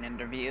that's coming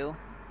into view.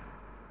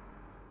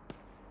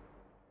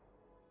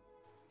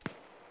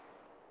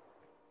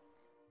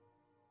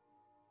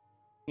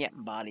 Yep,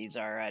 bodies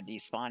are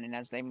despawning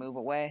as they move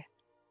away.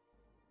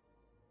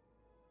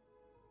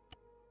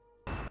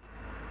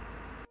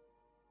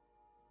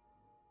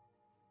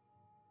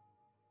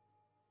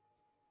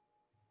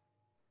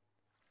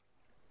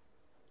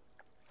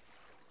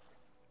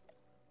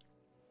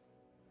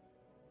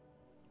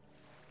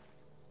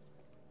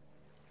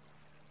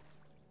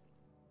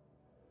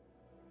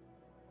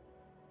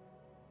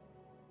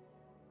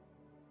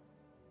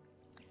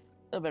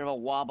 A little bit of a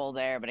wobble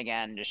there, but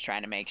again, just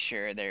trying to make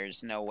sure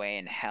there's no way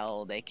in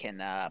hell they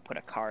can put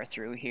a car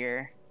through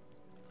here.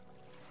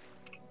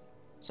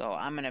 So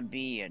I'm gonna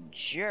be a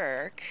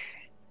jerk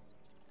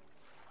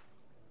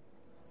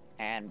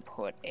and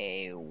put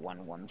a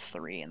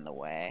 113 in the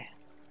way.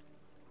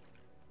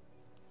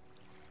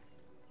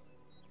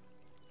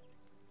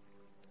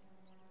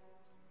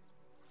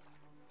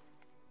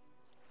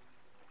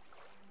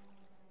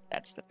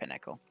 That's the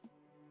pinnacle.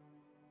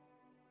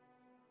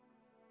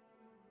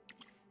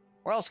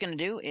 What we're also going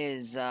to do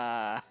is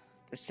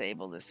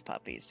disable this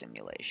puppy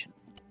simulation.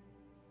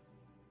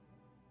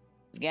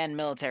 Again,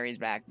 military's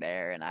back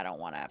there, and I don't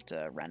want to have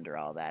to render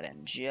all that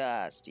in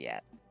just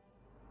yet.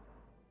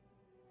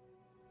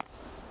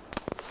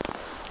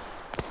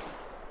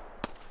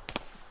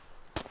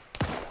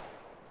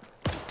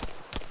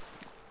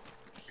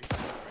 Where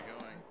are we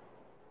going?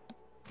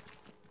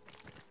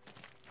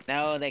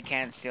 No, they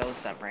can't steal the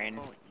submarine.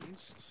 Oh,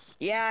 east?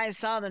 Yeah, I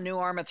saw the new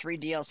Arma 3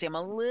 DLC. I'm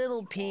a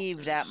little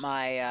peeved at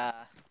my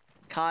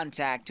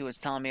contact who was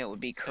telling me it would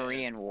be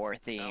Korean War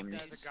themed.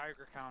 South guy's a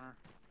Geiger counter.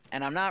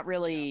 And I'm not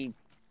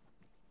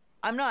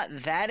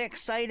that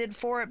excited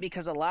for it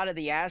because a lot of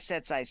the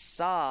assets I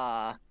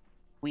saw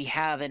we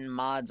have in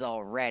mods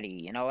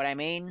already. You know what I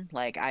mean?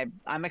 Like,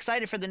 I'm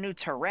excited for the new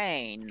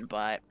terrain,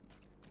 but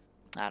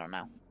I don't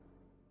know.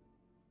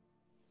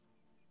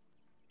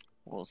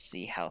 We'll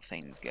see how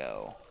things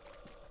go.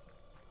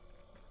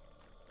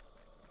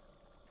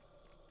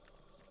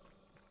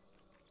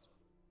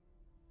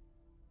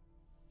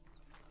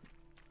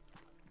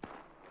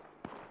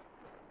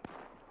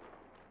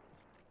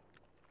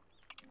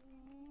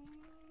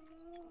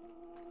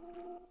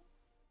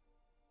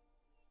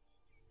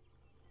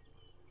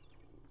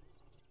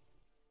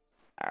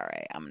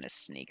 Alright, I'm gonna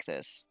sneak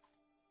this.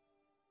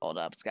 Hold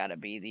up, it's gotta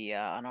be the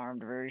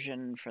unarmed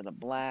version for the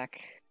black.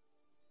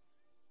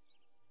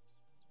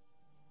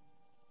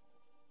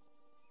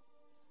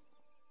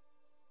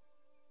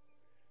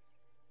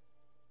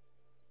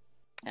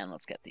 And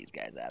let's get these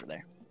guys out of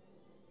there.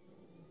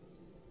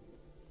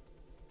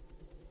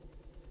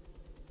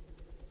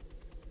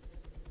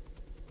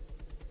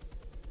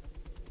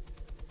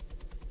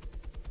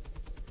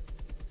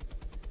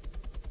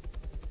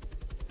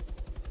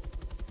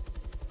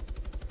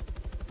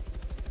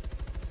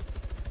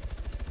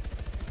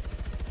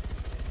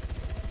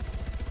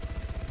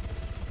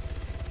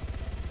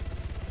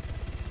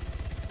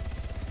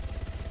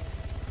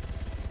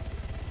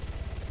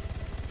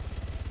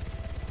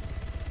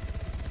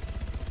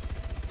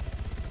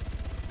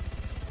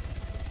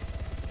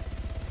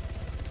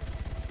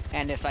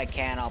 And if I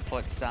can, I'll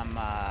put some,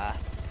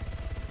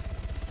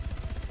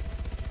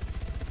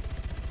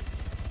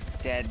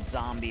 dead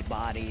zombie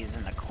bodies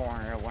in the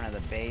corner of one of the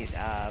base,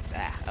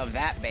 of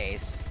that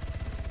base.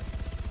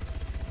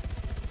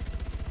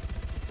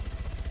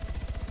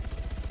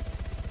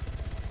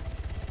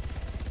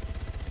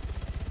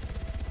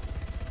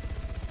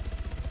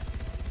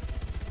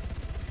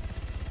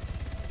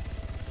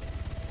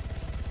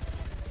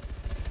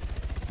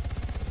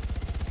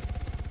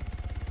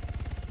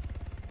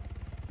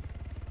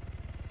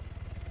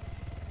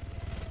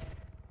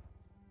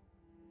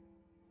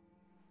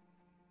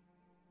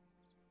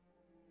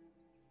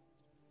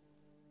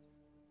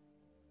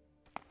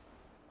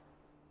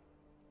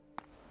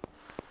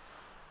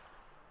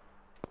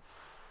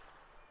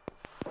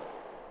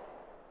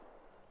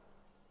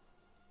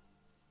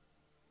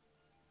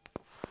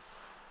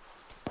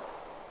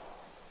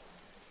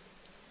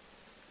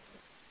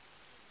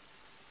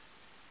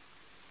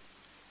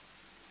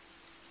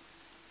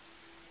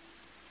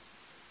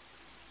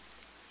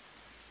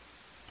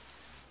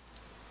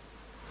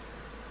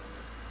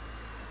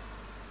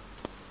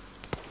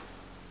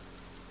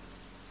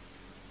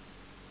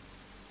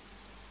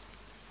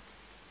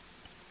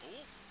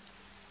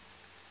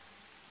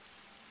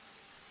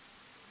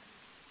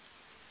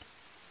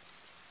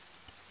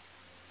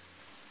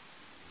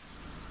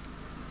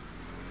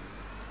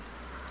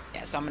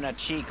 Yeah, so I'm gonna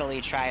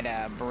cheekily try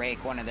to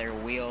break one of their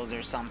wheels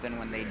or something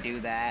when they do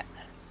that.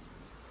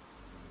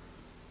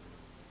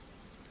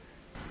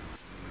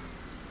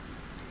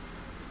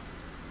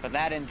 But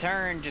that in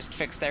turn just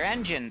fixed their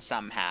engine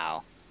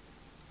somehow.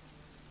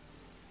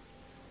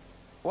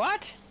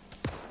 What?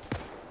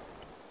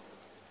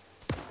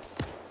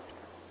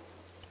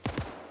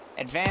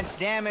 Advanced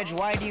damage,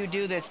 why do you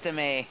do this to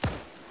me?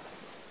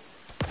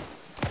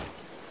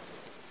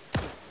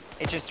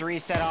 It just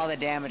reset all the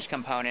damage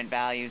component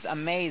values.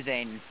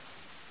 Amazing.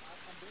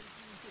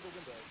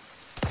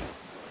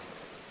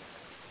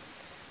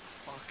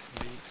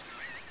 Fuck me.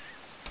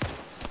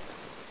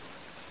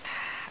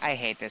 I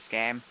hate this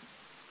game.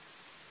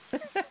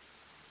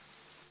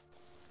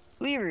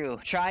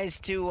 Liru tries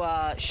to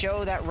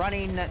show that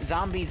running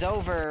zombies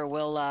over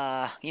will,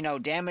 you know,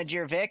 damage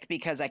your Vic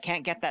because I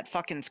can't get that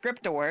fucking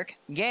script to work.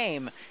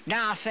 Game.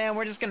 Nah, fam,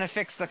 we're just gonna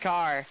fix the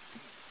car.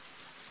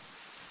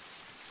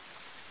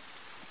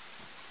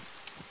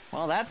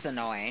 Well, that's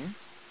annoying.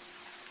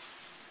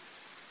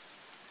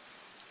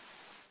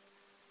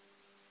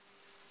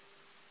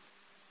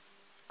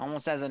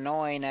 Almost as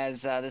annoying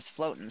as this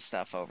floating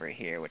stuff over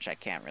here, which I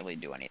can't really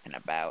do anything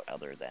about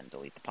other than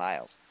delete the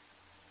piles.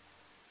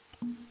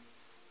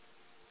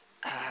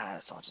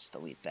 So I'll just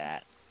delete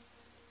that.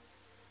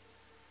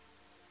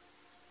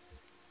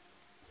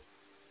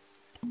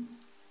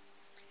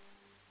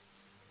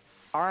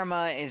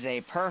 Arma is a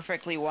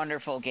perfectly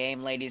wonderful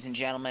game, ladies and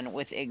gentlemen,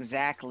 with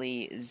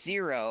exactly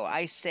zero,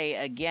 I say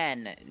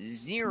again,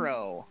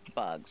 zero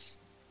bugs.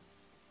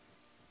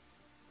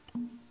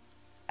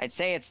 I'd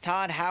say it's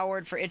Todd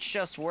Howard for It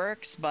Just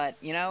Works, but,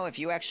 you know, if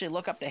you actually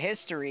look up the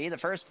history, the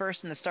first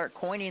person to start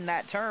coining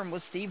that term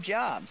was Steve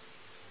Jobs.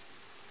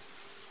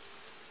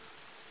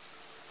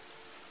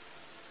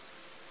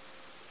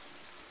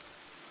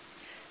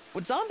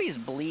 Would zombies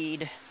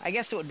bleed? I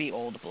guess it would be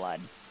old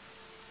blood.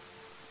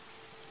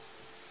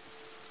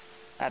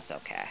 That's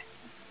okay.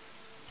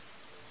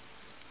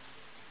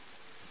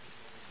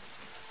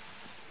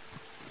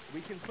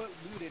 We can put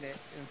loot in it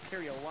and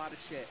carry a lot of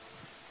shit.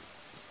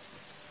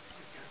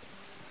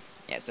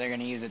 Yeah, so they're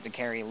gonna use it to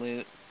carry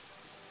loot.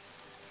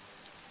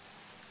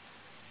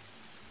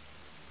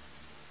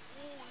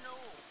 Oh no!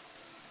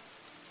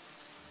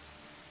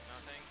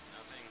 Nothing.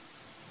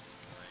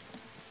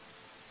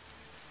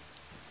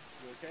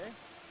 You okay?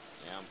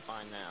 Yeah, I'm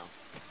fine now.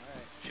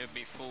 Alright. Should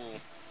be full.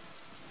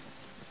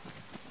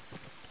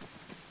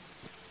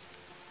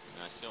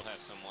 And I still have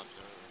some left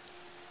over.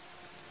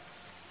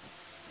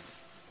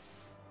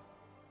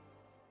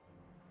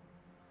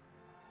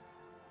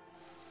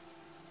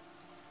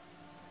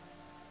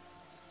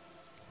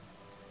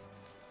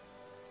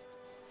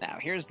 Now,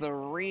 here's the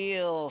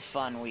real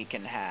fun we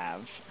can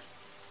have.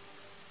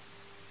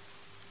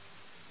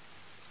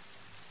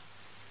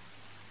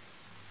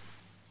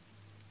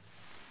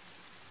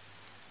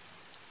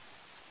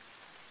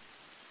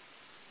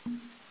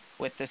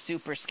 With the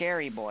super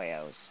scary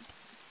boyos.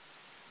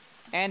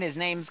 And his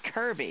name's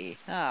Kirby.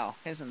 Oh,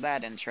 isn't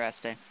that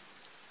interesting?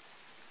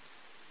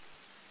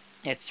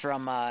 It's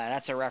from,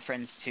 that's a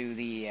reference to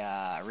the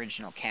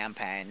original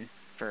campaign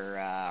for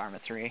Arma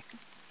 3.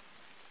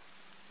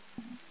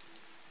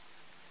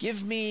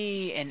 Give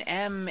me an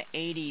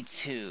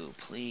M82,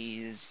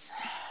 please.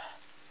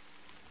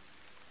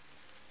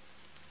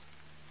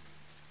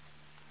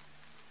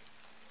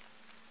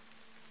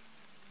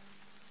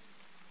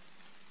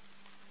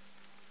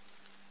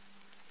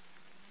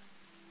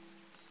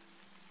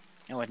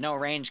 And with no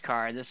range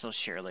card, this will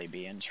surely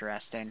be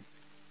interesting.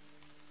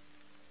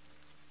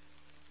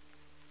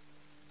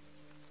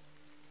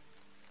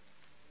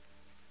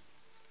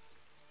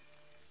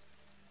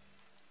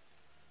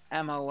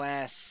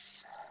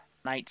 MOS.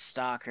 Night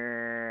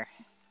Stalker.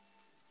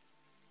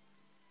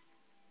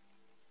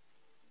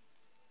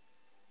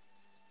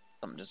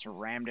 Something just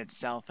rammed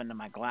itself into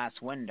my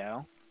glass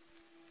window.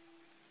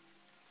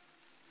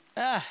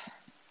 Ah,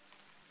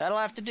 that'll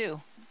have to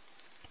do.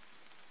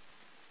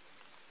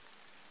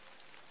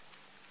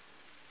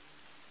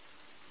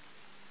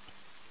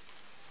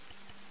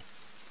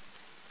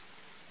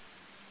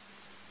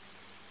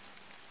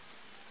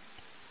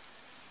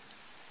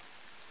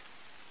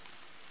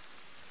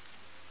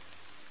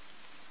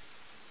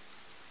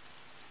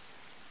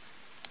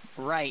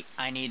 Right,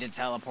 I need to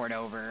teleport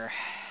over.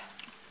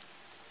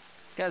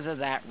 Because of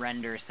that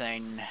render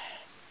thing.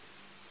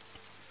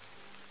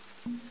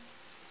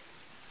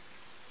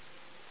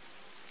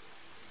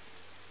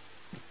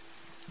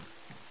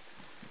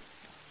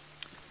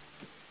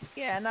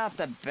 Yeah, not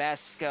the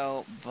best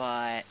scope,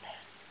 but...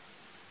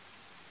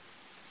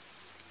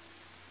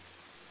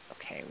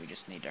 Okay, we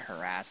just need to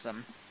harass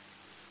them.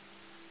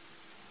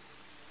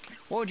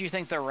 What would you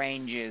think the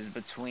range is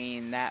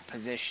between that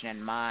position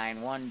and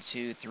mine? 1,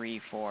 2, 3,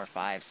 4,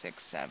 5,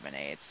 6, 7,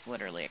 8. It's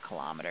literally a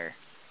kilometer.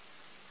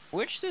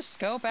 Which the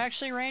scope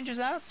actually ranges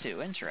out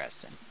to.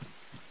 Interesting.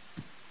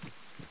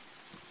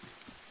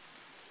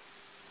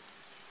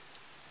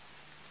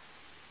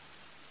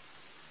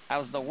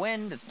 How's the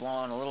wind? It's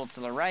blowing a little to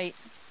the right.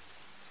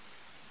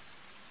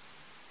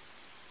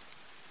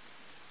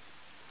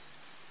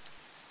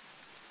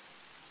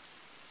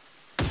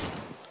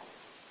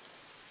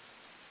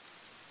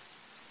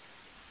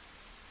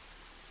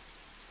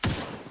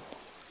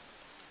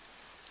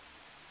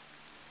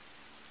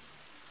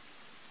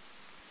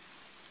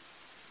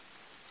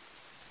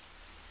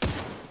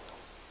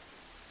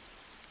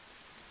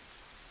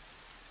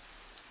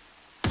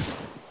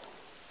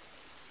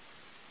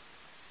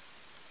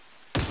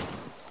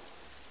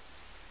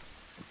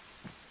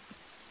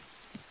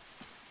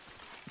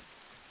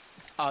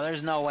 Oh,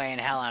 there's no way in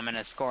hell I'm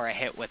gonna score a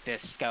hit with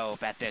this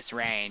scope at this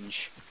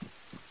range.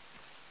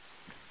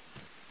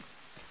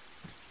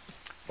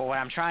 But what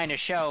I'm trying to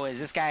show is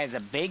this guy has a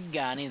big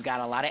gun, he's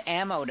got a lot of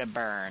ammo to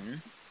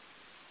burn,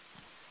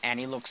 and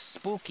he looks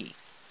spooky.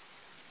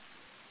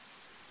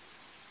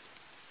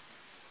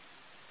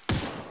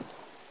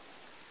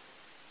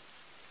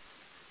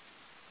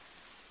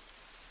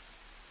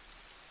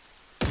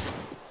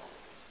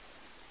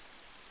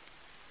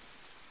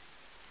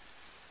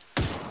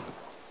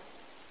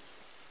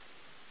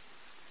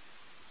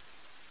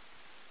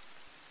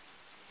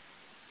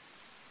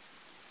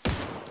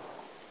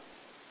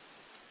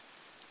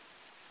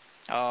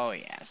 Oh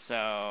yeah,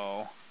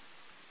 so...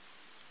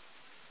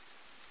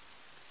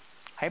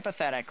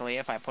 hypothetically,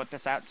 if I put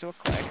this out to a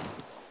click...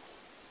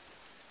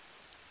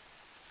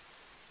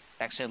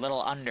 actually a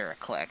little under a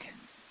click.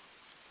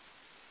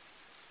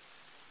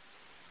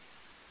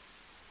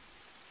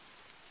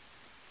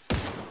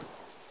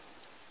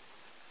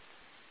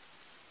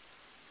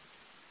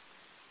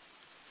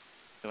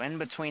 So in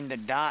between the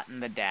dot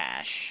and the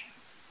dash.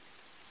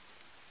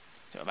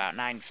 So about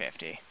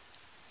 950.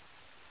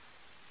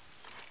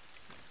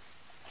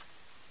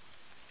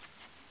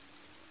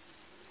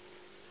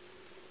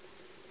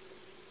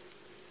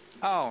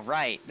 Oh,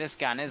 right. This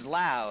gun is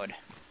loud.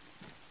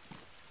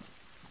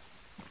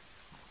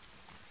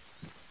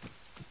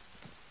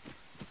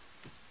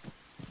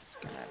 It's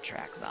gonna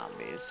attract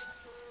zombies.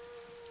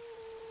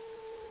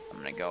 I'm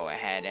gonna go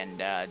ahead and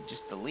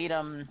just delete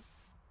them.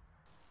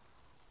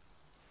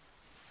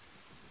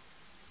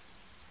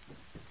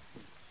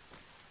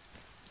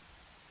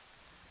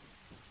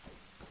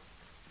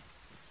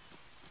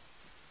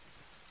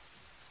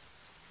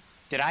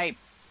 Did I...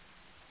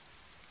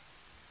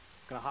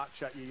 Gonna hot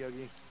shot you,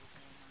 Yogi.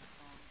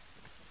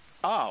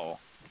 Oh.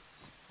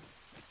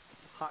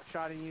 Hot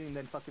shotting you and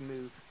then fucking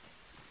move.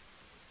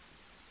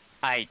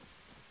 I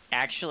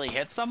actually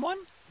hit someone?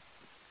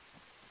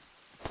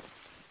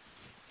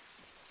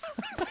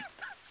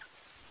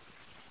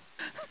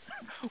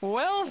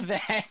 Well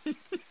then.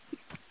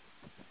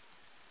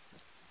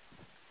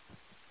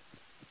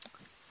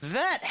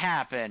 That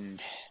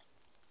happened.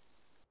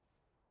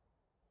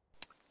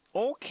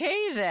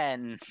 Okay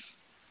then.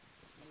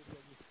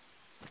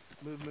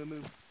 Move, move,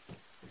 move.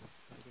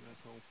 Like an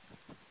asshole.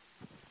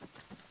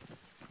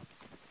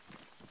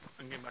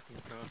 I'm getting back in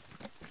the car.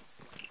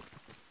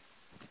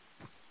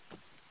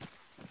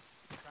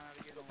 Try not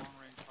to get a long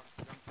range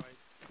gunfight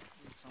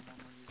with someone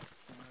where you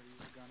don't know how to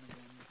use a gun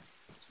again.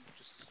 It's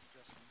just a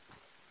suggestion.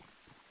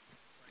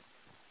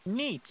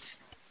 Neat.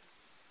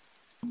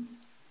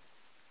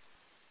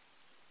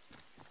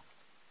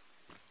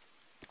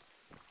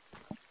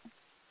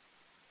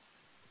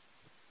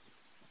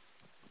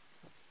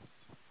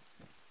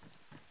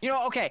 You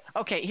know, okay,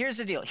 here's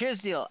the deal.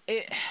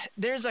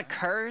 There's a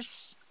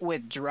curse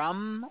with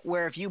drum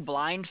where if you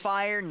blind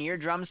fire near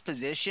drum's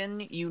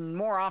position, you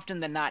more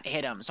often than not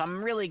hit him. So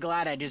I'm really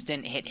glad I just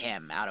didn't hit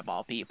him out of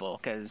all people,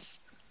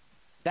 because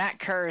that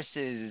curse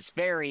is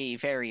very,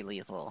 very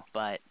lethal,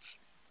 but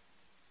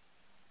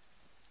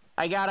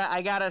I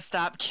gotta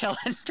stop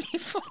killing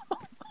people.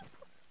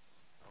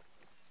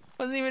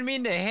 Wasn't even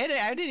mean to hit it.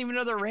 I didn't even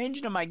know the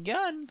range of my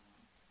gun.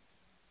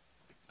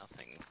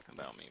 nothing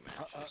about me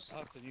matches.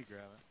 Hudson, you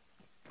grab it.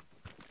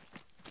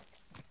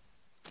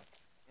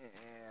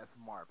 Yeah,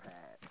 smart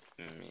pad.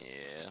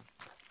 Yeah.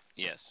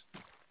 Yes.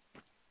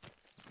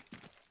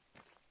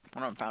 I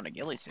don't found a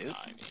ghillie suit.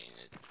 I mean,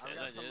 it I said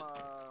got I did.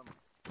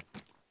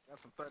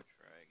 got some thread.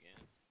 Try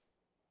again.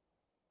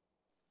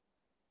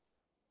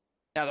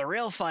 Now the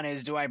real fun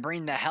is, do I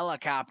bring the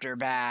helicopter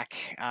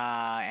back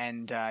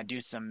and do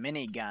some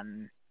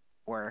minigun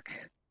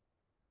work?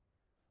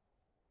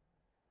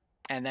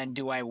 And then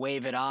do I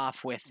wave it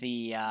off with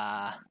the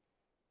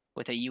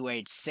with a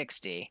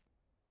UH-60?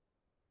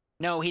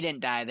 No, he didn't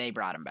die. They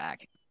brought him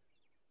back.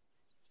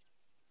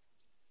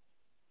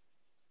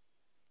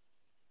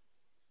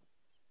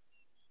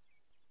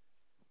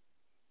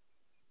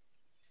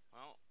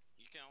 Well,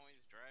 you can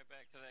always drive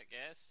back to that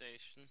gas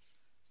station.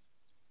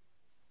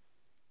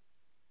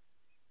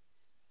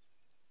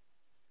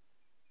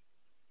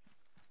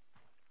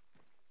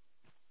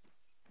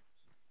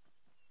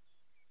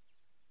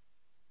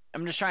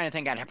 I'm just trying to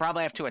think. I'd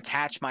probably have to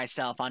attach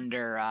myself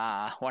under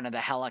one of the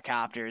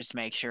helicopters to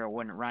make sure it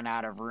wouldn't run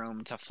out of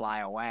room to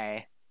fly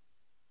away.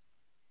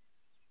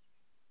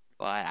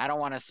 But I don't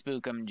want to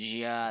spook them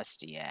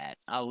just yet.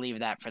 I'll leave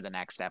that for the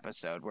next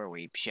episode where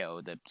we show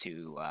the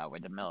two, where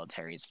the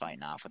military's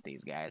fighting off with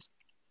these guys.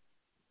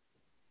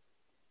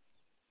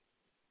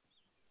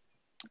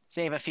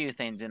 Save a few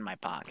things in my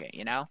pocket,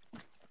 you know?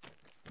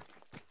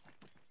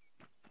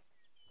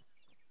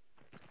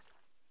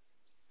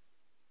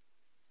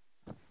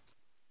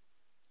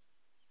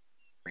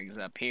 Brings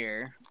up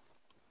here.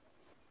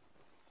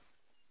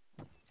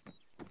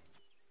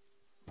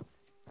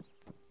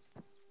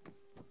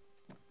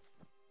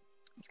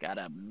 It's got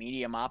a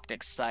medium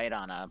optic sight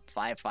on a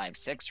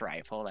 5.56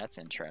 rifle. That's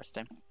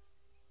interesting.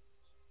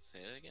 Say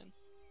it again.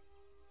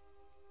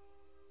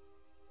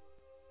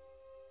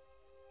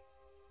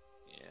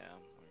 Yeah,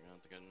 we're gonna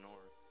have to go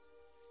north.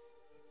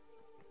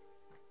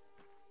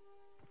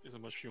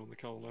 Isn't much fuel in the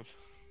car left.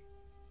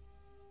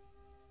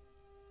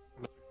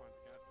 Unless we find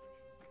the gas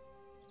station.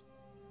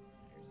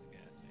 Here's the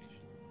gas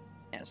station.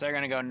 Yeah, so they're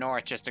gonna go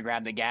north just to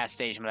grab the gas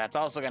station, but that's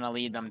also gonna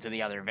lead them to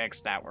the other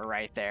Vics that were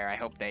right there. I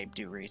hope they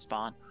do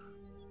respawn.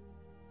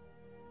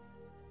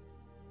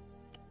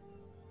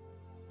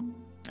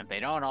 If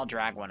they don't, I'll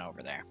drag one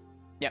over there.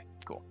 Yep,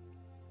 cool.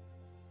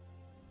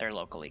 They're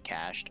locally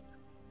cached.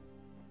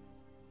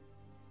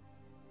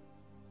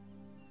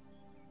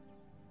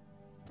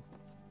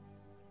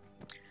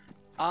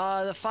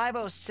 The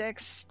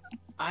 506,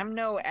 I'm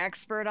no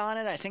expert on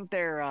it. I think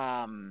they're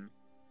an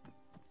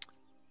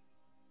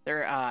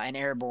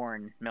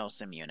airborne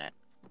milsim unit.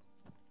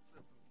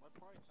 Listen, my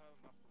pride's had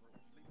enough of it.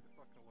 Leave the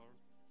fuck alone.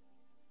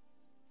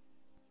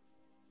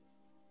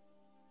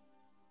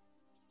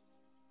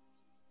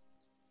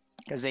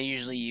 Because they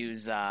usually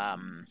use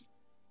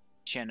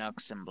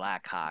Chinooks and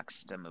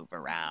Blackhawks to move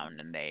around,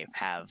 and they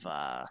have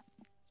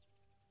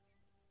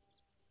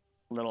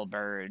Little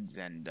Birds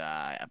and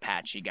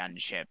Apache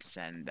gunships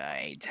and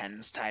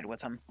A-10s tied with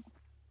them.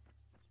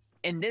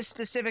 In this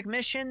specific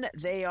mission,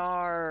 they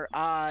are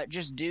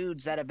just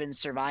dudes that have been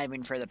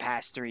surviving for the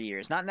past 3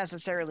 years. Not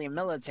necessarily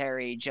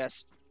military,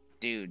 just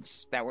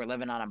dudes that were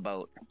living on a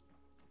boat.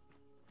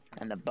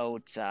 And the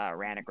boat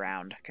ran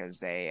aground because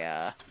they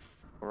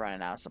were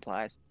running out of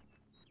supplies.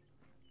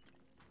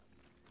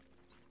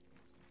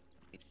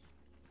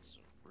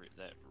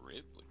 That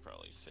rib would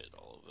probably fit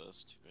all of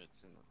us.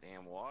 It's in the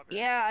damn water.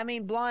 Yeah, I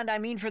mean, Blonde, I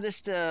mean for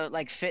this to,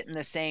 like, fit in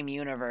the same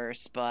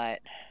universe,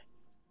 but...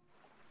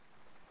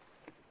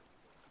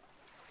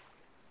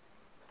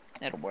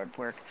 it'll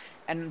work.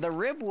 And the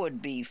rib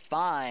would be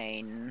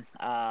fine.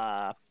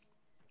 A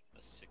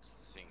sixth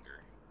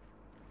finger.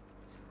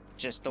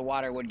 Just the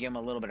water would give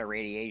them a little bit of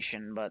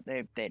radiation, but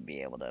they'd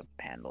be able to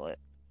handle it.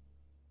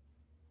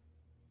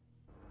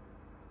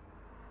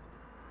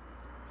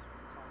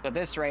 So at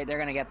this rate, they're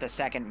going to get the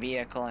second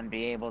vehicle and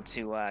be able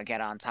to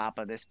get on top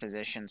of this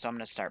position, so I'm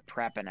going to start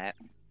prepping it.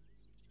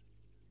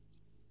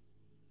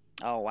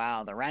 Oh,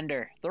 wow, the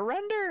render. The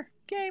render!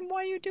 Game,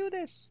 why you do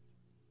this?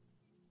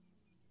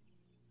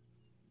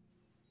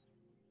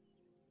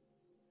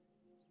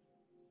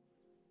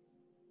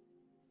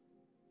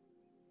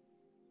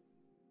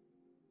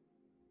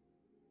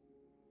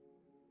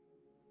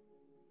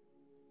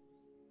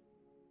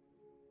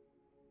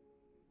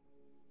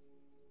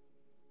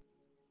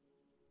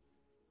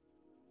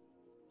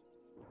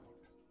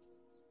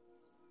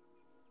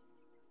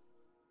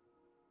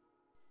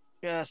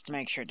 Just to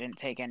make sure it didn't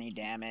take any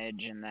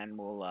damage, and then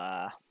we'll,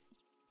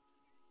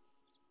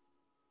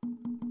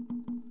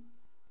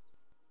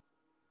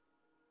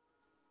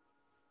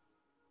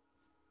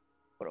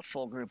 put a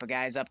full group of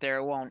guys up there.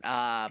 It won't,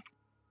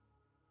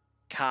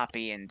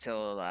 copy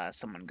until,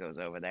 someone goes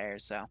over there,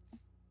 so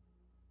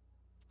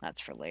that's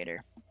for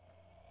later.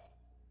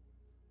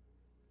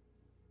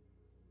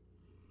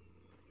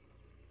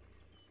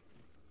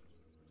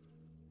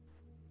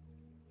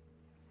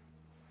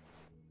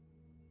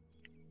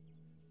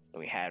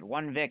 We had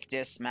one Vic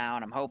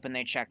dismount. I'm hoping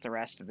they check the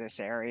rest of this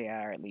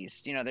area, or at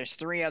least, you know, there's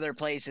 3 other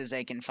places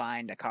they can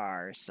find a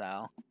car,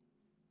 so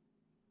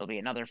There'll be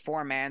another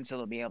 4-man, so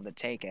they'll be able to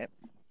take it.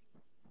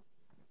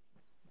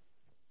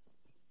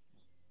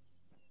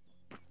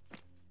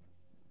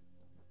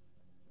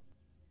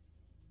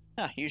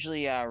 Huh,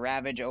 usually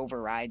Ravage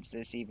overrides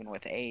this even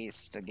with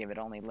Ace to give it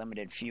only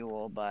limited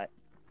fuel, but...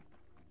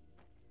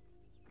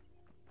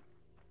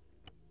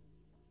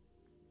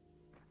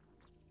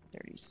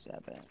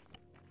 $37.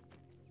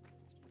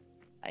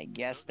 I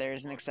guess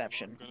there's an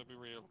exception. I'm gonna be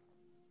real.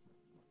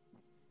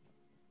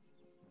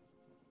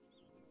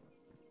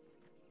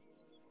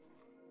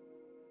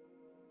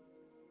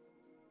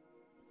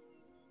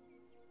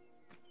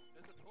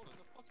 There's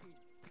a fucking...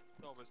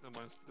 No, but never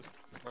mind. This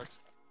works.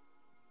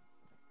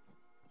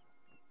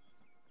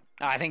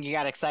 Oh, I think you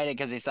got excited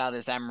because he saw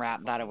this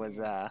MRAP, thought it was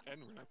N-wrap,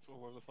 or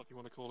whatever the fuck you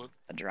want to call it.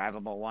 a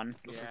drivable one.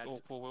 Looks Yeah, like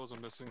all 4 wheels are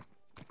missing.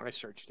 I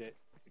searched it.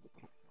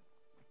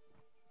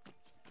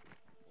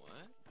 What?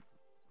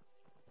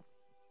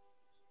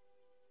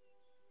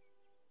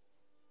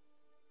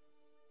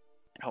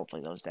 And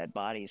hopefully those dead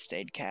bodies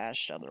stayed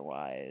cached,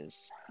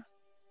 otherwise...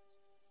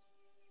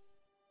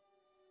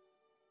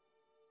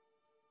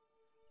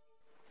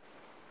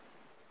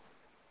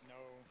 No,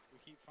 we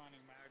keep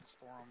finding mags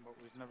for them, but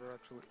we've never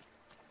actually...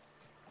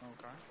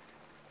 Okay.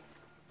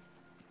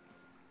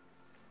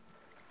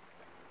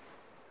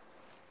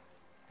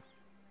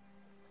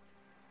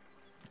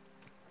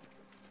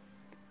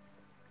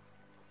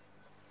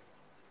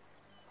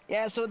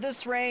 Yeah, so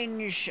this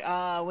range,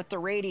 with the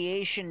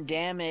radiation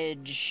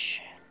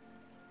damage,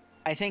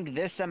 I think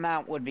this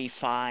amount would be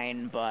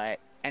fine, but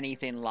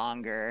anything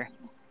longer...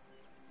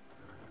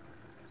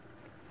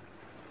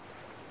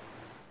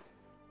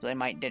 So they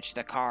might ditch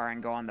the car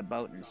and go on the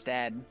boat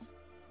instead.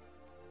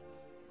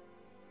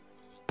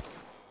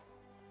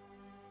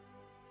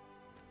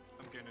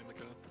 I'm getting in the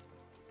car.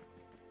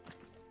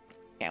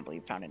 Can't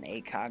believe you found an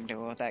ACOG to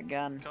go with that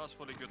gun. Car's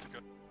fully good to go.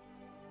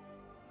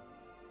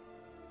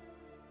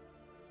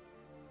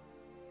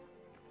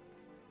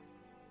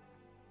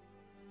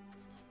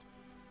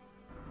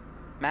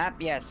 Map,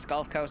 yes,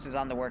 Gulf Coast is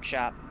on the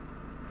workshop.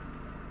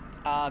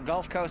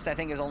 Gulf Coast, I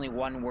think, is only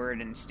one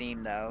word in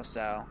Steam, though,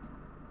 so...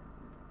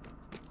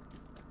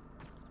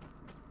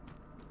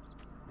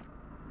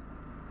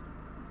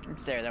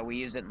 It's there, though. We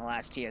used it in the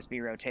last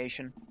TSB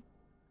rotation.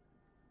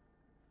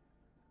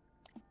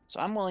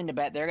 So I'm willing to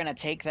bet they're going to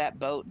take that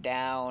boat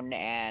down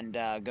and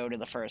go to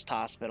the first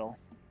hospital.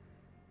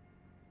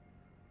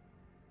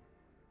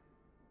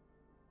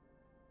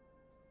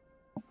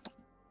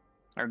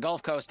 Or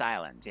Gulf Coast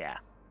Islands, yeah.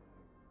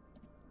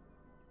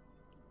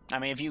 I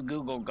mean, if you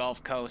Google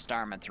Gulf Coast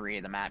Arma 3,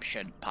 the map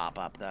should pop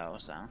up, though,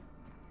 so...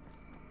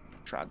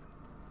 Shrug.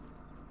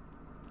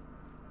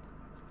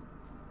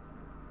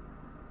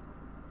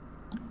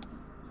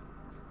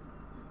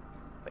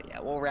 But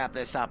yeah, we'll wrap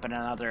this up in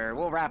another...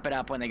 We'll wrap it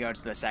up when they go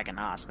to the second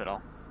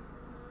hospital.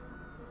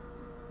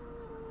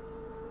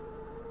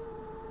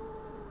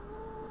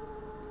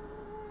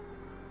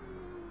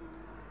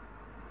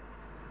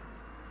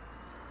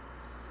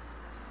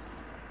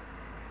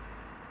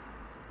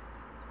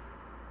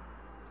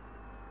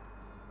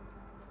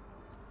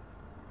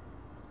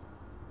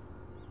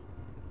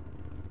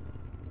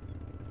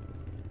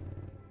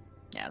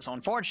 Yeah, so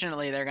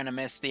unfortunately they're gonna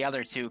miss the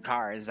other 2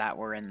 cars that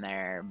were in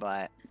there,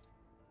 but...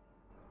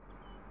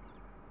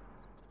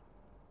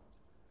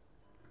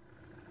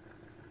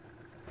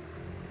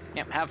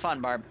 Yep, have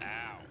fun, Barb.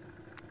 Ow.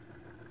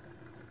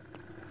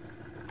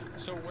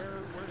 So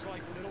where's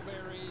like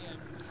Middlebury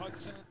and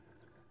Hudson?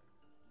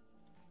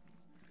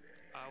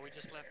 We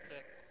just left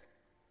it.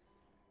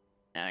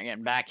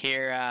 Getting back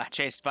here,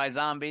 chased by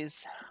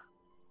zombies.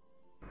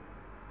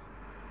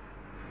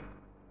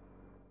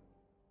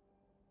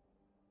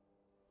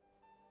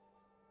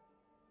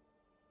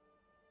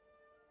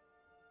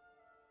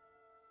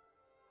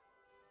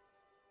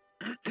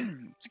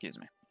 Excuse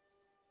me.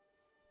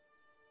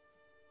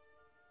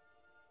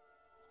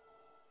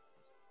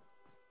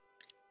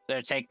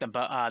 They'll take the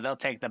boat. They'll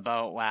take the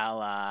boat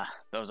while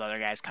those other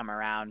guys come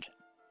around.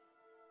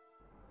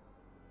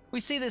 We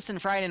see this in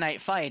Friday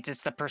Night Fights.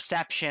 It's the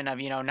perception of,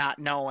 you know, not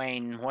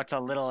knowing what's a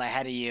little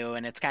ahead of you,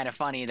 and it's kind of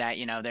funny that,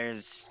 you know,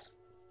 there's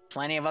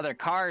plenty of other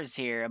cars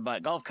here,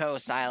 but Gulf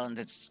Coast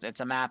Islands, it's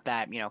a map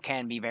that, you know,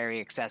 can be very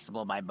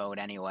accessible by boat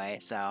anyway.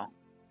 So.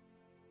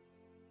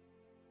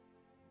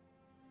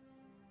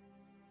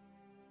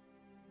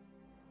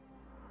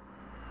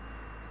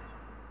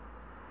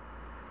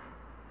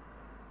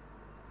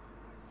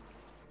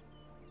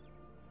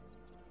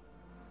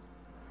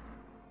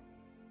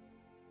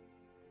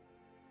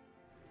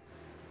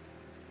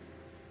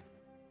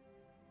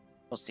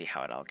 We'll see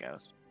how it all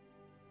goes.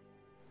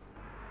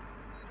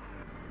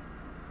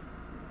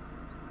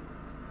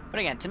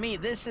 But again, to me,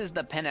 this is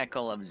the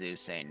pinnacle of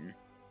Zeusing.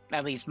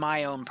 At least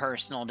my own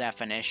personal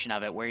definition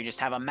of it, where you just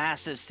have a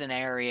massive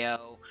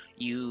scenario,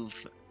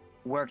 you've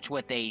worked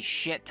with a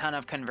shit ton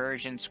of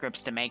conversion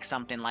scripts to make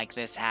something like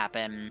this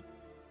happen,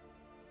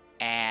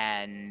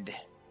 and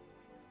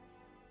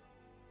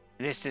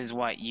this is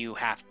what you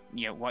have,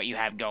 you know, what you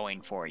have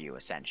going for you,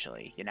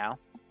 essentially, you know?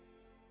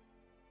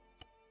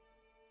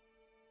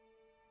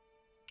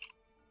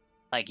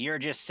 Like, you're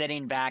just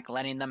sitting back,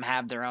 letting them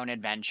have their own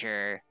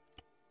adventure,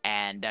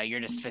 and you're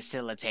just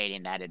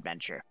facilitating that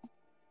adventure.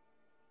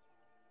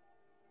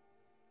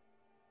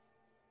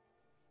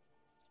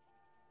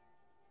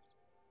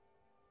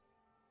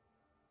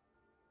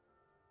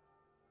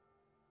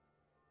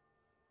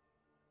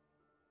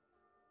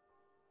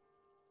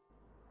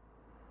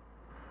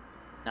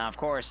 Now, of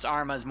course,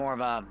 Arma's more of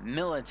a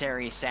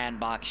military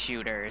sandbox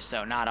shooter,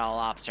 so not all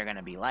ops are going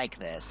to be like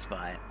this,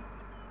 but...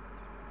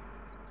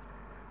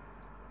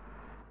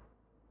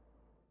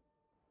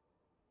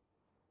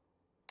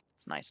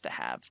 it's nice to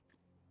have.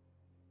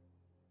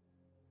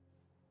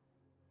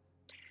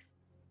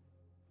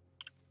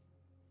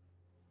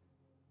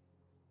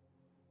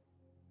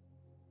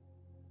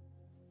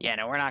 Yeah,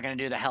 no, we're not going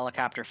to do the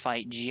helicopter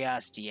fight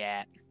just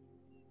yet.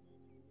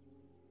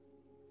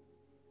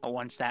 But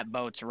once that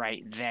boat's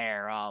right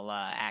there, I'll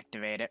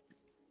activate it.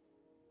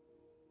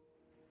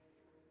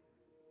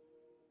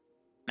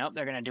 Nope,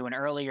 they're going to do an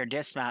earlier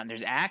dismount, and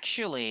there's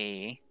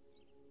actually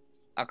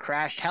a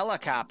crashed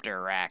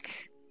helicopter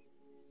wreck.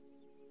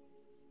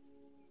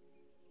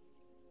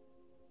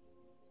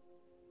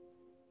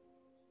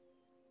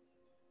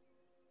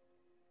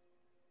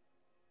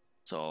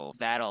 So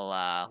that'll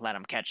let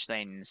them catch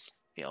things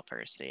field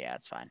first. Yeah,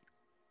 it's fine.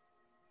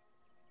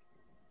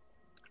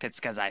 It's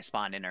because I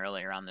spawned in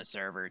earlier on the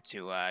server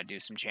to do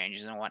some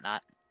changes and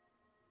whatnot.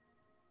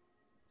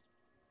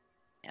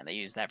 Yeah, they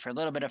used that for a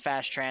little bit of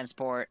fast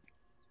transport.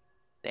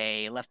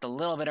 They left a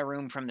little bit of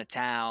room from the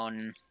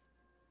town.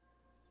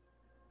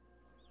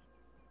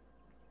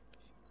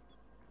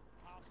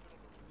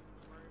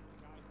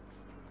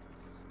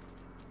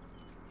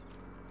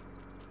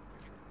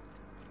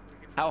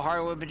 How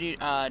hard would you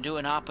do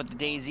an op with the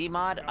DayZ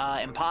mod?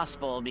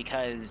 Impossible,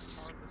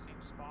 because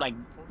like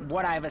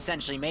what I've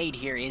essentially made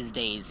here is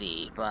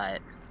DayZ,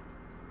 but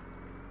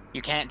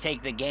you can't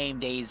take the game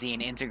DayZ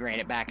and integrate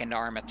it back into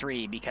Arma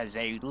 3 because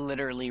they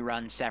literally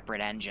run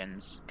separate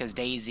engines. Because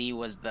DayZ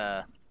was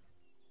the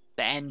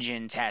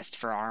engine test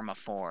for Arma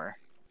 4.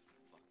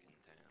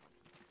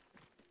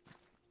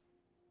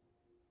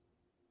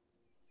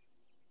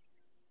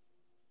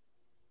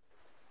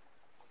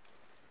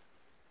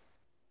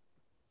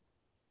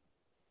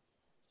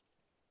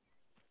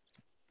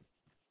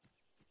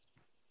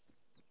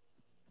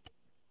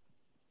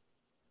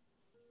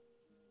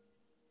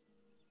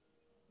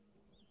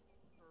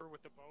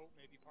 With the boat,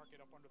 maybe park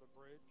it up under the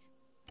bridge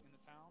in the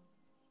town.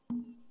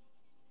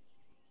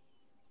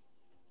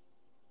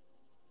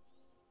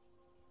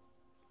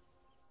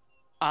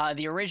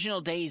 The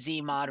original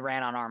DayZ mod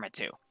ran on Arma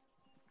 2,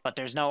 but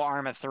there's no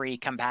Arma 3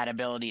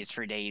 compatibilities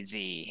for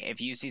DayZ.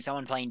 If you see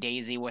someone playing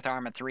DayZ with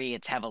Arma 3,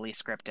 it's heavily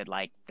scripted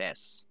like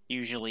this,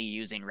 usually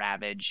using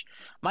Ravage.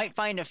 Might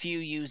find a few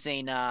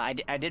using, I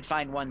did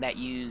find one that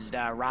used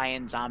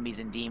Ryan Zombies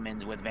and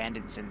Demons with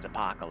Vandenson's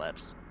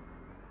Apocalypse.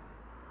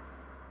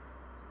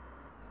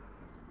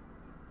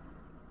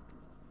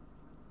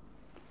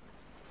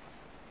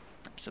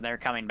 So they're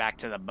coming back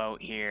to the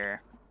boat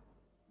here.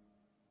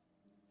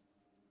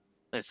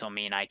 This will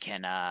mean I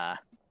can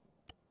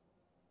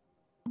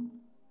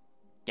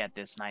get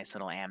this nice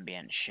little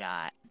ambient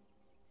shot.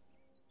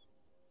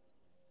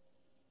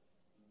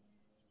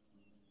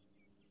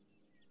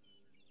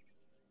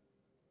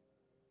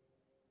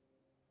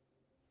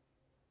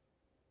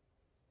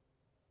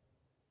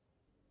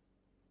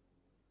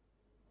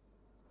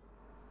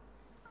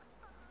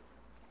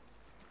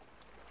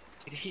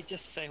 Did he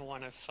just say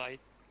wanna fight?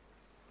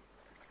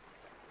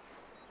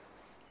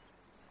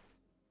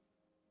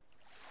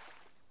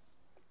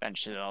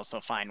 Eventually they'll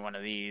also find one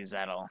of these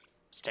that'll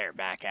stare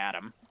back at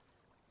him.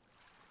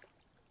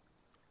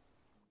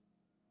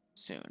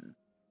 Soon.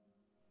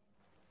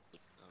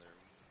 Another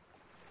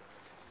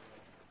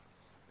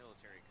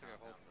military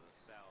compound to the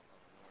south on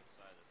the north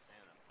side of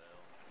Sanibel.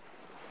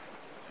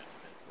 That's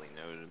mentally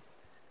noted.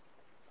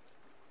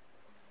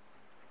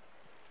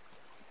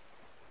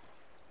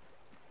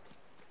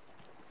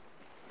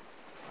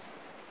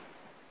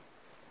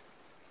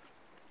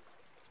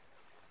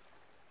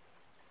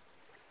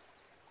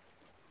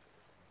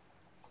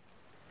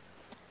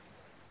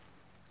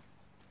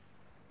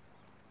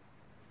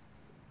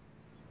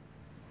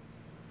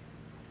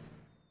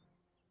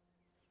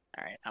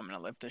 Alright, I'm gonna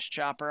lift this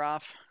chopper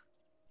off.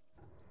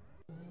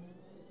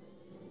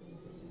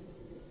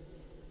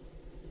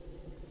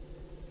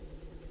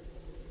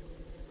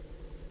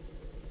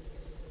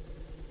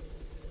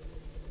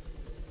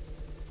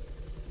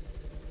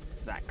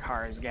 That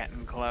car is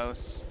getting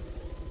close.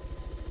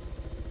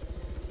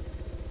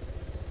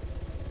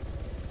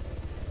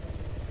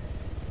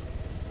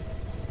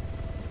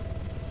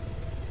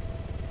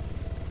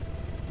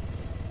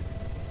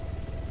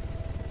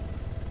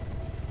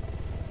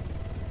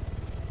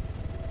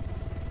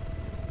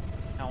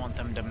 I want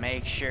them to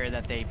make sure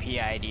that they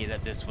PID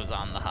that this was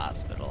on the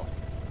hospital.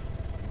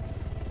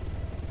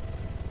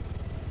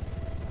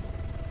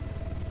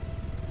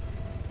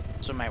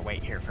 So I might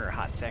wait here for a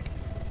hot tick.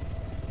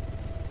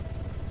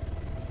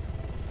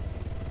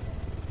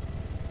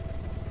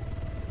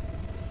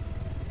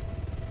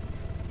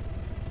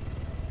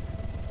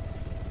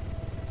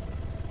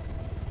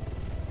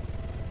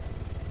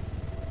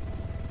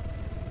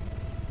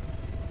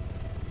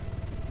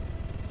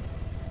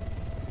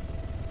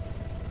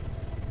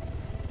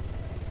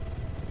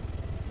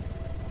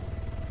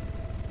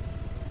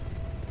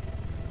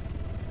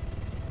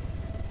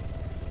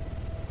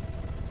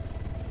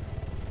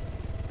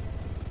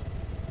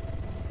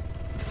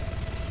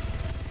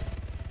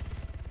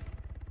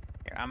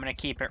 I'm gonna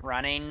keep it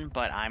running,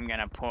 but I'm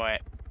gonna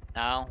put...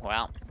 Oh,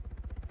 well.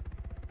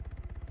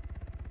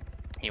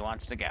 He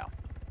wants to go.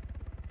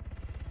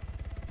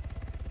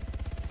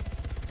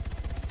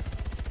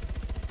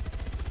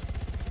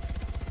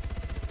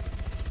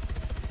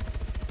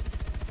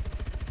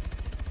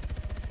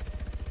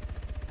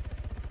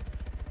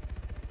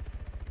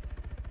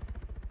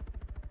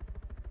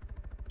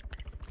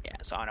 Yeah,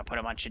 so I'm gonna put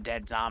a bunch of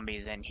dead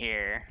zombies in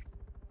here.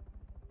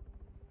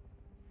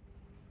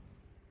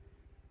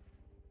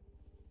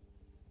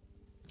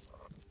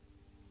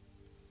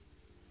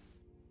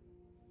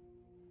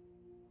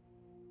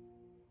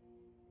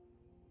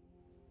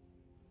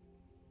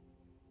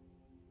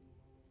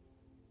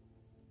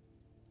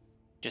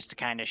 Just to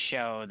kind of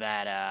show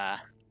that,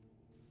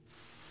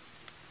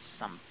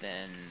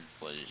 something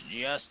was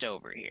just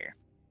over here.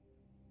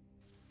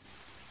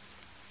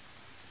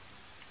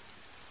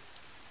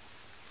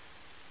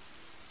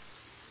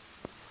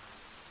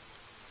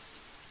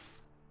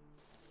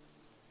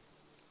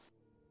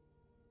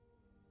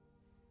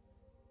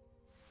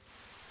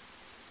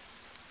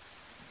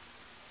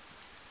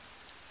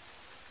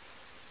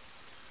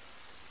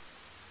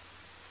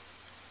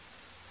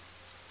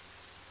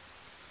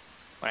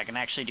 What I can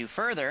actually do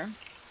further...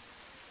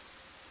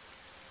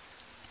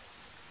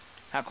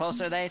 How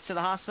close are they to the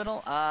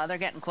hospital? They're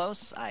getting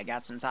close. I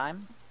got some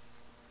time.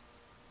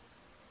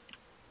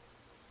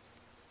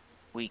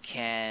 We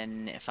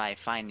can, if I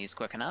find these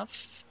quick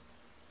enough.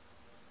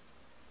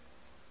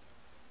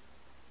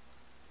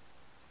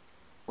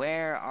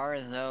 Where are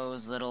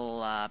those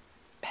little,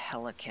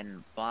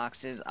 pelican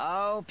boxes?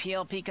 Oh,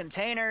 PLP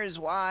containers,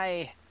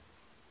 why?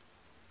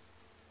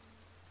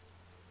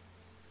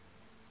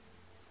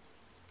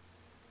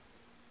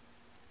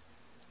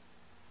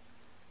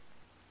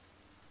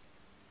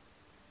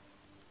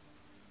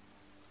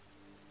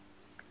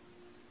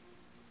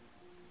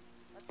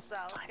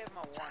 Let's give him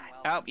a warm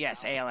welcome. Oh,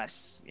 yes,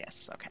 ALS.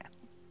 Yes, okay.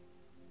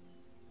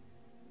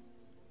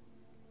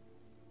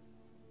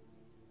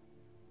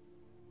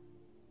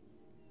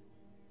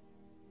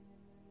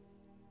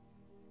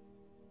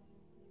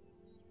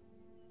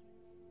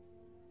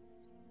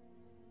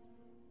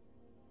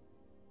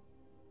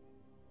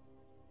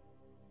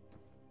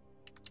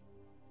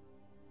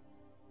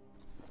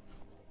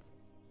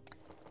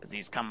 Because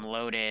these come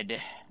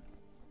loaded.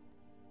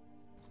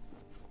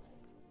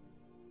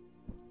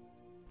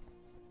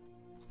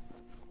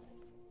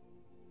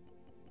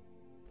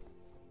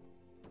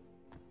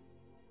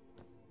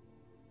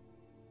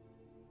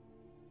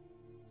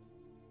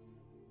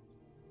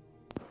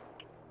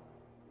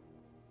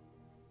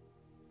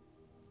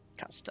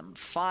 Custom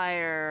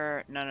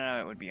fire.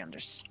 No, it would be under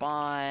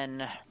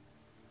spawn.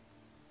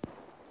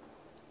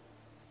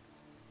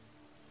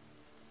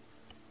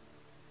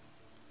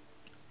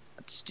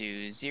 Let's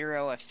do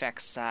 0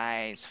 effect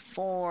size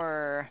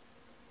 4.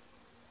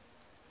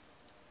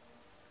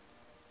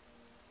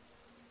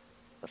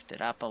 Lift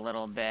it up a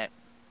little bit.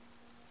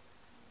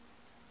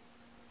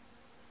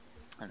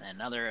 And then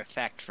another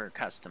effect for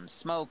custom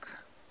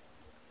smoke.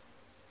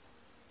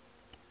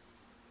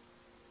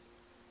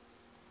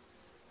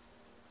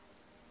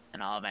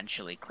 And I'll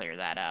eventually clear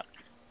that up.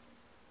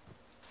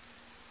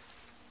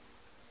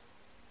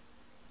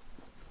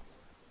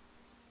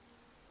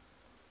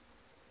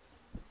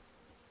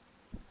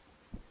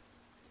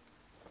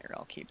 Here,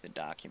 I'll keep the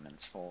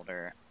documents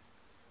folder.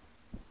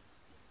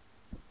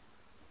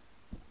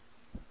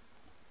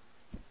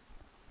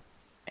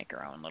 Make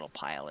our own little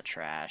pile of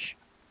trash.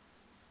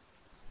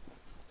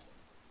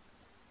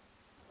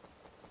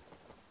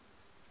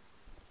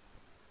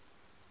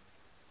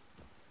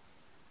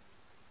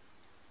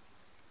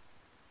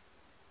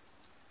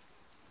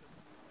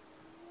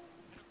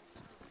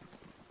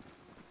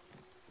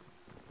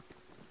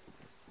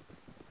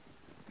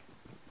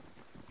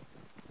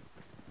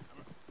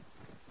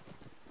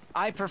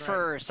 I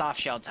prefer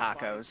soft-shell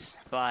tacos,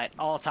 but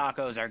all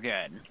tacos are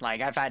good.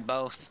 Like, I've had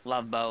both,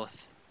 love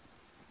both.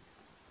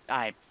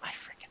 I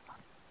freaking love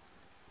them.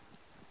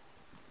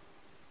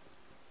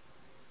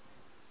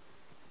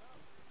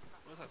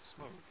 What is that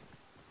smoke?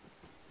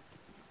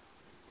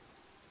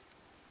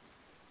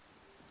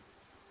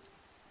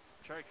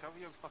 Cherry, cover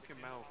your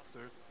fucking mouth,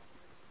 dude.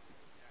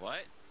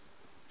 What?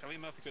 Cover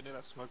your mouth if you near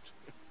that smoke.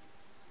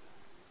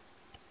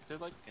 Is there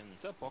like,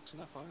 is that box in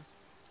that fire?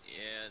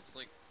 Yeah, it's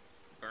like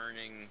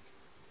burning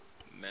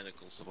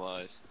medical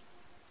supplies.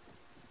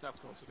 Of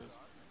course it is.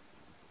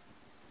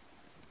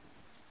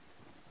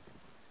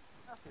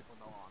 People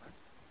no honor.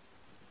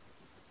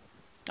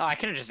 Oh, I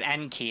could have just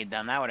N-keyed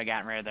them. That would have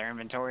gotten rid of their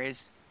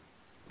inventories.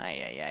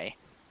 Ay.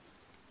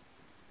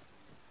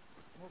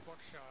 More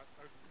buckshot.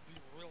 It would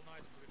be real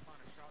nice if we could find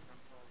a shotgun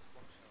for all this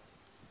buckshot.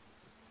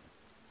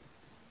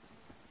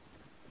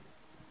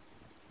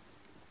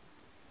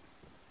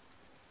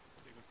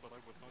 Even but I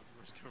would not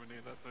risk going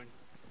near that thing.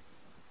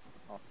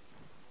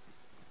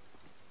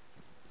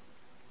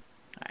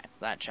 Alright, so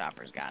that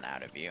chopper's gone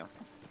out of view.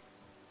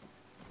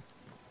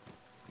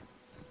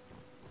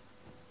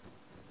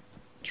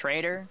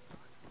 Trader?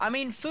 I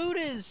mean, food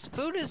is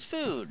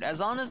food. As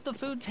long as the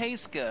food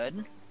tastes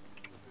good.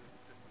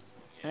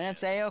 and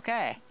it's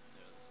a-okay.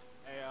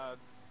 Hey,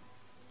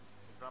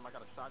 Drum, I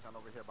got a shotgun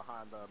over here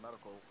behind the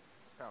medical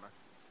counter.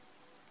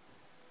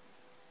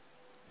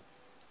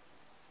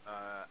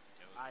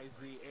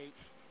 IZH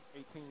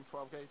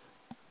 1812 gauge.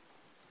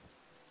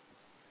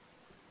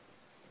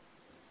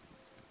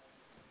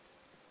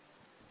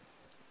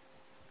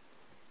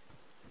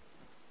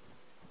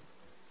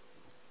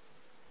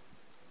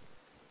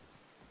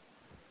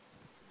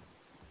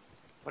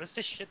 What is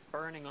this shit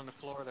burning on the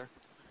floor there?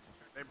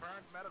 They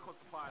burned medical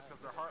supplies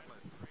because they're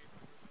heartless.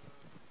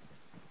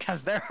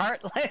 Because they're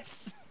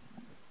heartless.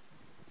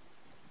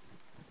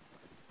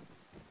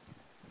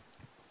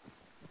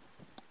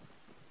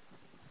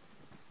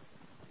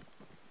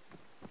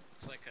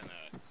 Looks like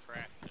a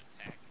crashed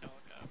attack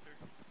helicopter.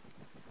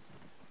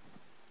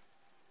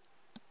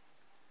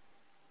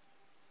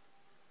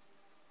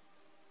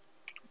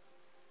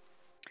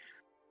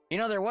 You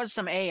know, there was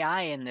some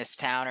AI in this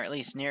town, or at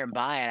least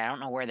nearby, and I don't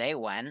know where they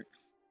went.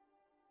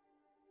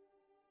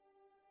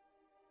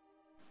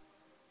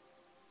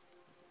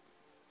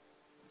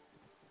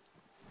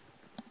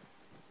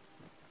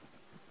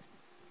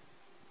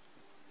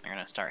 They're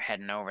gonna start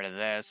heading over to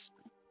this.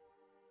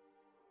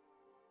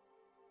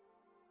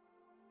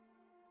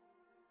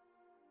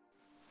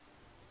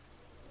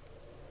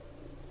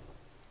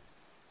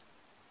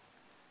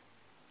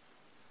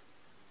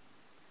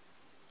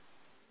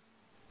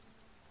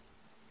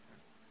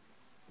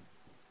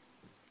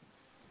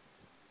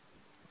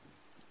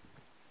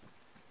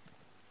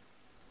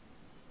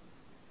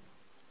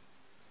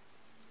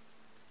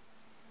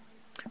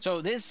 So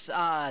this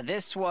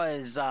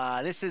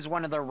is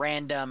one of the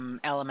random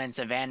elements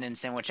of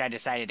Anderson which I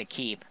decided to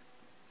keep.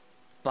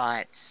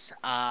 But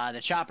the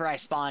chopper I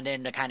spawned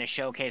in to kind of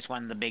showcase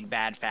one of the big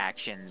bad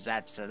factions.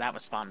 That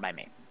was spawned by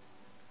me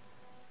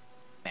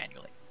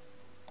manually.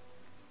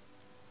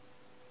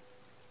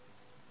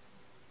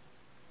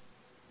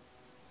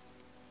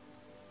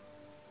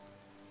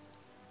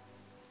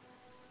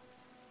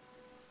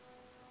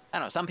 I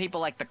don't know. Some people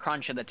like the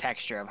crunch of the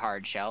texture of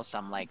hard shell.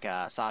 Some like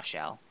soft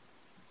shell.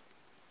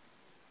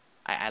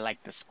 I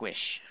like the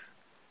squish.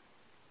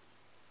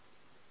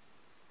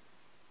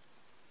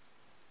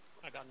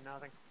 I got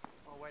nothing.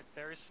 Oh wait,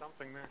 there is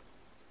something there.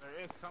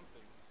 There is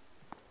something.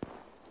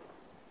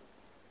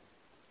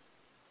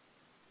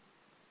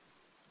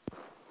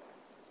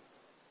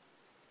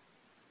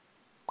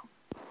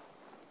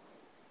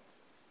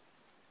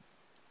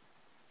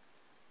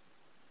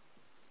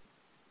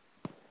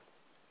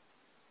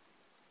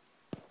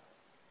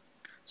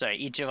 So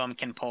each of them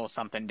can pull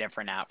something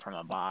different out from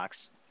a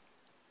box.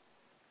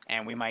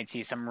 And we might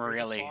see some There's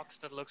really... a box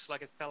that looks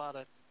like it fell out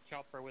of a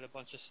chopper with a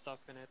bunch of stuff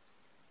in it.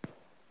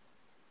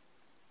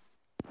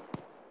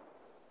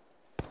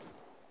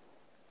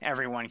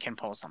 Everyone can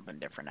pull something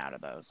different out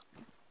of those.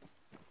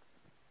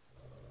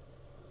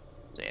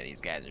 So yeah,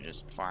 these guys are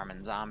just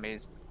farming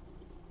zombies.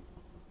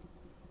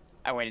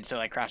 I waited till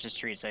I crossed the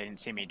street so they didn't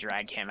see me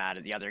drag him out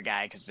of the other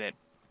guy, because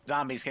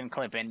zombies can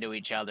clip into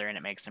each other and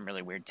it makes some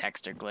really weird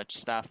texture glitch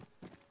stuff.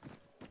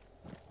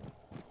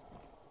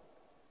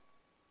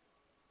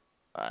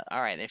 But,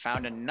 alright, they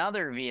found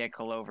another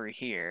vehicle over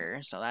here,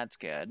 so that's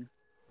good.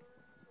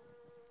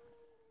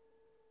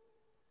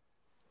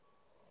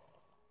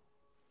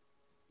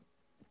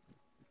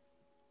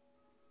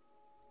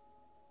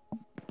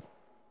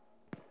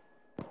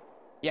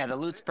 Yeah, the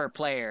loot's per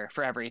player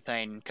for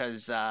everything,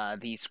 because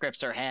the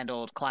scripts are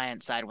handled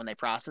client-side when they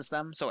process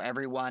them, so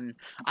everyone...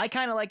 I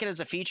kind of like it as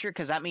a feature,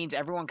 because that means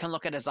everyone can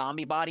look at a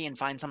zombie body and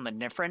find something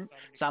different.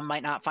 Some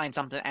might not find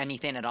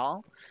anything at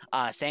all.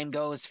 Same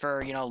goes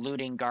for, you know,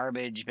 looting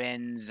garbage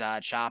bins,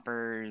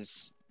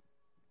 choppers...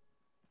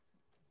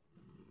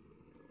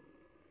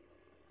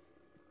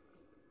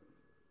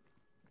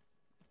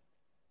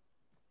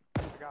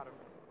 I got him.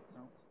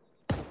 No.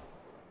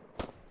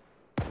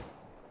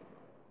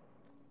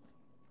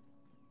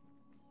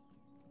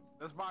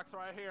 This box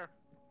right here.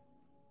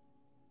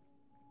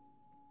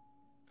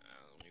 I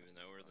don't even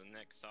know where the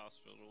next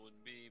hospital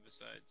would be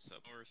besides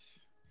up north.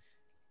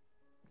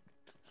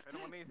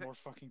 Anyone needs More it?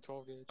 fucking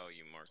 12 gauge. Oh,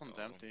 you marked This one's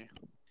all of empty.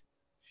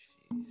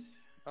 them. Jeez.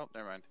 Oh,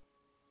 never mind.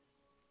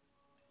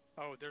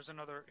 Oh, there's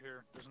another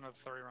here. There's another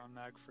 30-round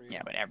mag for you.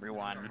 Yeah, but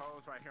everyone... There's a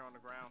hose right here on the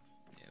ground.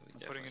 Yeah, we I'm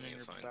putting definitely it in need to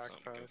your find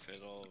something that can backpack.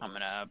 fit all of I'm us.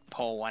 gonna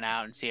pull one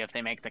out and see if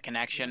they make the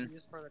connection.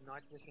 Used for the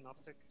night vision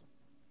optic.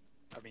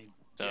 I mean,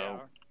 So, yeah.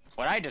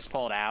 what I just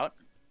pulled out...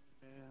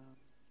 Yeah.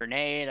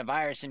 Grenade, a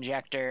virus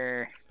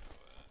injector...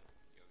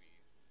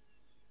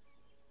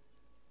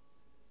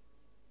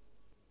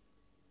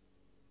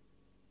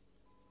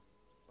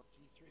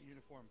 G3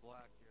 uniform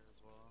black here as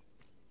well.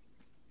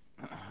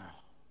 I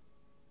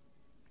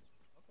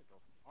think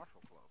those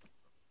Marshall gloves.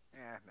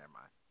 Yeah, never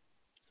mind.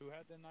 Who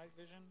had the night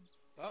vision?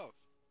 Oh.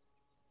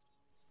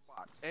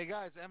 Box. Hey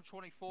guys,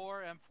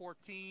 M24,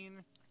 M14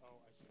 Oh,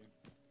 I see.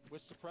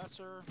 with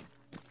suppressor.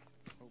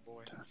 Oh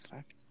boy. Just a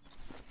sec.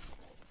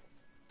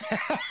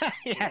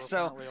 Yeah, There were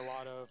so... apparently a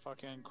lot of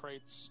fucking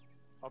crates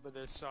up at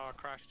this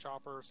crash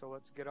chopper, so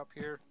let's get up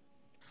here.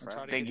 And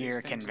try to Big get these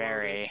gear can things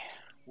vary.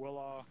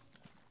 loaded.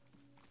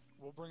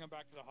 We'll bring them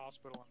back to the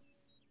hospital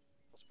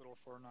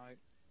for a night.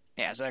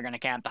 Yeah, so they're gonna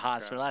camp the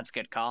hospital. That's a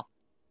good call.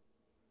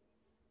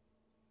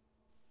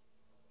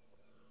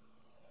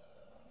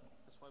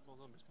 That's why more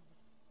zombies coming.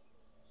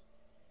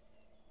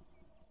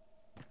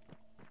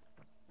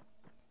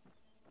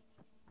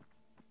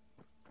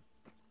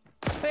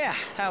 But yeah,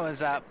 that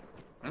was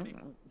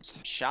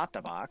shot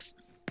the box.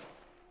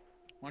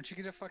 Why don't you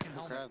get a fucking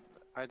helmet?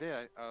 I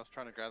did. I was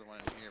trying to grab the one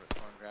in here, but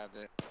someone grabbed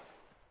it.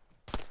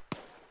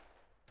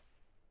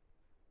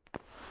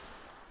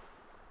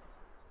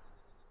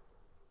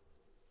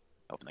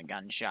 Hoping the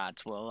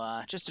gunshots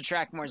will just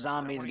attract more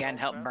zombies again,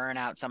 help burn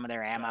out some of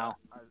their ammo.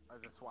 I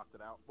just swapped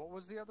it out. What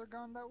was the other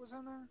gun that was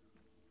in there?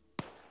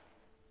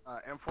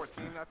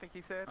 M14, I think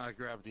he said. I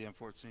grabbed the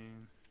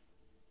M14.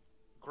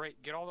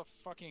 Great, get all the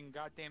fucking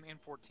goddamn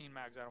M14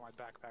 mags out of my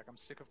backpack. I'm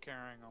sick of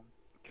carrying them.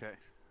 Okay,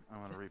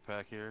 I'm gonna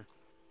repack here.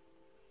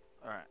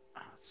 Alright,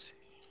 let's see.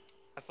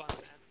 I found an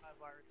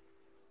antivirus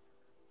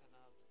and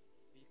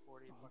a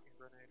V40 fucking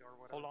grenade or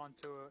whatever. Hold on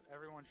to it.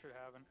 Everyone should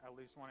have at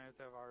least one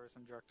antivirus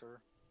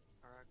injector.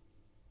 Alright.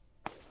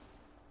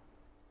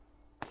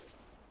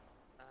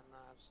 And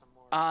I have some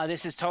more.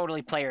 This is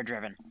totally player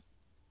driven.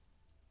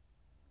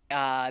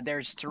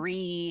 There's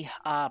 3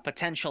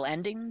 potential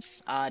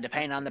endings,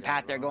 depending on the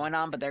path they're going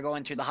on, but they're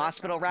going through the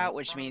hospital route,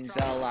 which means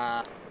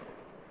they'll,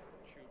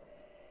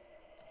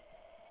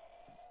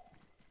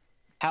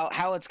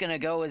 How it's gonna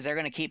go is they're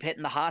gonna keep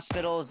hitting the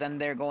hospitals, then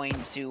they're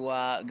going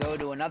to, go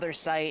to another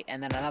site,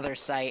 and then another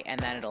site, and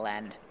then it'll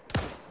end.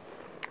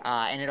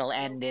 And it'll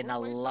end in a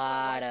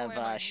lot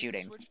of,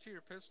 shooting. Switch to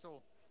your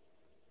pistol.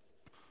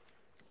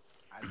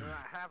 I do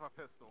not have a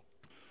pistol.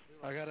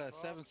 I got a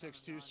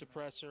 7.62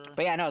 suppressor.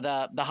 But yeah, no,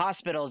 the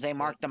hospitals, they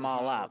marked them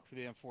all up. For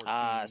the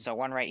M14. So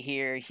one right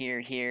here,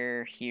 here.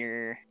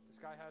 This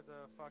guy has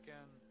a fucking...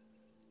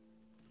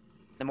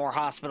 The more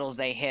hospitals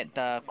they hit,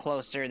 the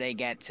closer they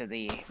get to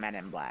the Men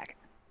in Black.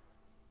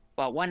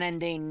 Well, one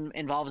ending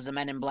involves the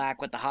Men in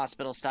Black with the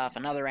hospital stuff,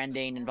 another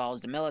ending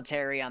involves the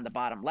military on the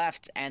bottom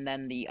left, and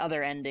then the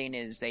other ending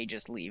is they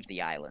just leave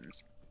the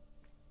islands.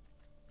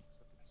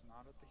 Except it's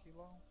not at the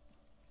helo.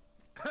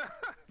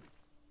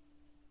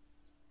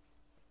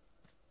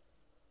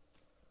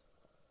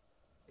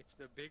 It's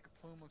the big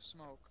plume of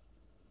smoke.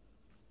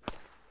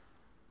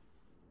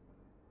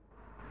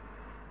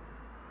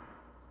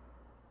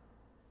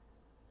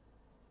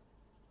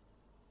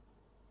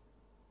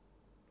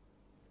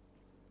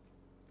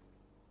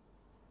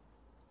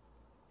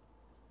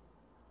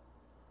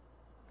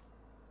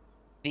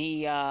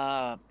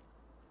 The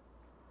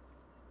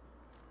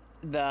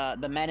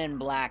Men in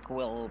Black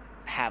will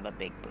have a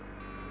big boom.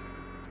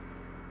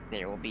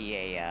 There will be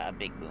a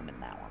big boom in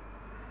that one.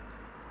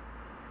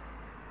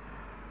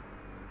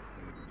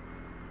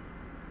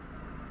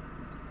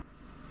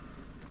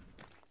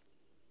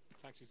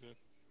 Taxi's good.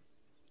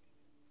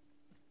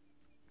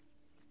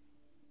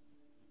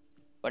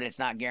 But it's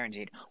not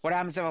guaranteed. What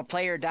happens if a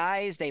player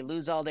dies? They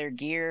lose all their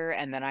gear,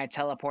 and then I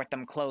teleport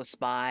them close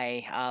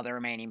by the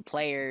remaining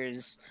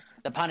players.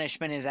 The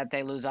punishment is that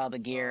they lose all the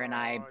gear, and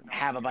I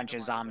have a bunch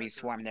of zombies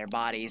swarm their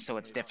bodies, so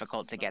it's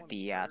difficult to get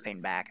the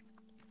thing back.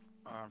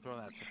 I'm throwing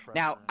that suppressor.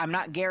 Now, I'm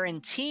not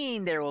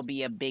guaranteeing there will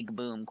be a big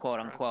boom,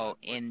 quote-unquote,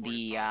 in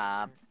the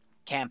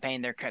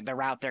campaign, the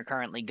route they're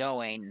currently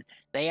going.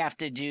 They have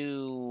to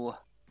do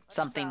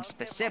something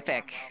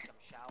specific.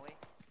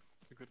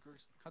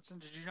 Hudson,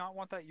 did you not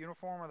want that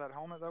uniform or that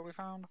helmet that we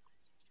found?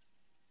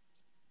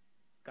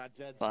 Got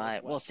Zed's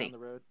But we'll see. down the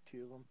road,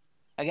 2 of them.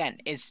 Again,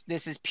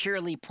 this is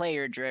purely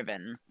player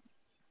driven.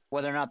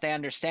 Whether or not they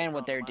understand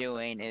what they're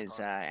doing is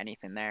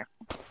anything there.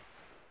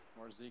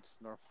 More Zeke's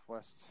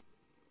northwest.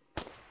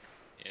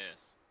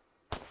 Yes.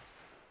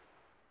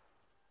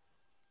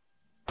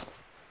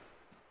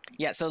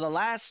 Yeah, so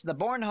the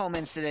Bornholm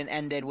incident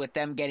ended with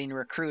them getting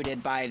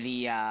recruited by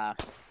the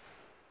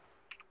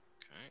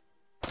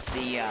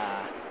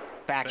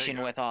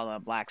faction with all the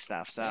black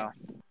stuff. So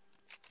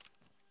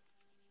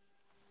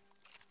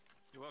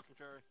You're welcome,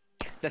 Jerry.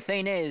 the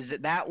thing is,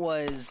 that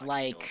was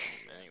like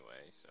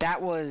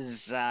that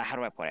was how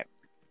do I put it?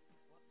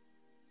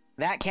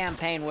 That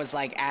campaign was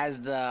like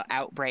as the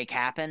outbreak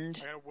happened.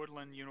 I got a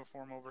woodland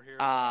uniform over here.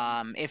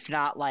 If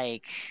not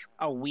like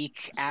a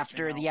week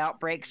after the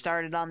outbreak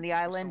started on the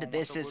island.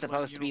 This is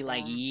supposed to be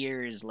like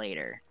years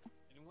later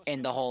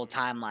in the whole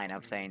timeline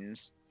of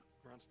things.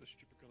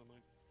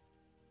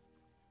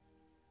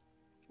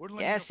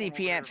 The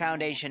SCP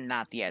Foundation,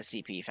 not the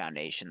SCP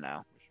Foundation, though.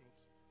 I'm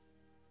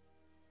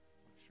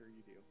sure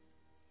you do.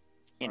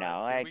 You know,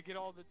 Did like we get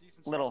all the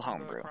decent little stuff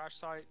from the homebrew. crash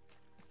site?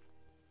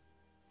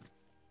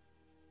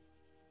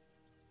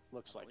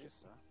 Looks like it.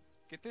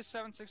 Get this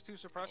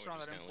 7.62 suppressor on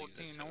that just gonna leave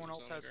this M14. No one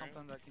hose else on has the ground?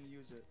 something that can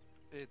use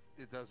it.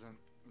 It doesn't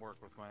work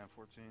with my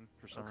M14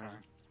 for some Okay.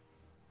 reason.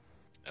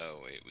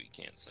 Oh wait, we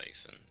can't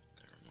siphon.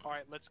 Never mind. All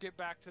right, let's get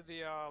back to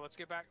the. Let's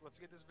get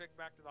this Vic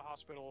back to the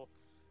hospital.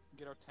 And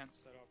get our tent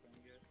set up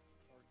and get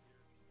our gear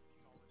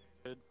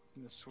consolidated.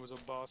 This was a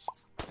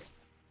bust.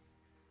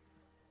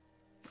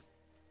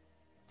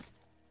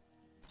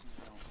 You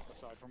know,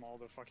 aside from all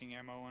the fucking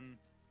ammo and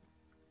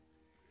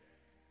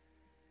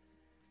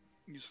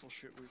useful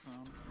shit we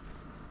found.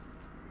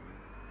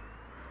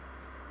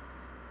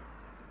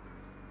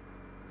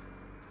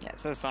 Yeah,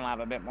 so this one will have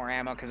a bit more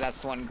ammo because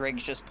that's the one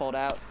Griggs just pulled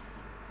out.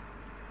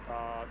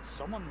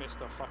 Someone missed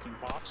a fucking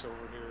box over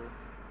here.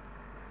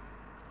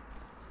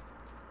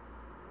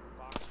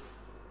 Box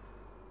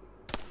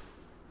with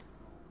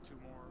two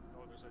more.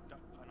 Oh, there's an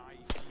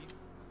IED.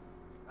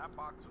 That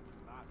box was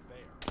not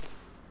there.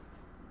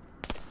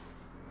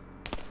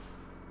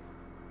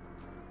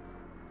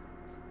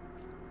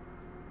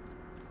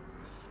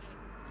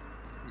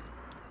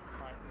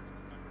 Alright,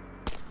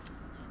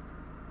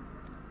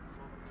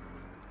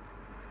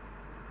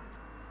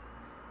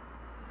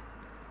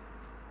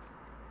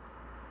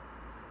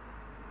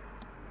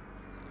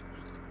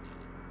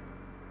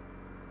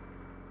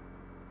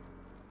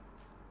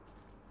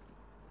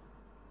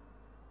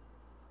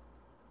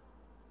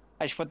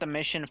 I should put the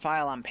mission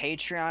file on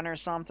Patreon or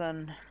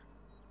something.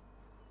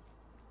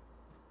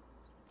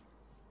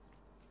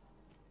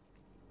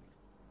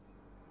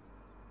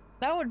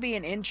 That would be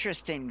an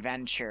interesting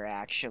venture,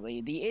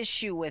 actually. The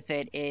issue with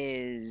it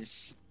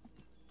is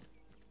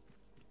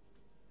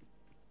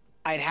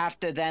I'd have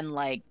to then,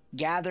 like,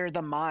 gather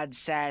the mod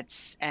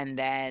sets, and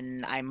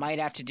then I might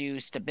have to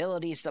do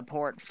stability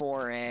support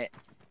for it,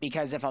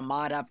 because if a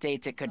mod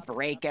updates, it could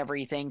break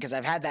everything, because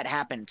I've had that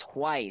happen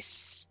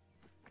twice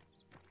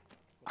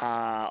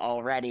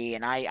already,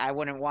 and I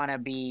wouldn't want to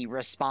be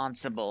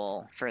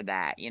responsible for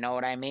that, you know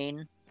what I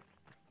mean?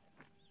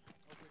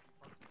 That's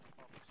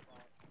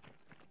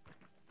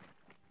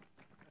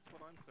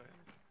what I'm saying.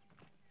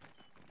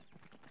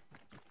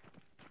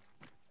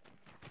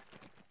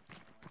 I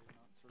did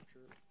not search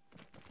it.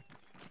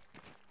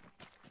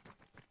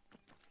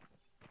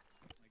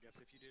 I guess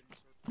if you didn't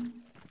search it.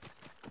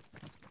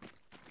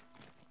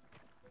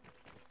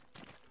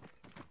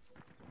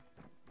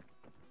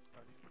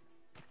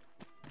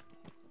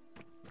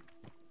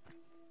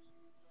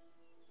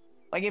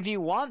 Like, if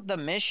you want the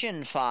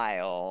mission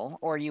file,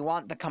 or you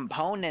want the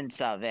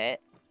components of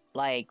it,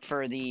 like,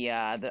 for the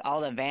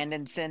all the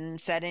Vandenson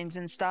settings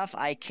and stuff,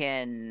 I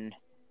can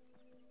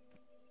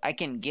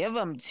give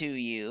them to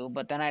you,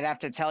 but then I'd have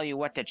to tell you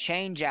what to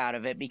change out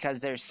of it, because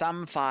there's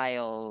some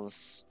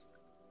files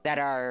that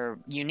are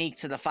unique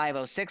to the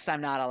 506 I'm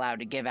not allowed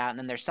to give out, and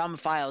then there's some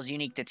files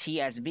unique to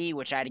TSB,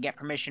 which I had to get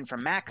permission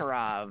from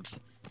Makarov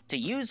to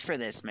use for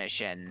this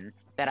mission,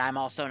 that I'm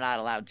also not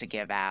allowed to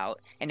give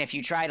out. And if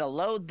you try to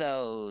load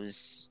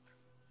those,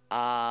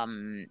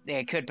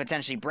 it could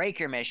potentially break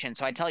your mission,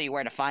 so I tell you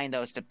where to find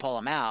those to pull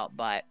them out,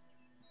 but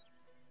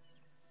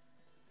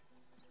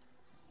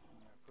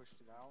Pushed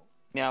it out.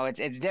 you know,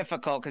 it's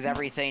difficult because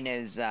everything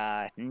is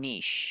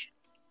niche.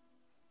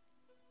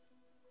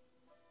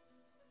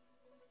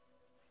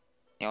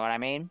 You know what I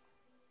mean?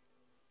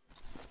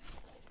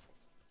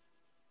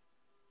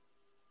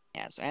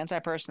 Yeah, so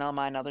anti-personnel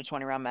mine, another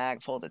 20-round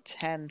mag, full of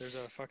tents.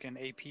 There's a fucking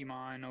AP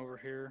mine over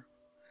here.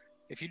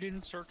 If you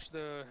didn't search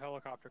the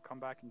helicopter, come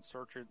back and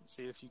search it and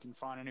see if you can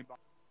find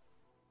anybody.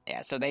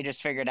 Yeah, so they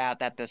just figured out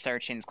that the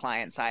searching's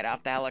client-side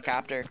off the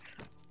helicopter.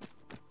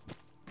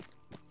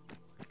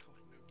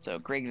 So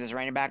Griggs is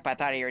running back, but I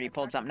thought he already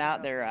pulled something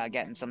out. They're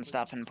getting some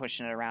stuff and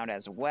pushing it around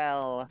as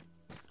well.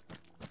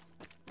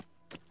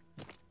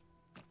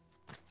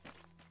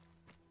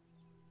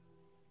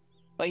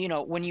 But, you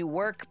know, when you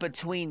work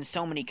between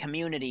so many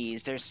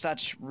communities, there's some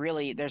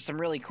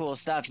really cool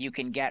stuff you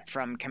can get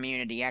from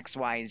community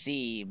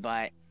XYZ,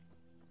 but,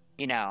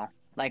 you know,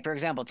 like, for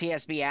example,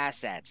 TSB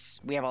assets.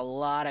 We have a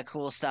lot of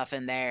cool stuff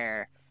in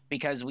there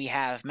because we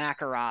have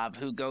Makarov,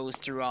 who goes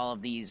through all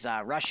of these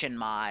Russian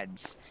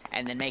mods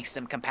and then makes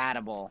them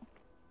compatible,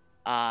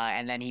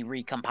 and then he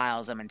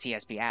recompiles them in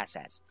TSB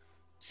assets.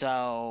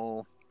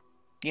 So,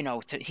 you know,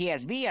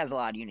 TSB has a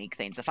lot of unique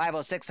things. The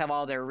 506 have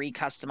all their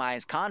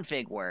recustomized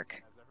config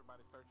work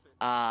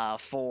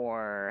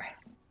for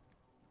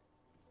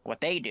what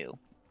they do.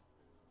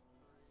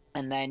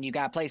 And then you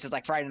got places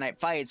like Friday Night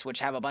Fights, which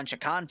have a bunch of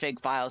config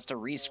files to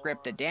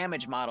rescript the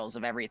damage models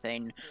of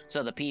everything,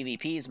 so the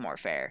PvP is more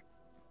fair.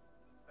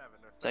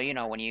 So, you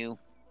know, when you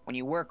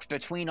work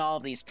between all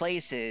of these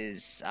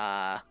places,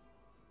 all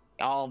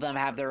of them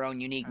have their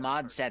own unique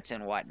mod sets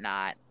and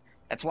whatnot.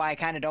 That's why I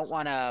kind of don't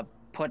want to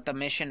put the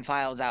mission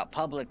files out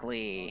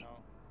publicly,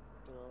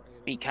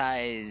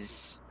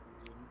 because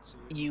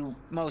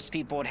most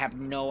people would have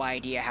no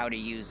idea how to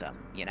use them,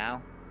 you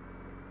know?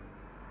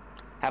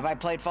 Have I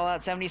played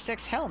Fallout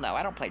 76? Hell no,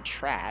 I don't play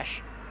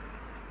trash.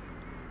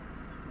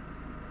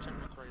 Check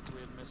the crates, we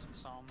had missed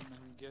some,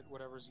 and get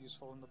whatever's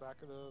useful in the back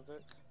of the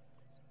Vic.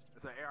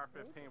 It's an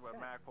AR-15 with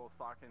mag full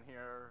stock in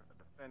here, a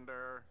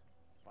defender,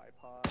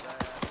 bipod,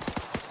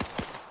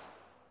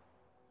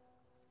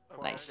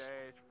 Nice.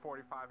 gauge,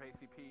 45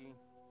 ACP.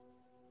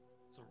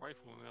 It's a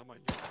rifle, man. I might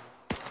use it.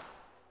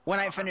 When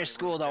I finish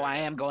school, though, I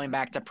am going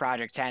back to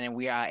Project 10,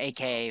 and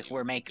AKA,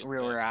 we're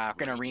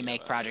gonna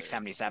remake Project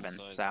 77.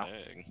 So.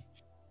 Bag.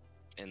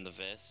 And the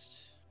vest.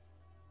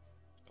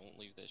 Don't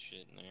leave that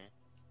shit in there.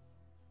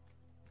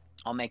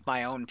 I'll make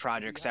my own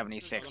Project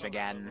 76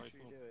 again.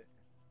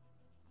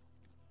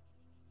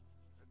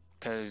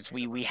 because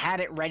we had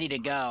it ready to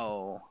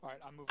go. Alright,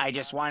 I'm moving. I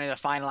just back. wanted to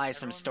finalize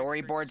some Everyone make sure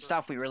you storyboard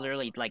stuff. We were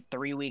literally like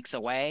 3 weeks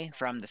away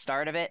from the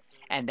start of it,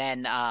 and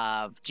then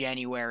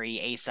January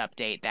Ace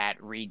update that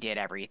redid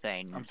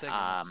everything I'm taking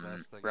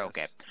this fast, I broke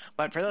guess. it.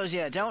 But for those of you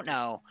that don't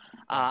know,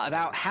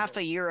 about half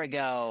a year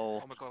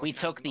ago, Oh my God, we I can't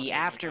took believe the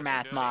I'm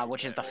Aftermath doing mod, that.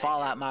 which is the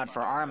Fallout mod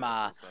for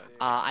Arma.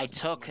 I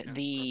took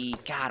the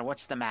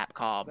what's the map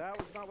called? That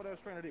was not what I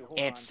was trying to do. Hold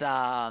It's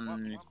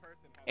on.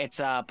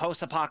 it's a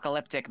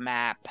post-apocalyptic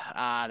map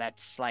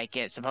that's like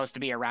it's supposed to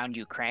be around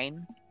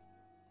Ukraine.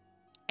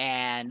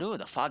 And ooh,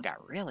 the fog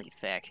got really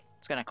thick.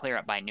 It's gonna clear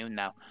up by noon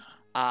though.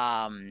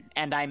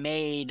 And I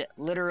made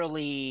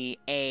literally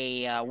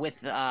a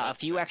with a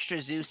few extra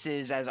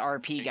Zeuses as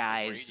RP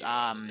guys.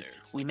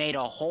 We made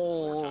a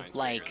whole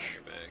like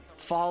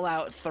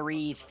Fallout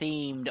 3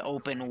 themed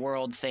open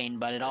world thing,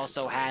 but it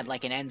also had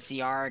like an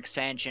NCR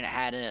expansion. It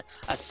had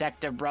a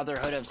sect of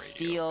Brotherhood of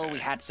Steel. We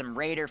had some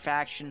Raider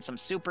factions, some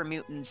super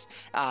mutants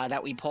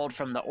that we pulled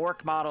from the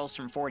Orc models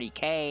from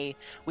 40K.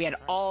 We had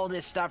all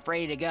this stuff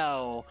ready to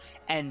go,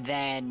 and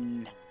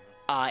then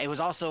it was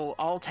also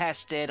all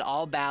tested,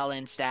 all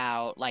balanced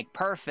out, like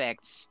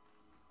perfect.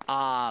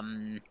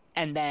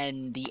 And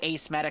then the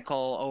Ace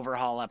Medical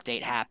overhaul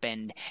update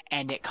happened,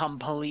 and it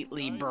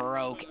completely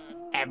broke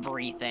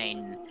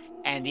everything.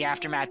 And the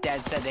Aftermath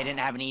devs said they didn't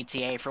have an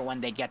ETA for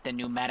when they'd get the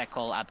new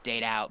medical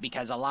update out,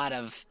 because a lot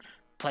of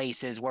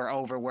places were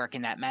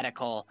overworking that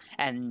medical,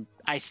 and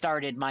I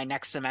started my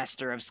next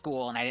semester of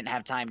school, and I didn't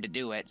have time to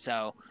do it,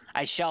 so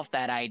I shelved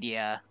that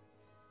idea.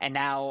 And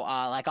now,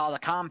 like, all the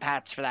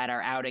compats for that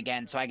are out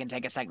again, so I can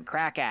take a second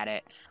crack at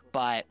it.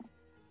 But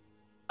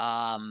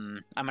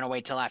I'm gonna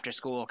wait till after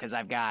school, because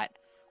I've got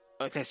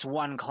this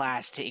one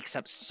class takes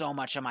up so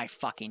much of my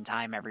fucking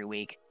time every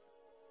week.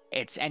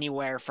 It's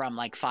anywhere from,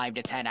 like, 5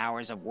 to 10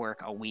 hours of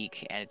work a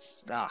week, and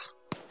it's, ugh.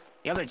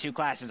 The other two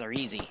classes are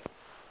easy.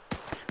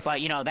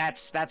 But, you know,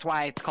 that's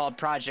why it's called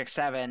Project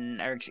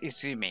 7, or,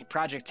 excuse me,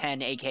 Project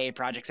 10, aka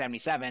Project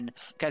 77,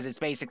 because it's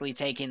basically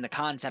taking the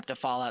concept of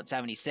Fallout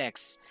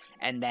 76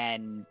 and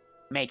then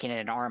making it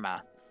an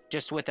Arma,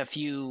 just with a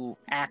few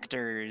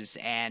actors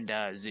and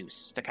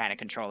Zeus to kind of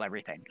control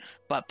everything.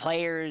 But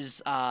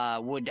players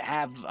would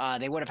have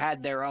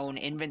had their own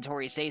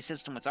inventory save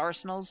system with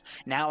arsenals.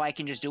 Now I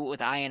can just do it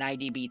with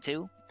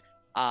INIDB2.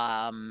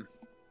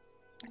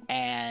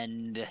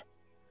 And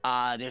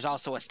there's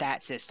also a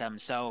stat system.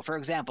 So, for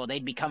example,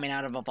 they'd be coming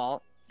out of a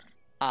vault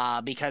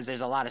because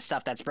there's a lot of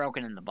stuff that's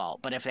broken in the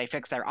vault. But if they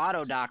fix their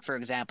auto dock, for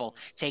example,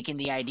 taking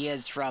the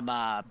ideas from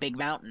Big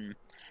Mountain,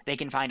 they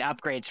can find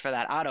upgrades for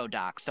that auto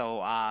dock.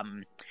 So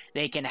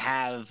they can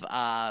have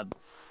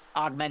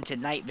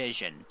augmented night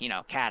vision, you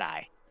know, cat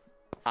eye.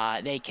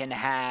 They can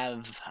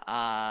have,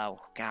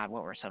 God,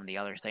 what were some of the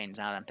other things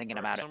now that I'm thinking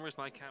about it? For some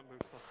reason I can't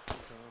move stuff.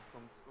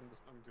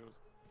 I'm good.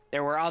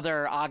 There were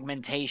other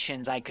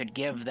augmentations I could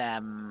give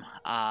them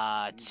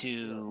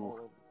to,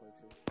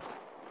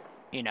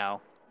 you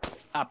know,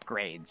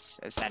 upgrades,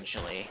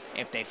 essentially,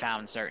 if they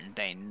found certain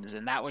things.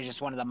 And that was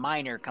just one of the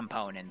minor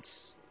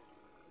components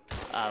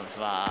of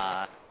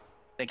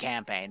the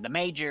campaign. The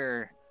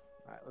major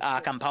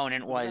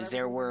component was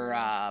there were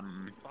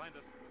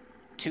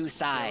 2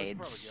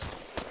 sides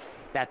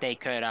that they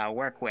could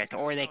work with,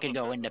 or they could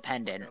go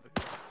independent,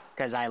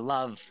 because I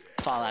love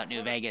Fallout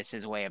New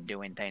Vegas' way of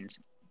doing things.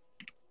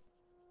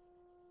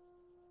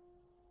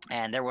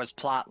 And there was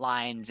plot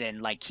lines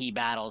and, like, key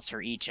battles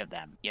for each of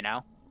them, you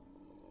know?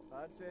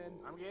 That's in.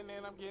 I'm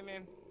getting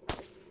in.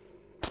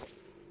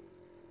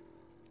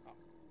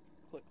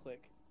 Oh.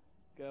 Click.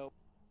 Go.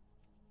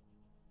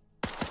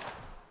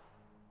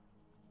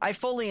 I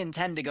fully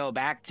intend to go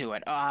back to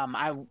it.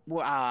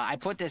 I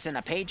put this in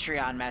a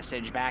Patreon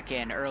message back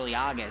in early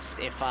August.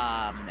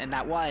 And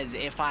that was,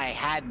 if I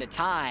had the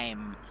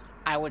time,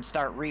 I would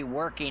start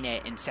reworking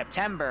it in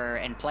September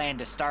and plan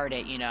to start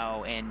it, you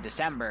know, in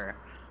December.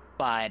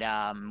 But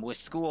with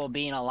school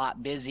being a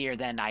lot busier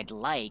than I'd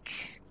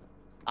like,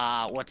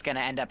 what's going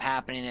to end up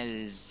happening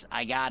is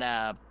I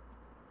gotta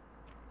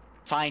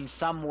find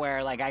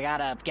somewhere, like, I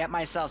gotta get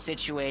myself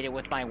situated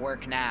with my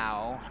work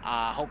now,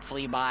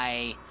 hopefully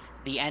by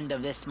the end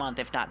of this month,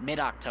 if not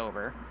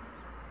mid-October.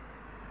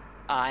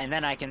 And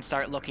then I can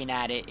start looking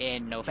at it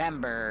in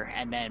November,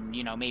 and then,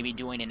 you know, maybe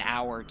doing an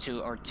hour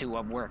or two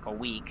of work a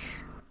week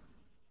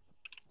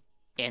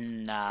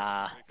in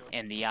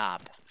the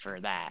op for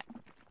that.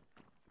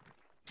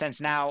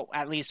 Since now,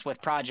 at least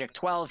with Project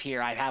 12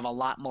 here, I have a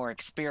lot more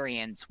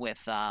experience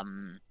with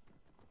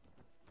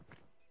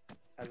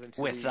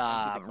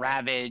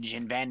Ravage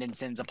and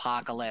Vandenson's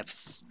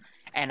Apocalypse,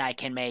 and I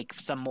can make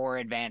some more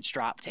advanced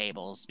drop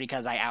tables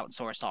because I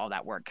outsourced all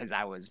that work because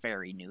I was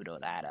very new to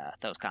that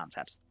those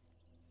concepts.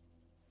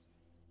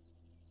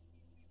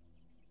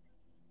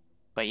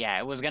 But yeah,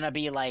 it was gonna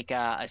be like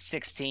a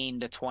 16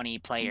 to 20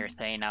 player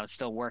thing. I was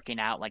still working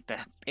out like the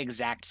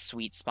exact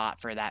sweet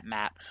spot for that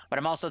map. But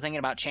I'm also thinking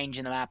about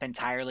changing the map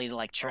entirely to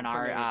like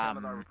Chernarus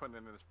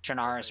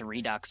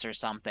Redux or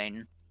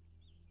something.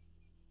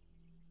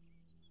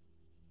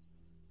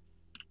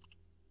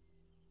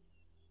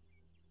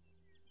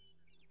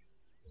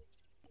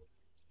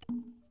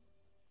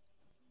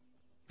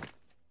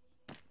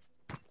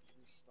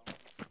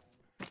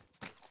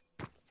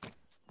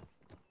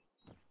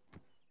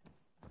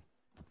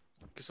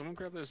 someone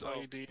grab this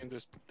IED and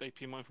this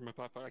AP mine from my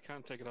backpack? I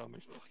can't take it out of my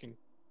fucking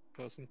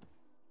person.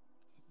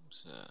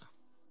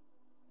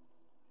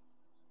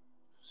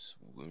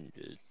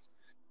 Wounded.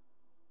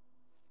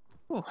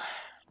 Ooh.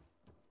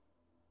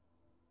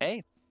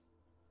 Hey.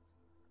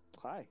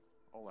 Hi.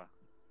 Hola.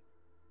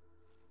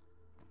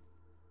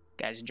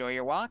 Guys, enjoy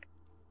your walk?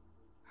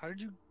 How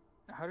did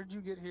you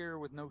get here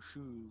with no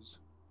shoes?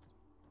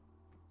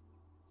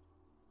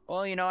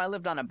 Well, you know, I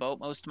lived on a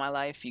boat most of my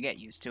life. You get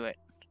used to it.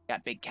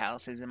 Got big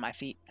calluses in my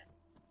feet.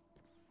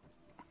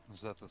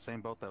 Was that the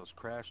same boat that was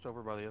crashed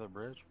over by the other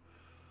bridge?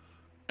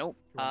 Nope.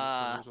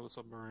 There's a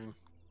submarine.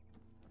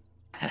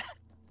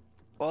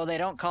 Well, they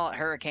don't call it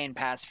Hurricane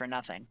Pass for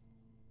nothing.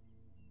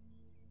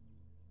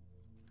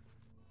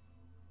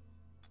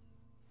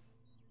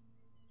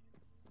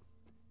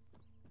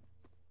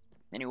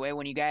 Anyway,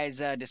 when you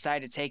guys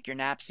decide to take your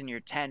naps in your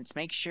tents,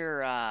 make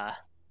sure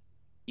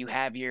you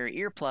have your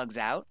earplugs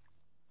out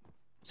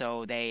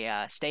so they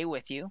stay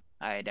with you.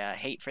 I'd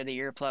hate for the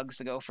earplugs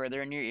to go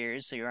further in your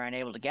ears so you're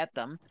unable to get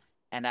them.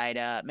 And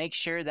I'd make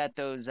sure that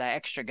those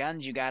extra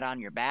guns you got on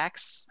your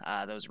backs,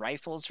 those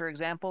rifles, for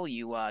example,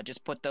 you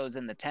just put those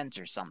in the tent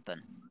or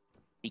something.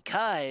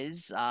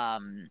 Because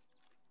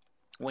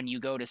when you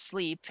go to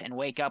sleep and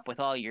wake up with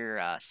all your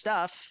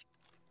stuff,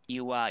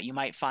 you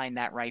might find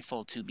that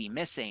rifle to be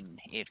missing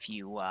if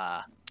you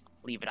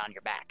leave it on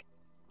your back.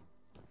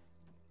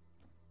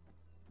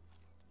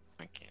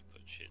 I can't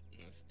put shit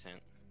in this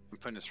tent. I'm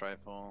putting this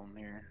rifle in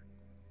here.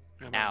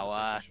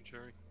 Now,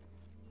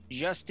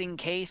 just in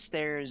case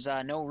there's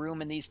no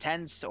room in these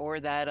tents or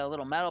that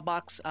little medical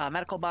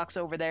box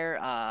over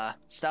there,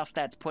 stuff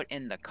that's put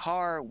in the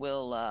car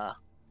will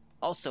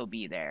also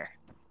be there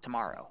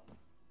tomorrow.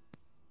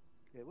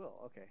 It will.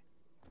 Okay.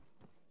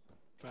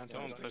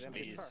 Don't put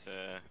these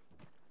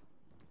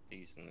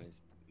in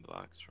these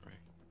box for me.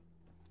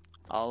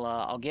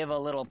 I'll give a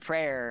little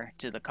prayer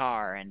to the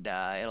car and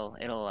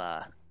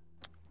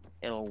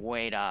it'll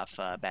ward off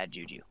bad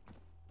juju.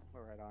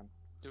 We're right on.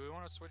 Do we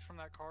want to switch from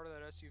that car to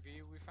that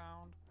SUV we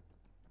found?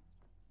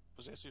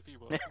 Was SUV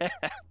what?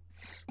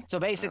 So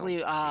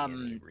basically,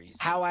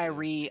 how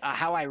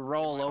I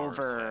roll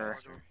over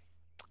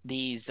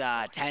these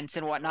tents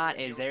and whatnot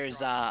is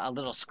there's a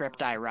little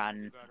script I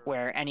run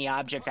where any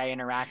object I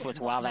interact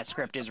with while that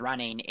script is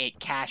running, it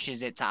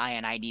caches it to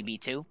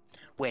INIDB2,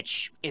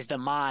 which is the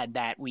mod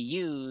that we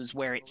use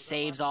where it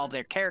saves all of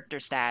their character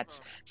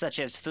stats, such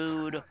as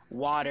food,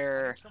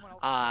 water,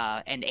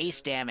 and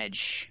ace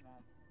damage.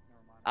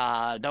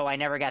 Though I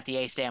never got the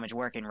ace damage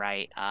working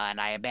right,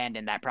 and I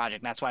abandoned that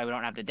project. That's why we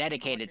don't have the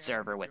dedicated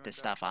server with this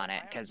stuff on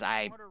it, because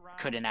I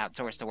couldn't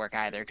outsource the work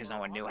either, because no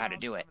one knew how to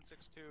do it.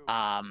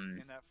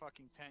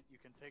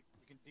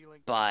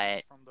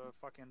 But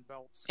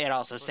it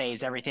also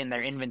saves everything in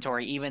their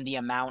inventory, even the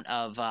amount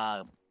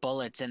of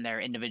bullets in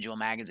their individual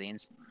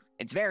magazines.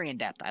 It's very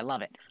in-depth. I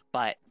love it.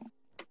 But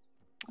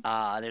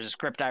there's a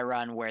script I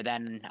run where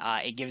then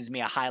it gives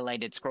me a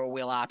highlighted scroll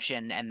wheel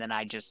option, and then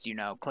I just,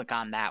 click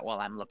on that while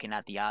I'm looking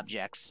at the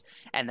objects.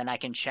 And then I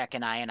can check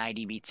an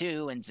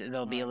INIDB2, and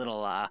there'll be a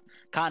little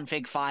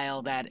config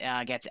file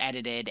that gets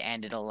edited,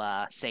 and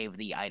it'll save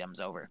the items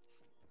over.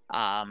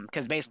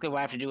 Because basically what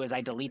I have to do is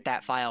I delete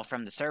that file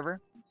from the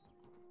server,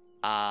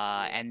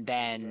 and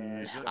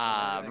then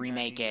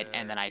remake it,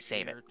 and then I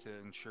save it. To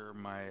ensure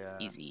my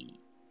easy.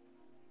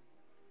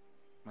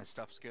 My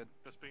stuff's good.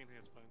 Just being here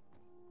is fine.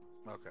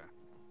 Okay.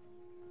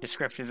 The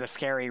script is a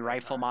scary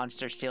rifle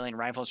monster stealing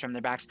rifles from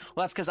their backs.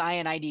 Well, that's because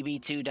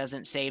INIDB2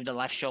 doesn't save the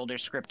left shoulder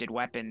scripted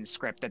weapons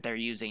script that they're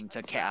using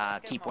to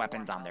keep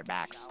weapons on their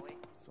backs.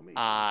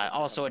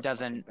 Also, it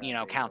doesn't,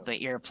 count the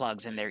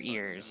earplugs in their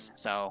ears.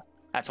 So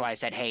that's why I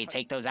said, hey,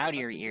 take those out of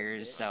your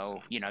ears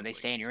so, they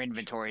stay in your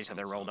inventory so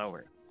they're rolled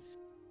over.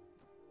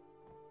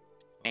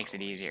 Makes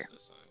it easier.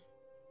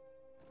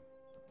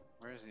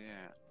 Where is he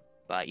at?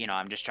 But,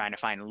 I'm just trying to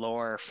find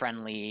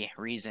lore-friendly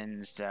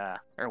reasons to,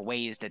 or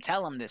ways to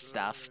tell them this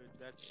stuff.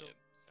 That's sound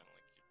like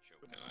you're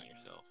choking on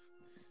yourself.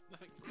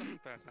 Nothing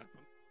bad happened.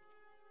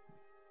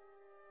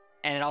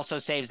 And it also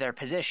saves their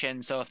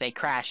position, so if they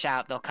crash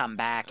out, they'll come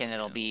back, and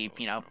it'll be,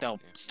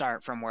 they'll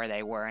start from where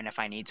they were, and if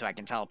I need to, I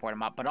can teleport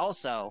them up. But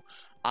also,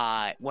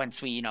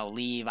 once we,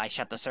 leave, I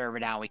shut the server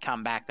down, we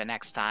come back the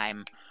next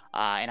time,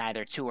 in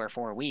either 2 or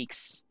 4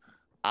 weeks,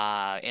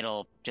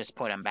 it'll just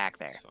put them back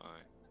there.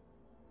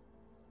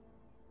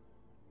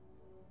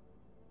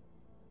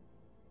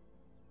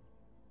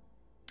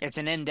 It's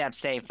an in-depth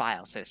save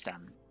file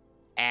system,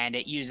 and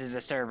it uses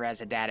the server as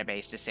a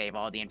database to save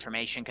all the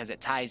information because it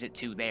ties it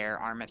to their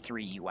Arma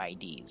 3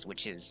 UIDs,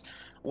 which is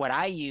what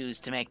I use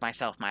to make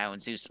myself my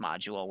own Zeus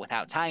module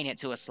without tying it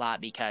to a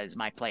slot because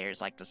my players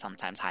like to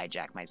sometimes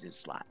hijack my Zeus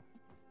slot.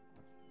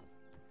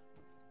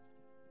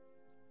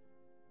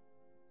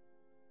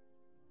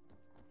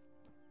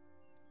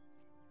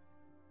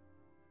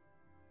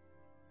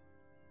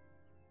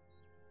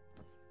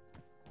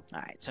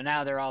 Alright, so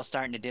now they're all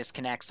starting to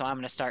disconnect, so I'm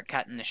going to start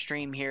cutting the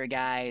stream here,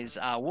 guys.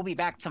 We'll be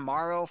back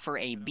tomorrow for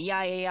a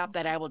BIA op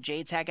that I will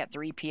JTAG at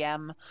 3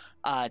 p.m.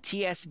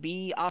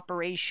 TSB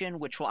operation,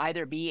 which will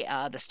either be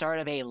the start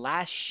of a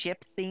last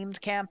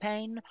ship-themed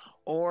campaign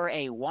or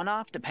a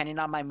one-off, depending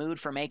on my mood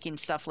for making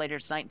stuff later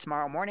tonight and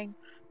tomorrow morning.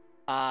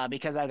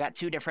 Because I've got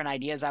 2 different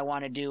ideas I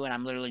want to do, and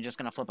I'm literally just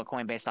going to flip a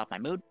coin based off my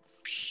mood.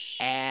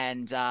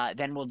 And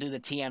then we'll do the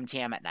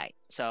TM at night.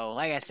 So,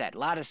 like I said, a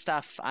lot of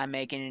stuff I'm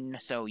making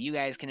so you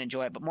guys can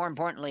enjoy it, but more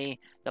importantly,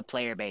 the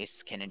player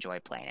base can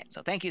enjoy playing it.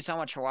 So thank you so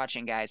much for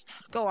watching, guys.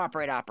 Go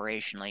operate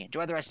operationally.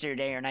 Enjoy the rest of your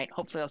day or night.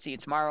 Hopefully I'll see you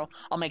tomorrow.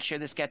 I'll make sure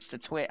this gets to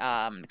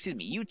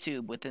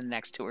YouTube within the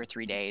next 2 or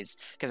 3 days,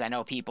 because I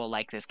know people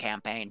like this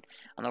campaign.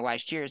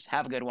 Otherwise, cheers.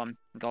 Have a good one.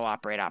 Go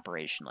operate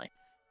operationally.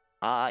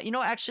 You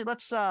know, actually,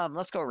 let's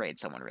go raid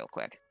someone real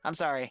quick. I'm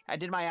sorry. I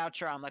did my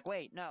outro. I'm like,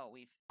 wait, no,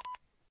 we've...